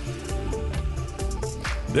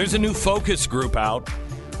 There's a new focus group out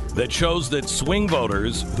that shows that swing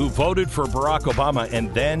voters who voted for Barack Obama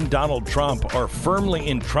and then Donald Trump are firmly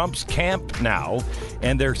in Trump's camp now,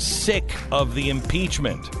 and they're sick of the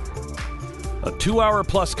impeachment. A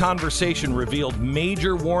 2-hour-plus conversation revealed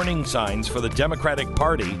major warning signs for the Democratic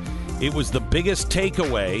Party. It was the biggest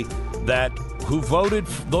takeaway that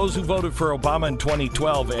those who voted for Obama in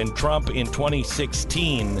 2012 and Trump in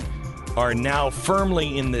 2016 are now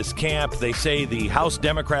firmly in this camp. They say the House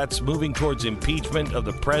Democrats moving towards impeachment of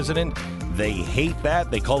the president, they hate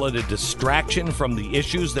that. They call it a distraction from the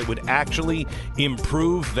issues that would actually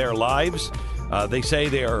improve their lives. They say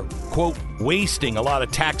they are, quote, wasting a lot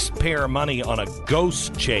of taxpayer money on a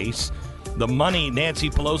ghost chase. The money Nancy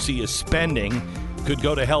Pelosi is spending could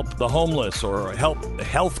go to help the homeless or help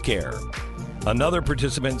health care. Another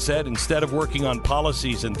participant said instead of working on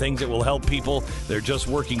policies and things that will help people, they're just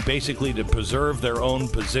working basically to preserve their own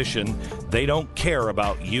position. They don't care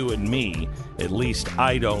about you and me. At least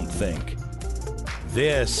I don't think.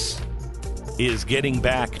 This is getting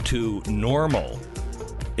back to normal,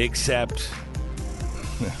 except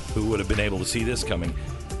who would have been able to see this coming?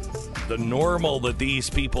 The normal that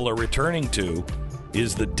these people are returning to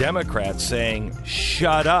is the Democrats saying,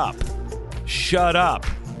 shut up, shut up.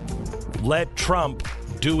 Let Trump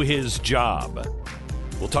do his job.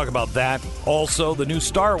 We'll talk about that. Also, the new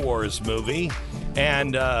Star Wars movie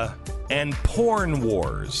and porn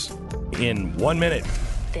wars in 1 minute.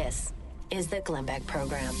 This is the Glenn Beck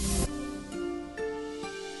Program.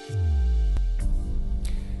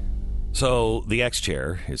 So the X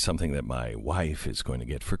chair is something that my wife is going to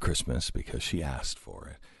get for Christmas because she asked for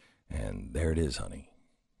it. And there it is, honey.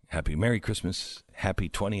 Merry Christmas. Happy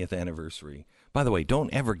 20th anniversary. By the way,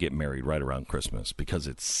 don't ever get married right around Christmas because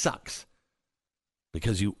it sucks.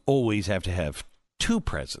 Because you always have to have two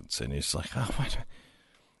presents. And it's like, oh, what?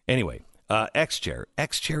 Anyway, X-Chair.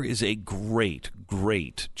 X-Chair is a great,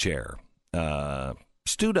 great chair.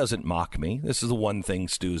 Stu doesn't mock me. This is the one thing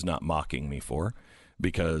Stu's not mocking me for.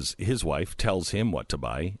 because his wife tells him what to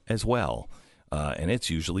buy as well. And it's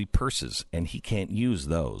usually purses, and he can't use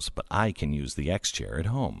those, but I can use the X chair at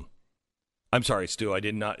home. I'm sorry, Stu, I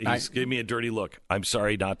did not. He's giving me a dirty look. I'm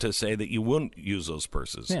sorry not to say that you wouldn't use those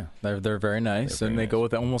purses. Yeah, they're very nice, they go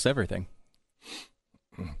with almost everything.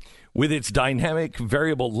 With its dynamic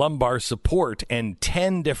variable lumbar support and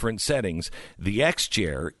 10 different settings, the X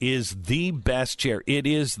chair is the best chair.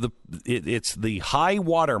 It's the high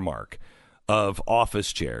watermark of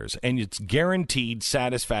office chairs, and it's guaranteed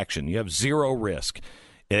satisfaction. You have zero risk.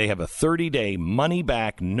 They have a 30-day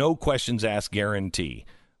money-back, no questions asked guarantee.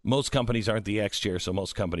 Most companies aren't the X chair, so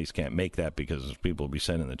most companies can't make that because people will be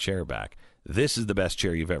sending the chair back. This is the best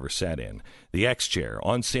chair you've ever sat in. The X chair,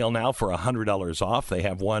 on sale now for $100 off. They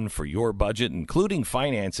have one for your budget, including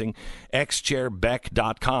financing.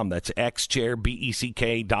 xchairbeck.com. That's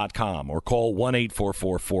xchairbeck.com. Or call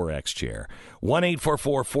 1-844-4XChair.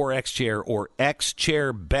 1-844-4XChair or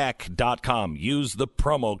xchairbeck.com. Use the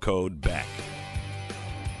promo code BECK.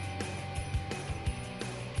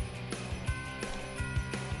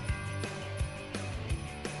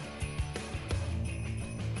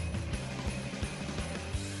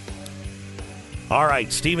 All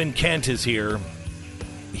right, Stephen Kent is here.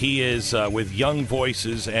 He is with Young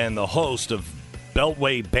Voices and the host of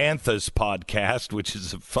Beltway Banthas podcast, which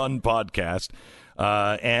is a fun podcast.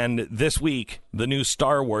 And this week, the new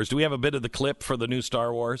Star Wars. Do we have a bit of the clip for the new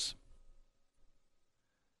Star Wars?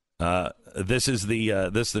 This is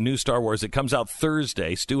the new Star Wars. It comes out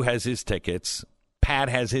Thursday. Stu has his tickets. Pat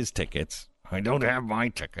has his tickets. I don't have my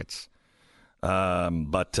tickets.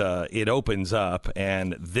 But it opens up,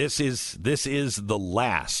 and this is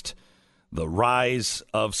the rise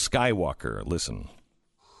of Skywalker. Listen.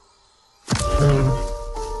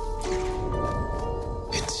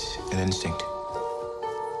 It's an instinct.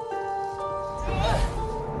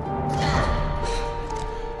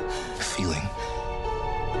 A feeling.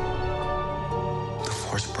 The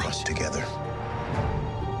Force brought us together.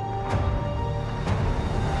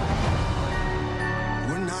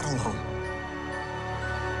 We're not alone.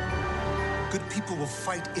 Good people will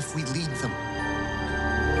fight if we lead them.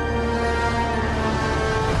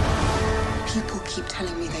 People keep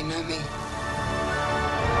telling me they know me.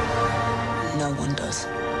 No one does.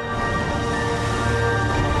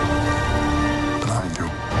 But I do.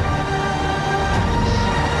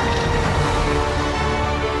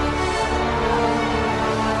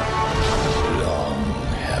 Long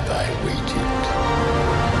have I waited.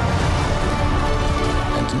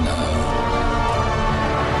 And now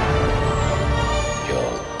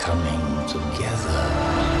you're coming together.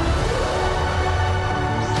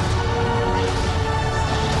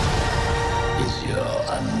 Is your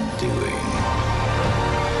undoing.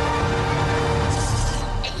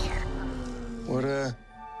 What are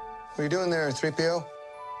you doing there, 3PO?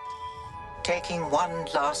 Taking one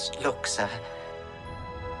last look, sir.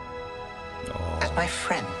 At my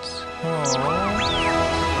friends. Oh,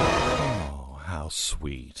 how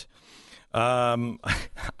sweet. I'm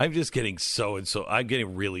just getting I'm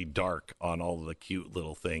getting really dark on all the cute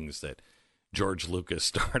little things that George Lucas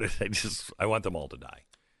started. I want them all to die.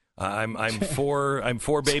 I'm for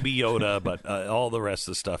Baby Yoda, but all the rest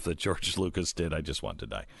of the stuff that George Lucas did, I just want to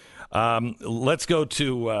die. Let's go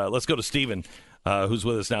to Stephen, who's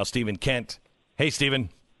with us now. Stephen Kent. Hey, Stephen.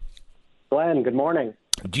 Glenn, good morning.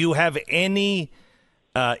 Do you have any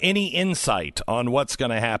insight on what's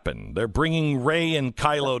going to happen? They're bringing Rey and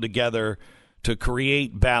Kylo together to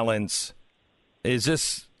create balance. Is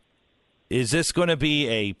this going to be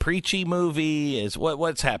a preachy movie?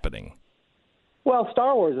 What's happening? Well,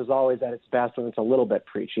 Star Wars is always at its best when it's a little bit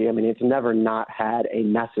preachy. I mean, it's never not had a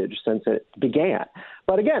message since it began.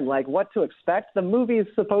 But again, like what to expect? The movies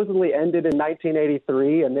supposedly ended in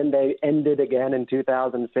 1983, and then they ended again in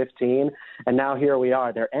 2015. And now here we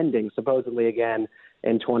are. They're ending supposedly again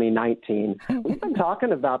in 2019. We've been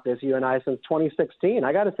talking about this, you and I, since 2016.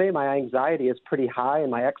 I got to say my anxiety is pretty high, and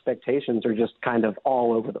my expectations are just kind of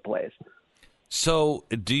all over the place. So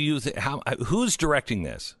do you who's directing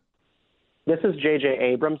this? This is J.J.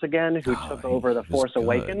 Abrams again, who took over The Force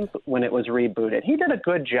Awakens when it was rebooted. He did a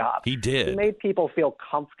good job. He did. He made people feel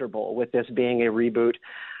comfortable with this being a reboot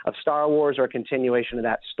of Star Wars or a continuation of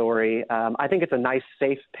that story. I think it's a nice,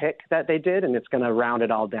 safe pick that they did, and it's going to round it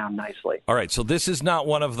all down nicely. All right, so this is not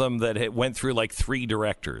one of them that went through like 3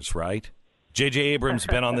 directors, right? J.J. Abrams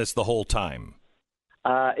been on this the whole time.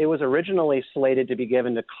 It was originally slated to be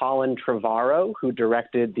given to Colin Trevorrow, who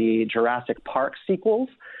directed the Jurassic Park sequels.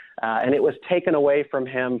 And it was taken away from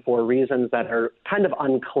him for reasons that are kind of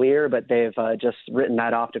unclear, but they've just written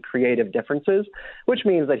that off to creative differences, which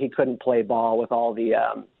means that he couldn't play ball with all the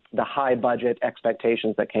the high budget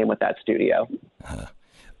expectations that came with that studio.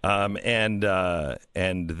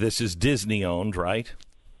 And this is Disney owned, right?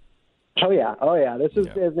 Oh yeah. This is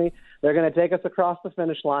Disney. They're going to take us across the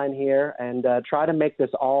finish line here and try to make this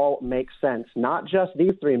all make sense. Not just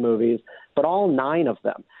these 3 movies, but all 9 of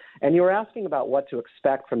them. And you were asking about what to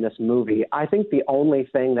expect from this movie. I think the only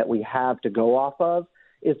thing that we have to go off of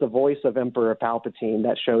is the voice of Emperor Palpatine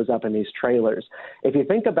that shows up in these trailers. If you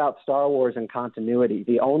think about Star Wars and continuity,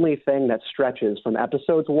 the only thing that stretches from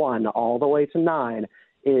episodes 1 all the way to 9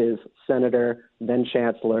 is Senator, then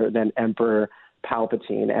Chancellor, then Emperor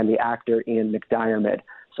Palpatine, and the actor Ian McDiarmid.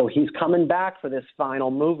 So he's coming back for this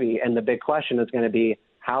final movie, and the big question is going to be,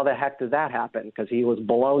 how the heck does that happen? Because he was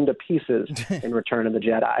blown to pieces in Return of the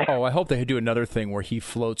Jedi. Oh, I hope they do another thing where he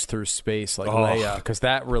floats through space like Leia, because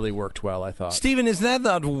that really worked well, I thought. Stephen, is that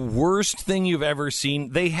the worst thing you've ever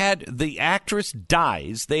seen? They had the actress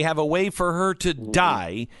dies, they have a way for her to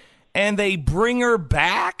die, and they bring her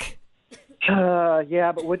back?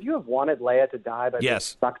 Yeah, but would you have wanted Leia to die by being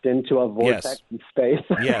sucked into a vortex in space?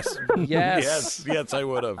 Yes. Yes, I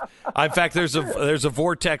would have. In fact, there's a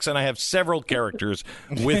vortex, and I have several characters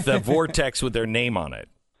with a vortex with their name on it.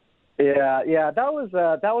 Yeah, that was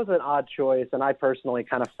an odd choice, and I personally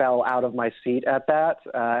kind of fell out of my seat at that,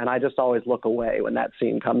 and I just always look away when that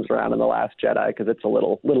scene comes around in The Last Jedi because it's a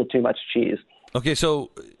little too much cheese. Okay, so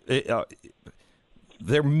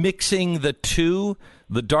they're mixing the two,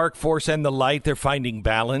 the dark force and the light. They're finding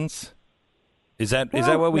balance. Is that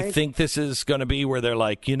what we think this is going to be, where they're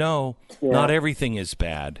like, not everything is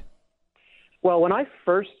bad? Well, when I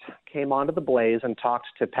first came onto the Blaze and talked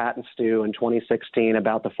to Pat and Stu in 2016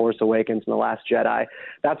 about The Force Awakens and The Last Jedi,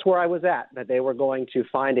 that's where I was at, that they were going to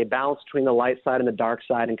find a balance between the light side and the dark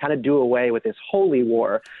side and kind of do away with this holy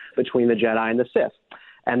war between the Jedi and the Sith.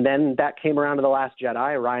 And then that came around to The Last Jedi.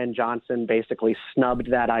 Rian Johnson basically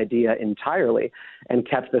snubbed that idea entirely and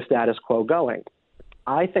kept the status quo going.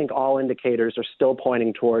 I think all indicators are still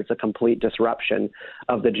pointing towards a complete disruption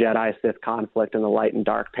of the Jedi-Sith conflict and the light and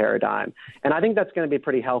dark paradigm. And I think that's going to be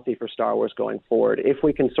pretty healthy for Star Wars going forward if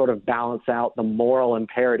we can sort of balance out the moral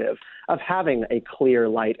imperative of having a clear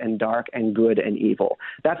light and dark and good and evil.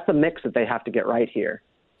 That's the mix that they have to get right here.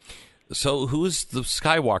 So who's the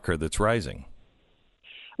Skywalker that's rising?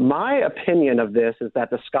 My opinion of this is that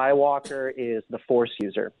the Skywalker is the Force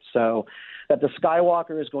user. So that the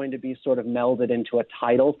Skywalker is going to be sort of melded into a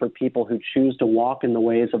title for people who choose to walk in the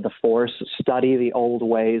ways of the Force, study the old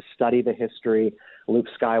ways, study the history, Luke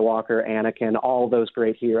Skywalker, Anakin, all those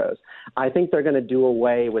great heroes. I think they're going to do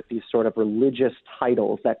away with these sort of religious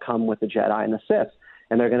titles that come with the Jedi and the Sith.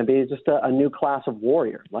 And they're going to be just a new class of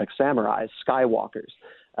warrior, like samurais, Skywalkers.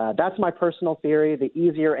 That's my personal theory. The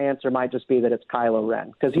easier answer might just be that it's Kylo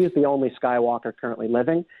Ren, because he's the only Skywalker currently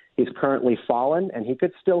living. He's currently fallen, and he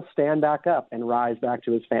could still stand back up and rise back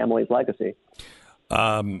to his family's legacy.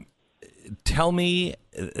 Tell me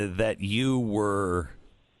that you were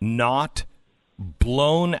not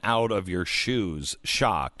blown out of your shoes,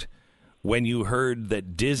 shocked, when you heard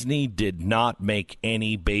that Disney did not make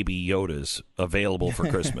any Baby Yodas available for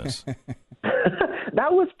Christmas.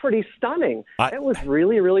 That was pretty stunning. It was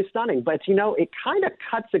really, really stunning. But, it kind of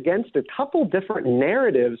cuts against a couple different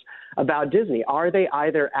narratives about Disney. Are they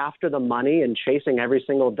either after the money and chasing every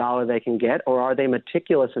single dollar they can get, or are they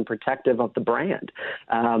meticulous and protective of the brand?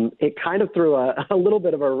 It kind of threw a little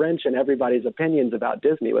bit of a wrench in everybody's opinions about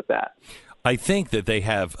Disney with that. I think that they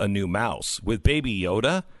have a new mouse. With Baby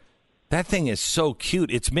Yoda, that thing is so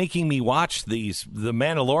cute. It's making me watch The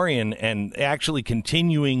Mandalorian and actually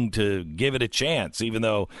continuing to give it a chance, even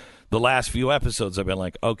though the last few episodes I've been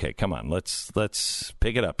like, okay, come on, let's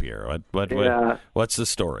pick it up here. What's the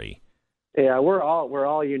story? Yeah, we're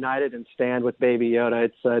all united and stand with Baby Yoda.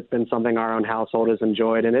 It's been something our own household has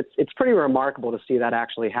enjoyed, and it's pretty remarkable to see that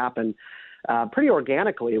actually happen pretty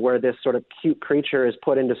organically, where this sort of cute creature is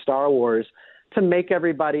put into Star Wars to make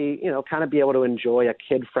everybody, kind of be able to enjoy a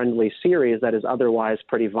kid-friendly series that is otherwise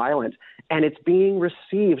pretty violent. And it's being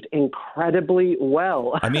received incredibly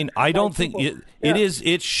well. I mean, I don't think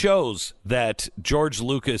it shows that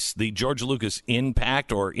the George Lucas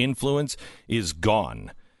impact or influence is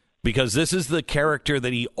gone, because this is the character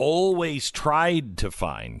that he always tried to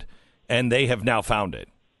find, and they have now found it.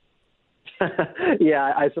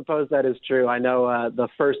 Yeah, I suppose that is true. I know the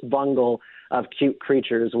first bungle of cute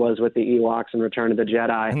creatures was with the Ewoks in Return of the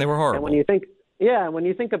Jedi. And they were horrible. And when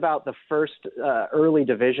you think about the first early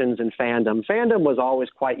divisions in fandom was always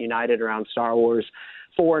quite united around Star Wars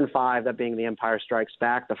 4 and 5, that being The Empire Strikes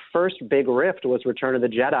Back. The first big rift was Return of the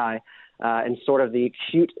Jedi. and sort of the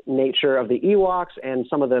cute nature of the Ewoks and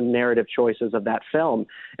some of the narrative choices of that film.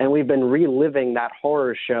 And we've been reliving that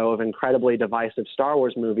horror show of incredibly divisive Star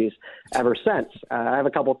Wars movies ever since. I have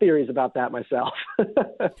a couple theories about that myself.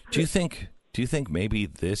 Do you think maybe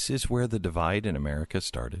this is where the divide in America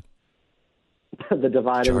started? The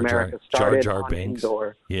divide in America started Jar Jar on Binks.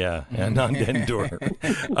 Endor. Yeah, and on Endor.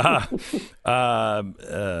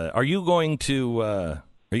 Are you going to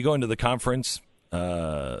the conference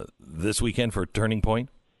this weekend for Turning Point?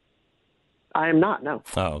 I am not. No.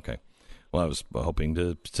 Oh, okay. Well, I was hoping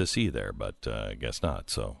to see you there, but I guess not.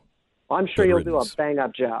 So. Well, I'm sure you'll do a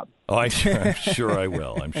bang-up job. Oh, I'm sure I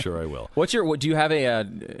will. I'm sure I will. Do you have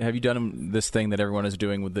have you done this thing that everyone is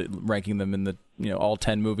doing with ranking them in the all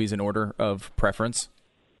 10 movies in order of preference?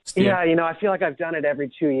 Steve? Yeah, I feel like I've done it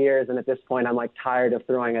every 2 years, and at this point I'm tired of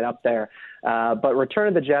throwing it up there. But Return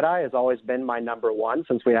of the Jedi has always been my number one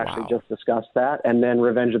since we actually just discussed that, and then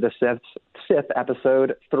Revenge of the Sith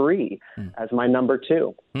Episode 3 as my number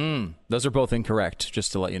 2. Those are both incorrect,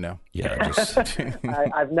 just to let you know. Yeah,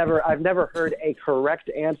 I've never heard a correct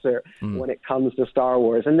answer when it comes to Star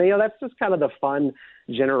Wars, and that's just kind of the fun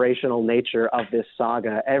generational nature of this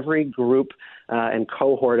saga. Every group and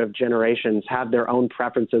cohort of generations have their own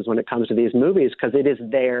preferences when it comes to these movies because it is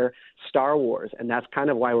their Star Wars, and that's kind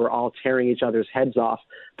of why we're all tearing each other's heads off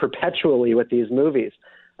perpetually with these movies.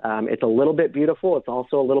 It's a little bit beautiful. It's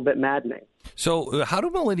also a little bit maddening. So how do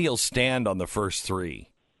millennials stand on the first 3?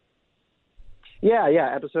 Yeah.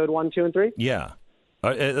 Episode 1, 2, and 3. Yeah.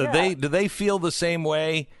 Do they feel the same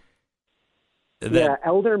way?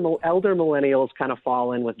 Elder millennials kind of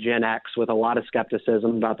fall in with Gen X with a lot of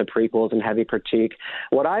skepticism about the prequels and heavy critique.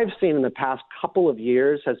 What I've seen in the past couple of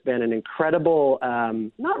years has been an incredible,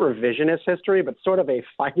 not revisionist history, but sort of a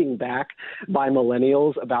fighting back by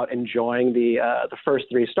millennials about enjoying the first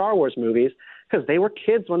 3 Star Wars movies, because they were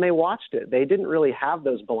kids when they watched it. They didn't really have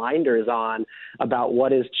those blinders on about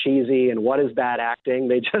what is cheesy and what is bad acting.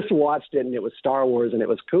 They just watched it and it was Star Wars and it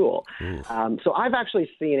was cool. So I've actually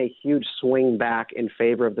seen a huge swing back in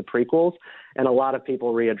favor of the prequels and a lot of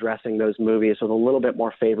people readdressing those movies with a little bit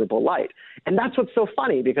more favorable light. And that's what's so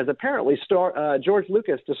funny, because apparently George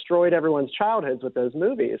Lucas destroyed everyone's childhoods with those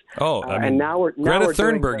movies. And now we're Greta we're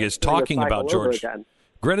Thunberg is talking about George. Again.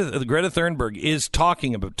 Greta Thunberg is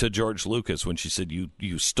talking to George Lucas when she said,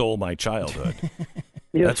 "You stole my childhood."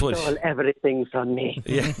 You stole everything from me.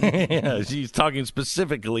 Yeah, she's talking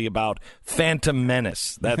specifically about Phantom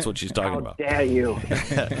Menace. That's what she's talking about. How dare you?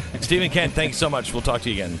 Stephen Kent, thanks so much. We'll talk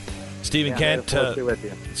to you again. Stephen Kent,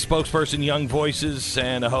 spokesperson, Young Voices,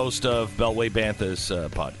 and a host of Beltway Banthas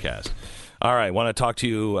podcast. All right, I want to talk to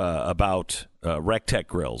you about RecTech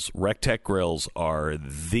grills. RecTech grills are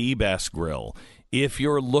the best grill. If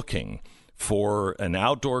you're looking for an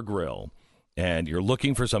outdoor grill and you're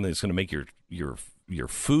looking for something that's going to make your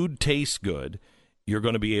food taste good, you're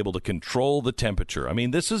going to be able to control the temperature. I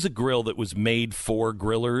mean, this is a grill that was made for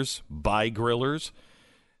grillers, by grillers.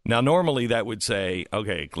 Now, normally that would say,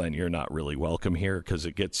 okay, Glenn, you're not really welcome here because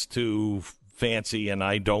it gets too fancy and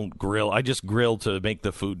I don't grill. I just grill to make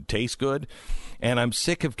the food taste good. And I'm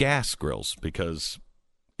sick of gas grills because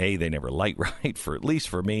they never light right, at least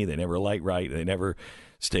for me. They never light right. They never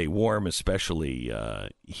stay warm, especially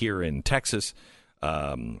here in Texas.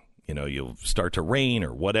 You'll start to rain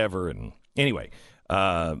or whatever. And anyway,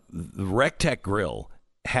 the RecTech grill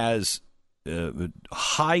has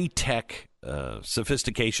high-tech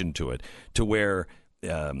sophistication to it, to where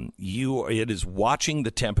it is watching the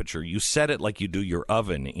temperature. You set it like you do your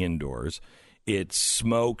oven indoors. It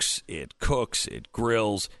smokes, it cooks, it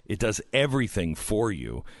grills, it does everything for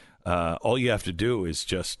you. All you have to do is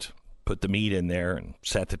just put the meat in there and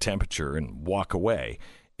set the temperature and walk away.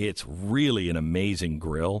 It's really an amazing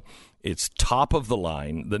grill. It's top of the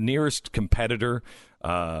line. The nearest competitor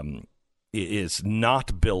is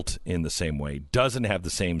not built in the same way, doesn't have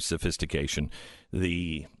the same sophistication.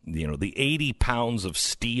 The 80 pounds of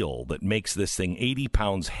steel that makes this thing 80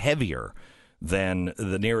 pounds heavier than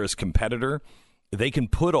the nearest competitor, they can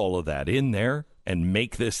put all of that in there and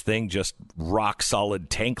make this thing just rock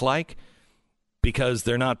solid tank-like, because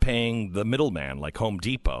they're not paying the middleman like Home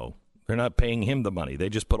Depot. They're not paying him the money. They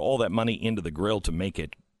just put all that money into the grill to make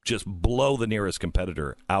it just blow the nearest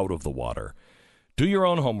competitor out of the water. Do your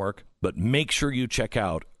own homework, but make sure you check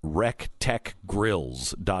out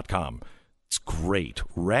RecTechGrills.com. It's great.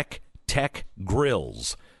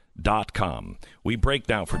 RecTechGrills.com. We break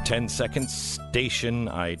now for 10 seconds. Station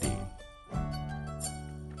ID.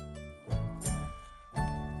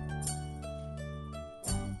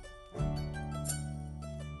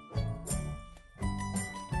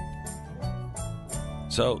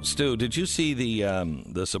 So, Stu, did you see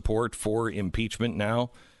the support for impeachment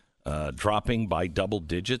now dropping by double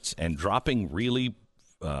digits and dropping really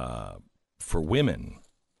for women?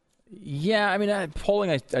 Yeah, I mean,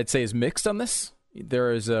 polling I'd say is mixed on this.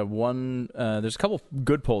 There is there's a couple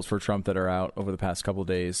good polls for Trump that are out over the past couple of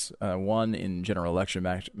days. One in general election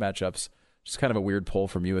matchups, just kind of a weird poll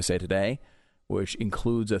from USA Today, which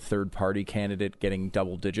includes a third-party candidate getting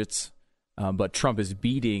double digits. But Trump is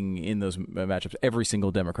beating in those matchups every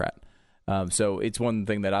single Democrat. So it's one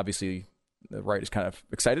thing that obviously the right is kind of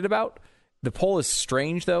excited about. The poll is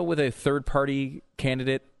strange, though, with a third-party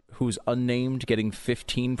candidate who's unnamed getting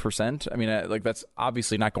 15%. I mean, that's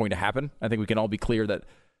obviously not going to happen. I think we can all be clear that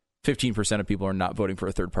 15% of people are not voting for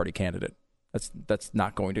a third-party candidate. That's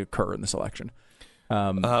not going to occur in this election.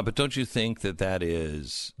 But don't you think that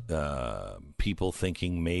is people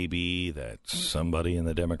thinking maybe that somebody in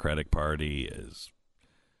the Democratic Party is,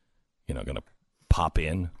 going to pop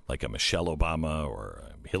in, like a Michelle Obama or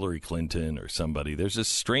a Hillary Clinton or somebody? There's this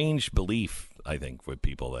strange belief, I think, with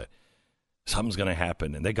people that something's going to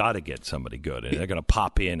happen and they got to get somebody good and they're going to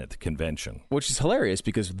pop in at the convention. Which is hilarious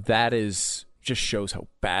because that just shows how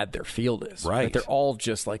bad their field is. Right. Like they're all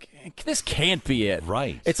just like, this can't be it.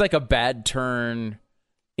 Right. It's like a bad turn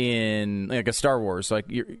in like a Star Wars. Like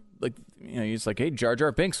it's like, hey, Jar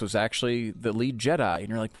Jar Binks was actually the lead Jedi. And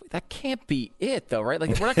you're like, that can't be it though, right?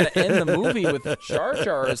 Like we're not going to end the movie with Jar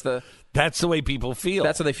Jar as the... That's the way people feel.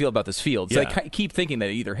 That's how they feel about this field. So they keep thinking that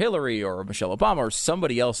either Hillary or Michelle Obama or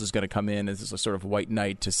somebody else is going to come in as a sort of white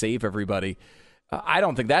knight to save everybody. I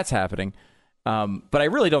don't think that's happening. But I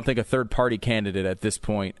really don't think a third-party candidate at this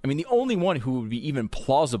point. I mean, the only one who would be even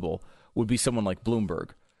plausible would be someone like Bloomberg,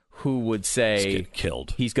 who would say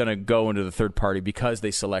he's going to go into the third party because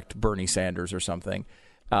they select Bernie Sanders or something.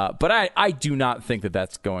 But I do not think that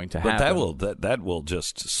that's going to happen. But that will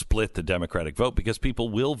just split the Democratic vote because people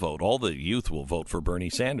will vote. All the youth will vote for Bernie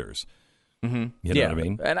Sanders. Mm-hmm. You know what I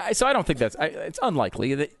mean? And so I don't think it's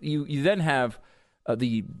unlikely that you then have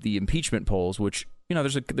the impeachment polls, which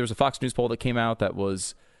there's a Fox News poll that came out that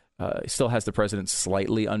was still has the president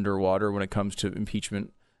slightly underwater when it comes to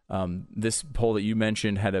impeachment. This poll that you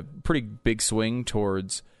mentioned had a pretty big swing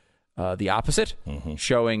towards the opposite,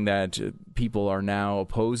 showing that people are now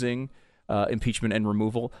opposing impeachment and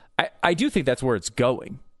removal. I do think that's where it's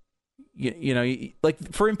going.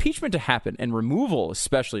 Like for impeachment to happen and removal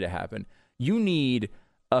especially to happen, you need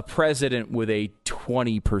a president with a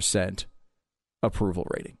 20% approval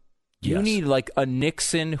rating. You need like a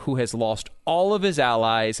Nixon who has lost all of his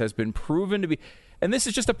allies, has been proven to be... And this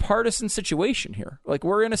is just a partisan situation here. Like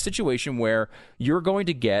we're in a situation where you're going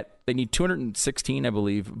to they need 216, I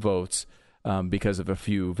believe, votes because of a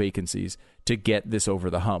few vacancies to get this over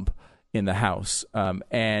the hump in the House.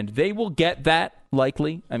 And they will get that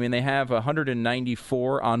likely. I mean, they have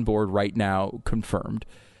 194 on board right now confirmed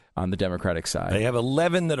on the Democratic side. They have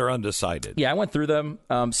 11 that are undecided. Yeah, I went through them.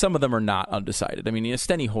 Some of them are not undecided. I mean,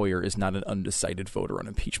 Steny Hoyer is not an undecided voter on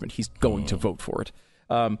impeachment. He's going to vote for it.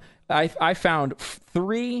 I found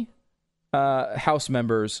 3 House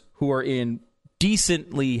members who are in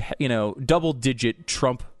decently, double-digit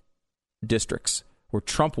Trump districts where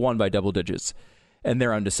Trump won by double digits, and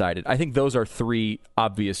they're undecided. I think those are 3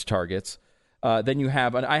 obvious targets. Then you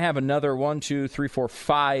have, I have another 1, 2, 3, 4,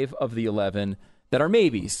 5 of the 11 that are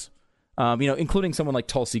maybes, including someone like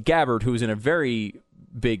Tulsi Gabbard, who's in a very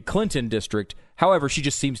big Clinton district. However, she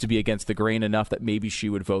just seems to be against the grain enough that maybe she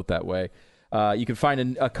would vote that way. You can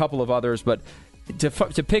find a couple of others, but to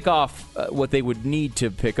pick off what they would need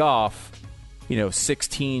to pick off,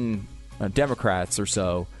 16 Democrats or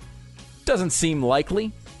so, doesn't seem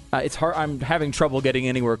likely. It's hard. I'm having trouble getting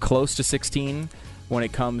anywhere close to 16 when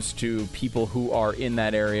it comes to people who are in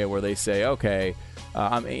that area where they say, okay,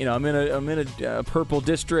 I'm in a purple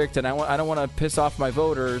district and I don't want to piss off my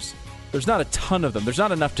voters. There's not a ton of them. There's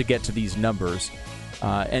not enough to get to these numbers.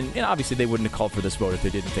 And obviously they wouldn't have called for this vote if they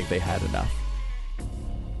didn't think they had enough.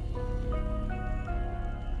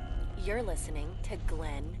 You're listening to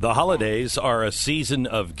Glenn. The holidays are a season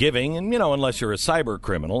of giving, and, unless you're a cyber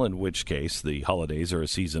criminal, in which case the holidays are a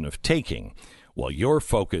season of taking. While you're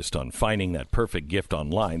focused on finding that perfect gift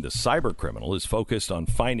online, the cyber criminal is focused on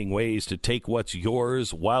finding ways to take what's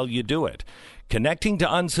yours while you do it. Connecting to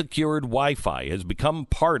unsecured Wi-Fi has become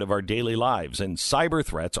part of our daily lives, and cyber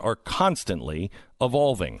threats are constantly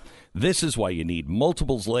evolving. This is why you need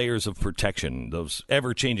multiple layers of protection. Those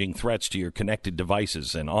ever-changing threats to your connected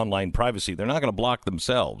devices and online privacy, they're not going to block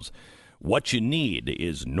themselves. What you need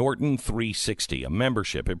is Norton 360, a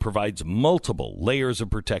membership. It provides multiple layers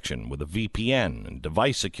of protection with a VPN and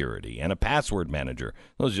device security and a password manager.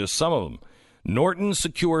 Those are just some of them. Norton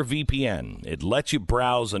Secure VPN. It lets you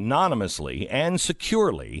browse anonymously and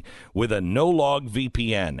securely with a no-log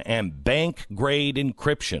VPN, and bank-grade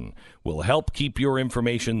encryption will help keep your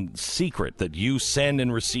information secret that you send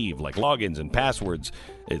and receive, like logins and passwords.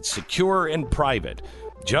 It's secure and private.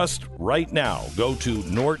 Just right now, go to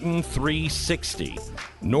Norton 360.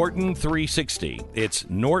 Norton 360. It's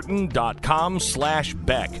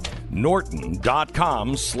norton.com/Beck.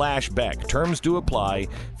 Norton.com/Beck. Terms do apply.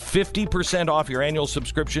 50% off your annual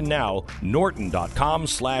subscription now.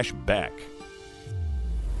 Norton.com/Beck.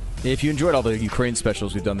 If you enjoyed all the Ukraine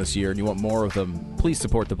specials we've done this year and you want more of them, please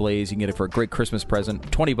support The Blaze. You can get it for a great Christmas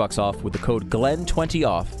present. $20 off with the code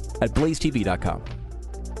GLEN20OFF at blazetv.com.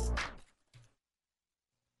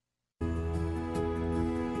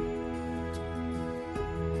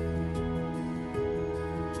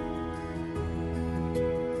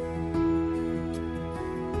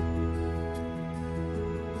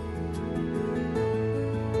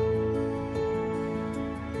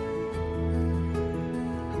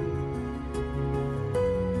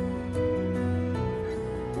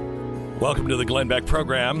 Welcome to the Glenn Beck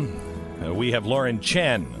program. We have Lauren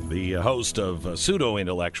Chen, the host of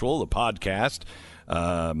Pseudo-Intellectual, the podcast.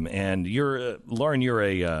 And you're, Lauren, you're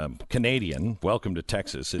a Canadian. Welcome to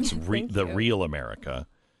Texas. It's the real America.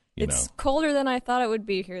 It's colder than I thought it would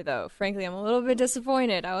be here, though. Frankly, I'm a little bit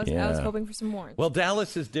disappointed. I was hoping for some warmth. Well,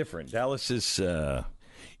 Dallas is different. Dallas is,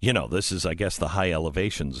 this is, I guess, the high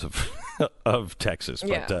elevations of Texas.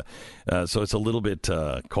 But so it's a little bit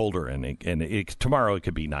colder, and tomorrow it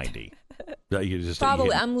could be 90.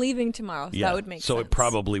 Probably. I'm leaving tomorrow, so that would make sense. So it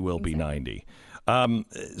probably will be 90.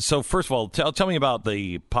 So first of all, tell me about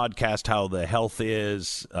the podcast, how the health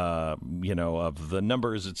is, of the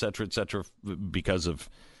numbers, et cetera, because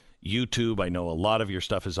of YouTube. I know a lot of your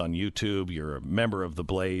stuff is on YouTube. You're a member of the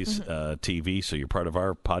Blaze TV, so you're part of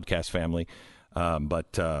our podcast family.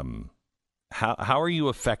 But how are you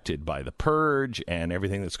affected by the purge and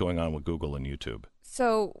everything that's going on with Google and YouTube?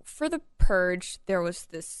 So for the purge, there was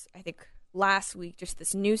this, I think, last week, just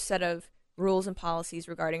this new set of rules and policies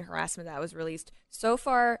regarding harassment that was released. So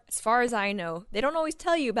far, as far as I know, they don't always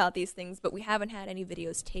tell you about these things, but we haven't had any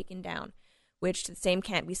videos taken down, which the same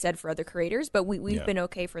can't be said for other creators, but we've been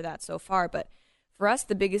okay for that so far. But for us,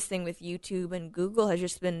 the biggest thing with YouTube and Google has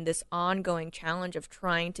just been this ongoing challenge of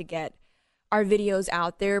trying to get our videos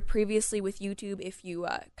out there. Previously with YouTube, if you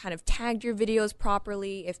kind of tagged your videos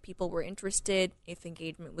properly, if people were interested, if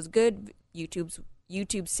engagement was good,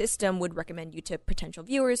 YouTube system would recommend you to potential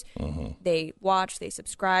viewers. They watch, they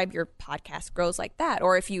subscribe, your podcast grows like that.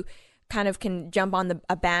 Or if you kind of can jump on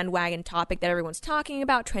a bandwagon topic that everyone's talking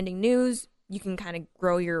about, trending news, you can kind of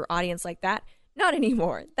grow your audience like that. Not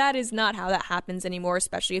anymore. That is not how that happens anymore,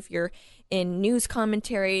 especially if you're in news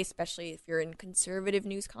commentary, especially if you're in conservative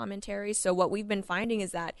news commentary. So what we've been finding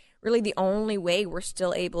is that really the only way we're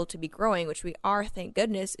still able to be growing, which we are, thank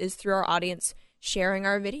goodness, is through our audience sharing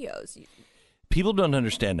our videos. People don't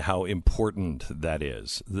understand how important that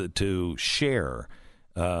is, to share,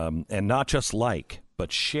 and not just like,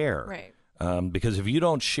 but share. Right. Because if you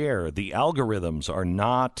don't share, the algorithms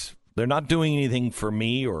they're not doing anything for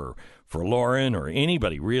me or for Lauren or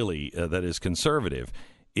anybody really that is conservative.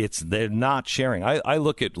 They're not sharing. I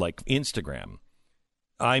look at like Instagram.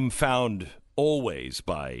 I'm found always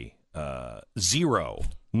by 0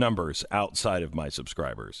 numbers outside of my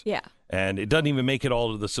subscribers. Yeah. And it doesn't even make it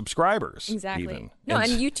all to the subscribers. Exactly. Even. No,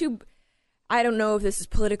 and YouTube, I don't know if this is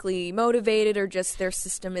politically motivated or just their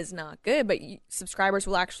system is not good, but subscribers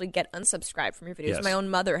will actually get unsubscribed from your videos. Yes. My own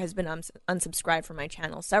mother has been unsubscribed from my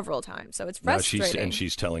channel several times, so it's frustrating. And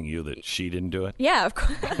she's telling you that she didn't do it? Yeah, of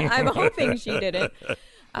course. I'm hoping she didn't.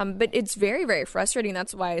 But it's very, very frustrating.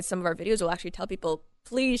 That's why some of our videos will actually tell people,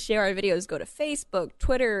 please share our videos. Go to Facebook,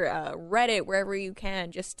 Twitter, Reddit, wherever you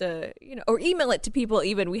can, just to, or email it to people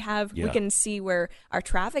even. We can see where our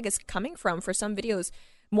traffic is coming from for some videos.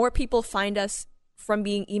 More people find us from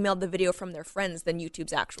being emailed the video from their friends than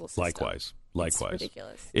YouTube's actual system. Likewise. It's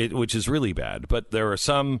ridiculous. Which is really bad. But there are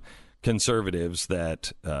some conservatives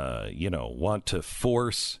that, want to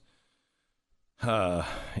force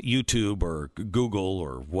YouTube or Google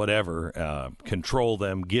or whatever, control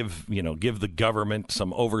them, give the government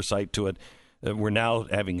some oversight to it. We're now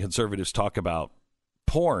having conservatives talk about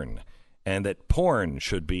porn and that porn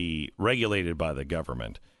should be regulated by the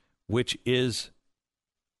government, which is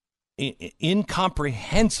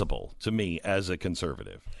incomprehensible to me as a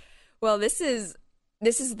conservative. Well, this is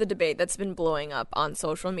the debate that's been blowing up on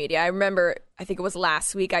social media. I remember, I think it was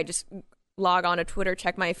last week, I just log on to Twitter,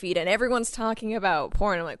 check my feed, and everyone's talking about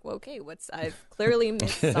porn. I'm like, well, okay, I've clearly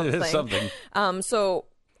missed something. Something. So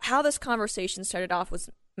how this conversation started off was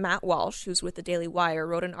Matt Walsh, who's with the Daily Wire,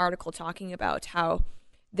 wrote an article talking about how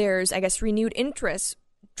there's, I guess, renewed interest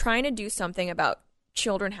trying to do something about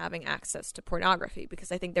children having access to pornography,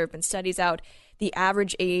 because I think there have been studies out. The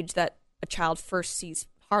average age that a child first sees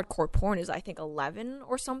hardcore porn is, I think, 11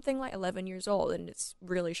 or something, like 11 years old. And it's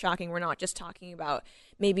really shocking. We're not just talking about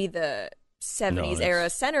maybe the 70s era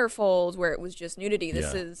centerfolds where it was just nudity.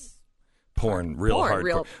 This is porn,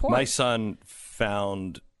 real porn. My son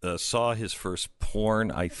saw his first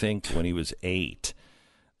porn, I think, when he was 8.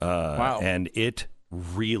 Wow. And it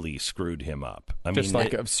really screwed him up. I mean,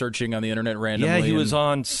 like searching on the internet randomly. Yeah, he was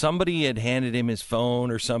on, somebody had handed him his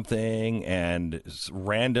phone or something, and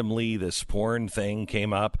randomly this porn thing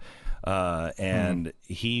came up, and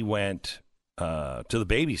he went to the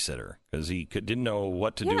babysitter because he didn't know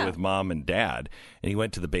what to do with mom and dad, and he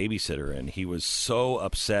went to the babysitter, and he was so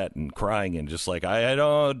upset and crying and just like, I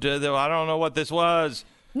don't know what this was.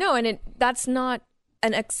 No, and that's not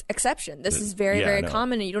an exception. This is very, very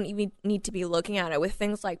common, and you don't even need to be looking at it. With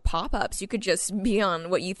things like pop-ups, you could just be on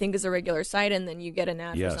what you think is a regular site, and then you get an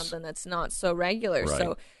ad for something that's not so regular. Right.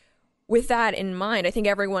 So with that in mind, I think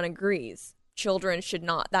everyone agrees children should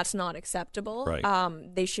not, that's not acceptable.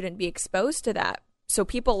 Right. They shouldn't be exposed to that. So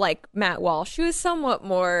people like Matt Walsh, who is somewhat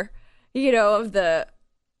more, of the,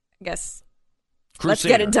 I guess, Crusader. Let's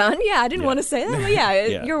get it done. Yeah, I didn't want to say that,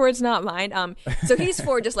 but your words, not mine. So he's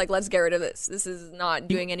for just like, let's get rid of this. This is not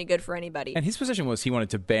doing any good for anybody. And his position was he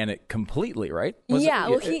wanted to ban it completely, right?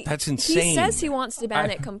 That's insane. He says he wants to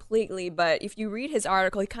ban it completely, but if you read his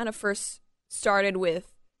article, he kind of first started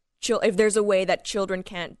with, if there's a way that children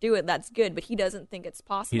can't do it, that's good, but he doesn't think it's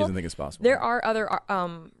possible. He doesn't think it's possible. There are other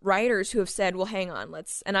writers who have said, well, hang on,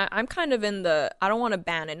 I'm kind of in the, I don't want to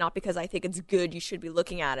ban it, not because I think it's good, you should be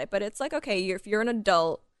looking at it, but it's like, okay, if you're an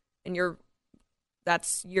adult and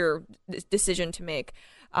that's your decision to make.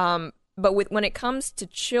 But when it comes to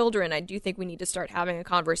children, I do think we need to start having a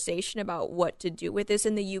conversation about what to do with this.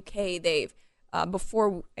 In the UK, they've,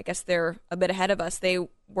 before, I guess they're a bit ahead of us, they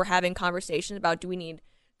were having conversations about, do we need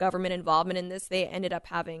government involvement in this? They ended up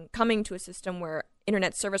coming to a system where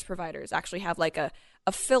internet service providers actually have like a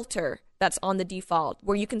filter that's on the default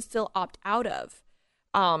where you can still opt out of.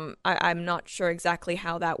 I'm not sure exactly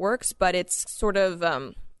how that works, but it's sort of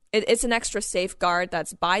it's an extra safeguard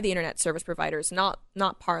that's by the internet service providers, not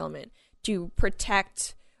Parliament, to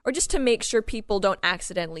protect or just to make sure people don't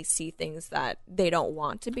accidentally see things that they don't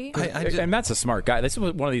want to be. And Matt's a smart guy. This is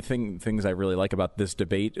one of the things I really like about this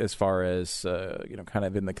debate, as far as kind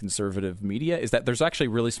of in the conservative media, is that there's actually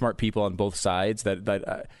really smart people on both sides. There's like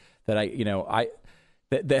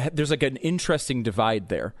an interesting divide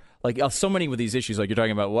there. Like so many with these issues, like you're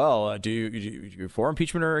talking about, well, do you for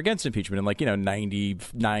impeachment or against impeachment? And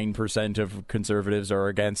 99% of conservatives are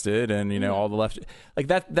against it, and all the left. Like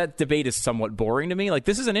that debate is somewhat boring to me. Like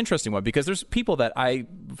this is an interesting one because there's people that I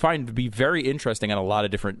find to be very interesting on a lot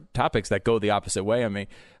of different topics that go the opposite way on me,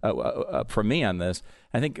 from me on this.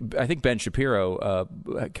 I think Ben Shapiro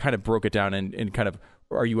kind of broke it down in kind of,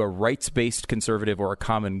 are you a rights-based conservative or a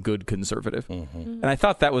common good conservative? Mm-hmm. And I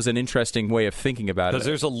thought that was an interesting way of thinking about it. Because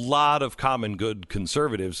there's a lot of common good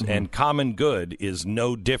conservatives, and common good is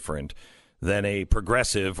no different than a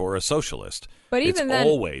progressive or a socialist. But even it's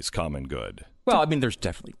always common good. Well, I mean, there's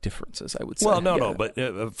definitely differences, I would say. Well, no, but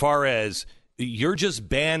as far as you're just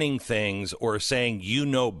banning things or saying you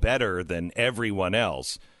know better than everyone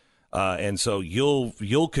else, and so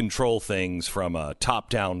you'll control things from a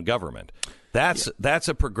top-down government. That's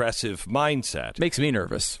a progressive mindset. Makes me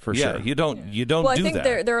nervous, for sure. You don't do that. Well, I think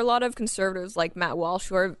there are a lot of conservatives like Matt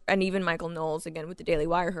Walsh and even Michael Knowles, again with the Daily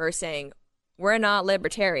Wire, who are saying, we're not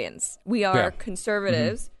libertarians. We are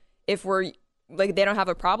conservatives. If we're like, they don't have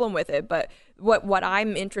a problem with it. But what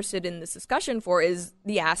I'm interested in this discussion for is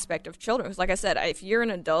the aspect of children. Because like I said, if you're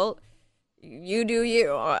an adult, you do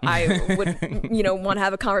you. I would, want to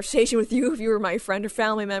have a conversation with you if you were my friend or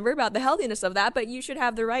family member about the healthiness of that, but you should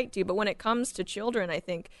have the right to. But when it comes to children, I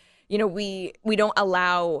think, we don't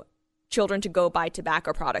allow children to go buy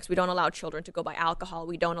tobacco products. We don't allow children to go buy alcohol.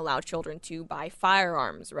 We don't allow children to buy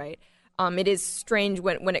firearms, right? It is strange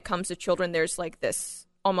when it comes to children, there's like this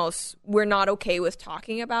almost, we're not okay with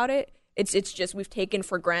talking about it. It's just we've taken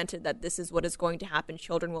for granted that this is what is going to happen.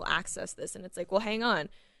 Children will access this. And it's like, well, hang on.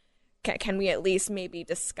 Can we at least maybe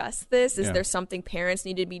discuss this? Is there something parents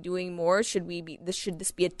need to be doing more? Should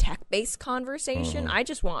this be a tech-based conversation? I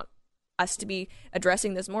just want us to be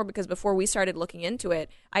addressing this more, because before we started looking into it,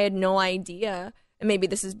 I had no idea. And maybe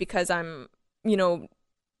this is because I'm,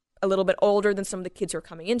 a little bit older than some of the kids who are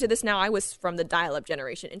coming into this now. I was from the dial-up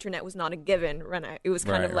generation. Internet was not a given. It was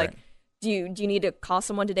kind of like do you need to call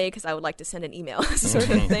someone today because I would like to send an email sort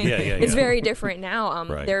of thing. It's very different now.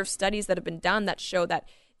 There are studies that have been done that show that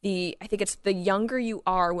I think it's the younger you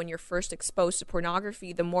are when you're first exposed to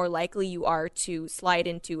pornography, the more likely you are to slide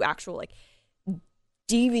into actual like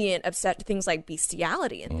deviant, upset things like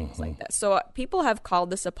bestiality and things like that. So people have called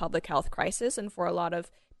this a public health crisis, and for a lot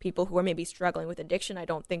of people who are maybe struggling with addiction, I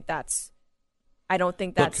don't think that's an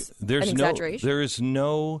exaggeration. There is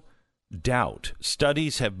no doubt.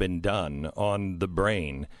 Studies have been done on the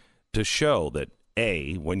brain to show that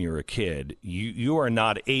A, when you're a kid, you are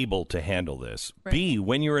not able to handle this. Right. B,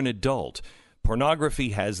 when you're an adult, pornography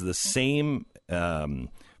has the same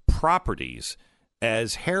properties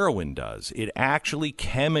as heroin does. It actually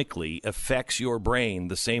chemically affects your brain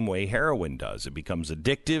the same way heroin does. It becomes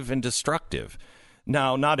addictive and destructive.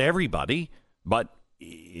 Now, not everybody, but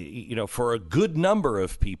for a good number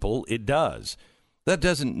of people, it does. That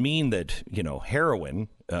doesn't mean that, heroin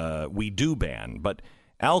we do ban, but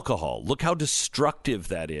alcohol, look how destructive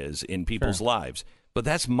that is in people's lives. But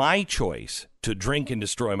that's my choice to drink and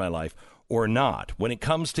destroy my life or not. When it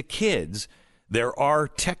comes to kids, there are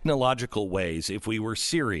technological ways, if we were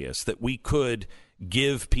serious, that we could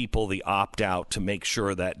give people the opt-out to make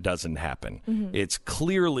sure that doesn't happen. It's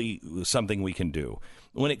clearly something we can do.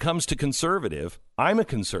 When it comes to conservative, I'm a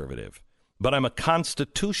conservative, but I'm a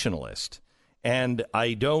constitutionalist, and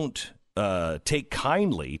I don't take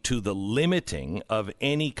kindly to the limiting of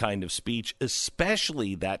any kind of speech,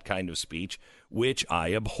 especially that kind of speech which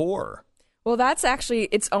I abhor. Well, that's actually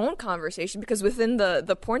its own conversation, because within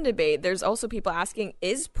the porn debate, there's also people asking,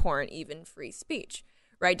 is porn even free speech,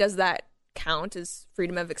 right? Does that count as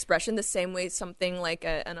freedom of expression the same way something like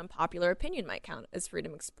an unpopular opinion might count as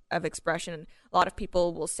freedom of expression? And a lot of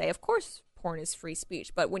people will say, of course, porn is free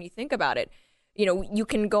speech. But when you think about it, you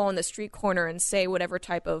can go on the street corner and say whatever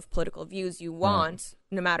type of political views you want,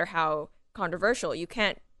 no matter how controversial. You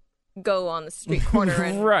can't go on the street corner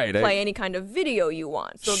and play any kind of video you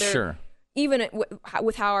want. So even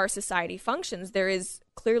with how our society functions, there is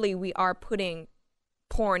clearly we are putting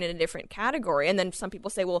porn in a different category. And then some people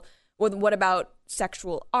say, well, what about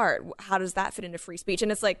sexual art? How does that fit into free speech?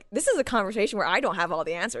 And it's like, this is a conversation where I don't have all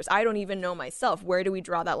the answers. I don't even know myself. Where do we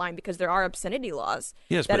draw that line? Because there are obscenity laws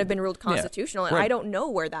that have been ruled constitutional, and I don't know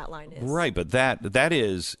where that line is. Right, but that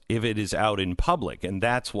is if it is out in public, and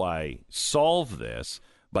that's why solve this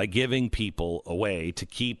by giving people a way to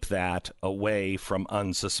keep that away from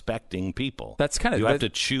unsuspecting people. That's kind of you have to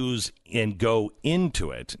choose and go into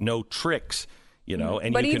it. No tricks.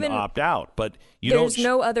 And but you can opt out, but there's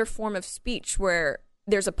no other form of speech where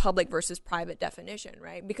there's a public versus private definition,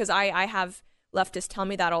 right? Because I have leftists tell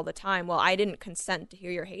me that all the time. Well, I didn't consent to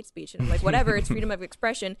hear your hate speech. And I'm like, whatever, it's freedom of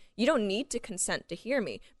expression. You don't need to consent to hear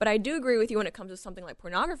me. But I do agree with you when it comes to something like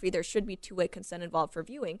pornography, there should be two-way consent involved for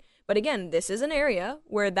viewing. But again, this is an area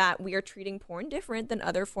where that we are treating porn different than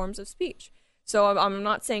other forms of speech. So I'm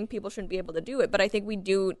not saying people shouldn't be able to do it, but I think we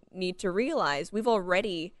do need to realize we've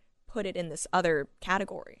already put it in this other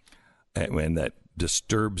category. And that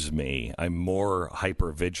disturbs me. I'm more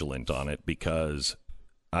hyper-vigilant on it because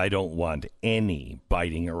I don't want any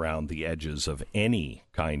biting around the edges of any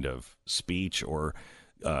kind of speech or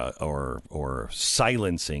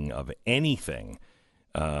silencing of anything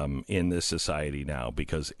in this society now,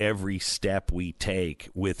 because every step we take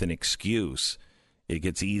with an excuse, it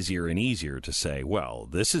gets easier and easier to say, well,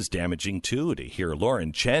 this is damaging too, to hear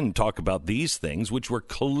Lauren Chen talk about these things, which were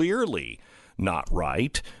clearly not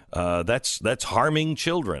right. That's harming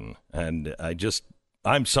children. And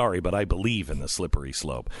I'm sorry, but I believe in the slippery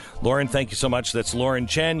slope. Lauren, thank you so much. That's Lauren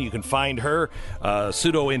Chen. You can find her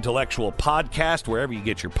Pseudo-Intellectual podcast wherever you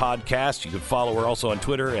get your podcasts. You can follow her also on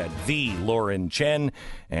Twitter at @TheLaurenChen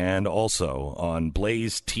and also on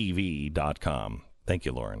BlazeTV.com. Thank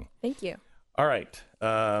you, Lauren. Thank you. All right.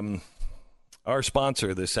 Our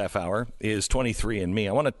sponsor this half hour is 23andMe.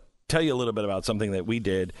 I want to tell you a little bit about something that we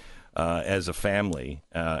did as a family,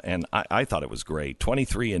 and I thought it was great.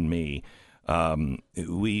 23andMe,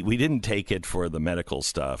 we didn't take it for the medical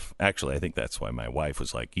stuff. Actually, I think that's why my wife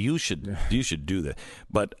was like, you should do that.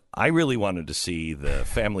 But I really wanted to see the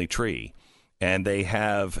family tree, and they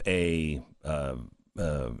have an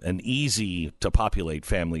easy to populate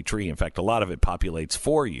family tree. In fact, a lot of it populates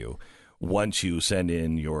for you. Once you send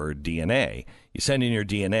in your DNA,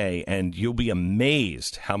 and you'll be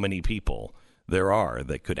amazed how many people there are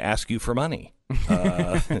that could ask you for money.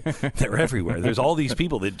 They're everywhere. There's all these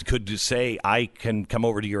people that could say, I can come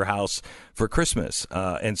over to your house for Christmas.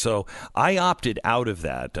 And so I opted out of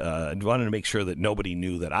that. I wanted to make sure that nobody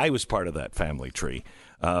knew that I was part of that family tree.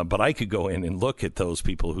 But I could go in and look at those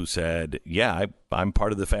people who said, yeah, I'm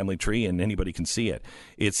part of the family tree and anybody can see it.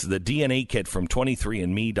 It's the DNA kit from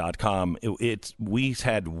 23andme.com. We've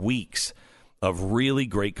had weeks of really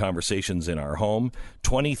great conversations in our home.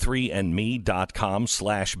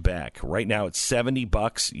 23andme.com/Beck. Right now it's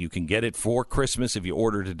 $70. You can get it for Christmas if you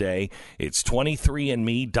order today. It's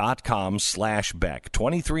 23andme.com/Beck.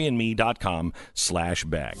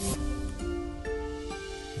 23andme.com/Beck.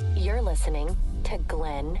 You're listening to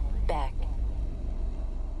Glenn Beck.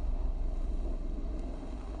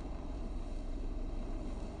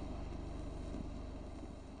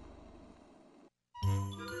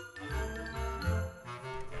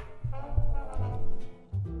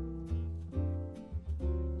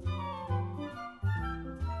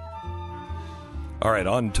 All right,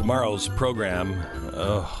 on tomorrow's program,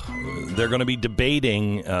 they're going to be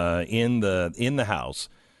debating in the House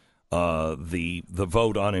the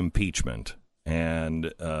vote on impeachment.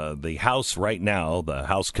 And the House right now, the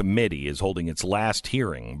House committee, is holding its last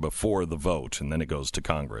hearing before the vote, and then it goes to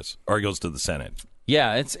Congress, or it goes to the Senate.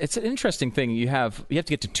 Yeah, it's an interesting thing. You have to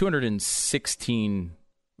get to 216.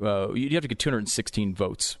 You have to get 216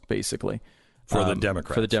 votes basically for the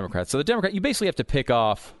Democrats. For the Democrats, so you basically have to pick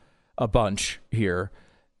off a bunch here.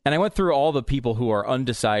 And I went through all the people who are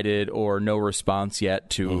undecided or no response yet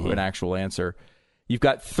to an actual answer. You've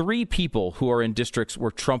got 3 people who are in districts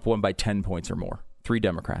where Trump won by 10 points or more, 3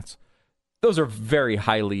 Democrats. Those are very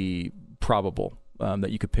highly probable that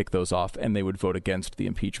you could pick those off, and they would vote against the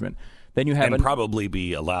impeachment. Then you have probably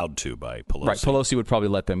be allowed to by Pelosi. Right, Pelosi would probably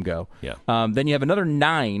let them go. Yeah. Then you have another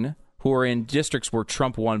 9 who are in districts where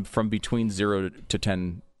Trump won from between 0 to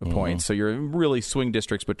 10 points. So you're in really swing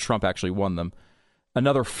districts, but Trump actually won them.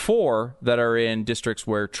 Another 4 that are in districts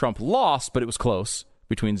where Trump lost, but it was close,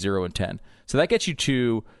 between 0 and 10. So that gets you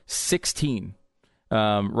to 16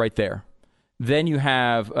 right there. Then you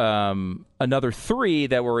have another 3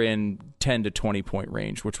 that were in 10 to 20 point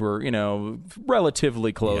range, which were,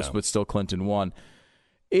 relatively close, but still Clinton won.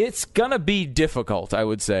 It's going to be difficult, I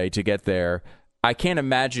would say, to get there. I can't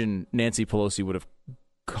imagine Nancy Pelosi would have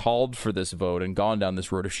called for this vote and gone down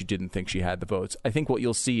this road if she didn't think she had the votes. I think what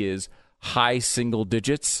you'll see is high single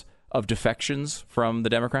digits of defections from the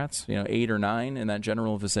Democrats, 8 or 9 in that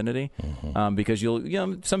general vicinity, because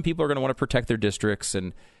some people are going to want to protect their districts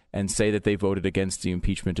and say that they voted against the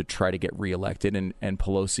impeachment to try to get reelected. And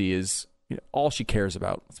Pelosi is all she cares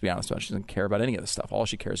about. Let's be honest about it. She doesn't care about any of this stuff. All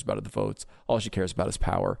she cares about are the votes. All she cares about is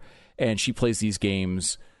power. And she plays these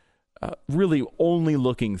games really only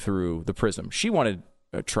looking through the prism. She wanted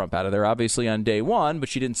Trump out of there, obviously, on day one, but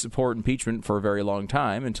she didn't support impeachment for a very long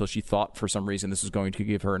time until she thought for some reason this was going to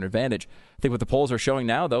give her an advantage. I think what the polls are showing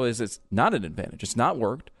now, though, is it's not an advantage. It's not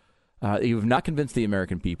worked. You have not convinced the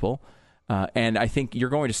American people. And I think you're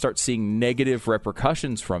going to start seeing negative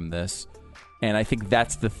repercussions from this. And I think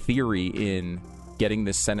that's the theory in getting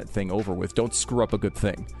this Senate thing over with. Don't screw up a good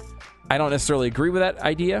thing. I don't necessarily agree with that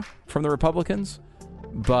idea from the Republicans,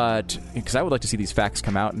 but because I would like to see these facts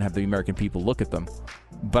come out and have the American people look at them.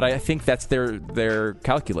 But I think that's their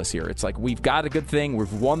calculus here. It's like, we've got a good thing.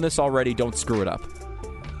 We've won this already. Don't screw it up.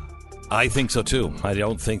 I think so, too. I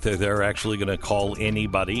don't think that they're actually going to call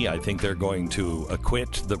anybody. I think they're going to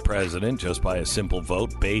acquit the president just by a simple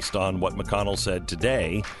vote based on what McConnell said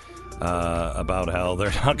today about how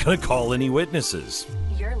they're not going to call any witnesses.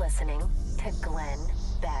 You're listening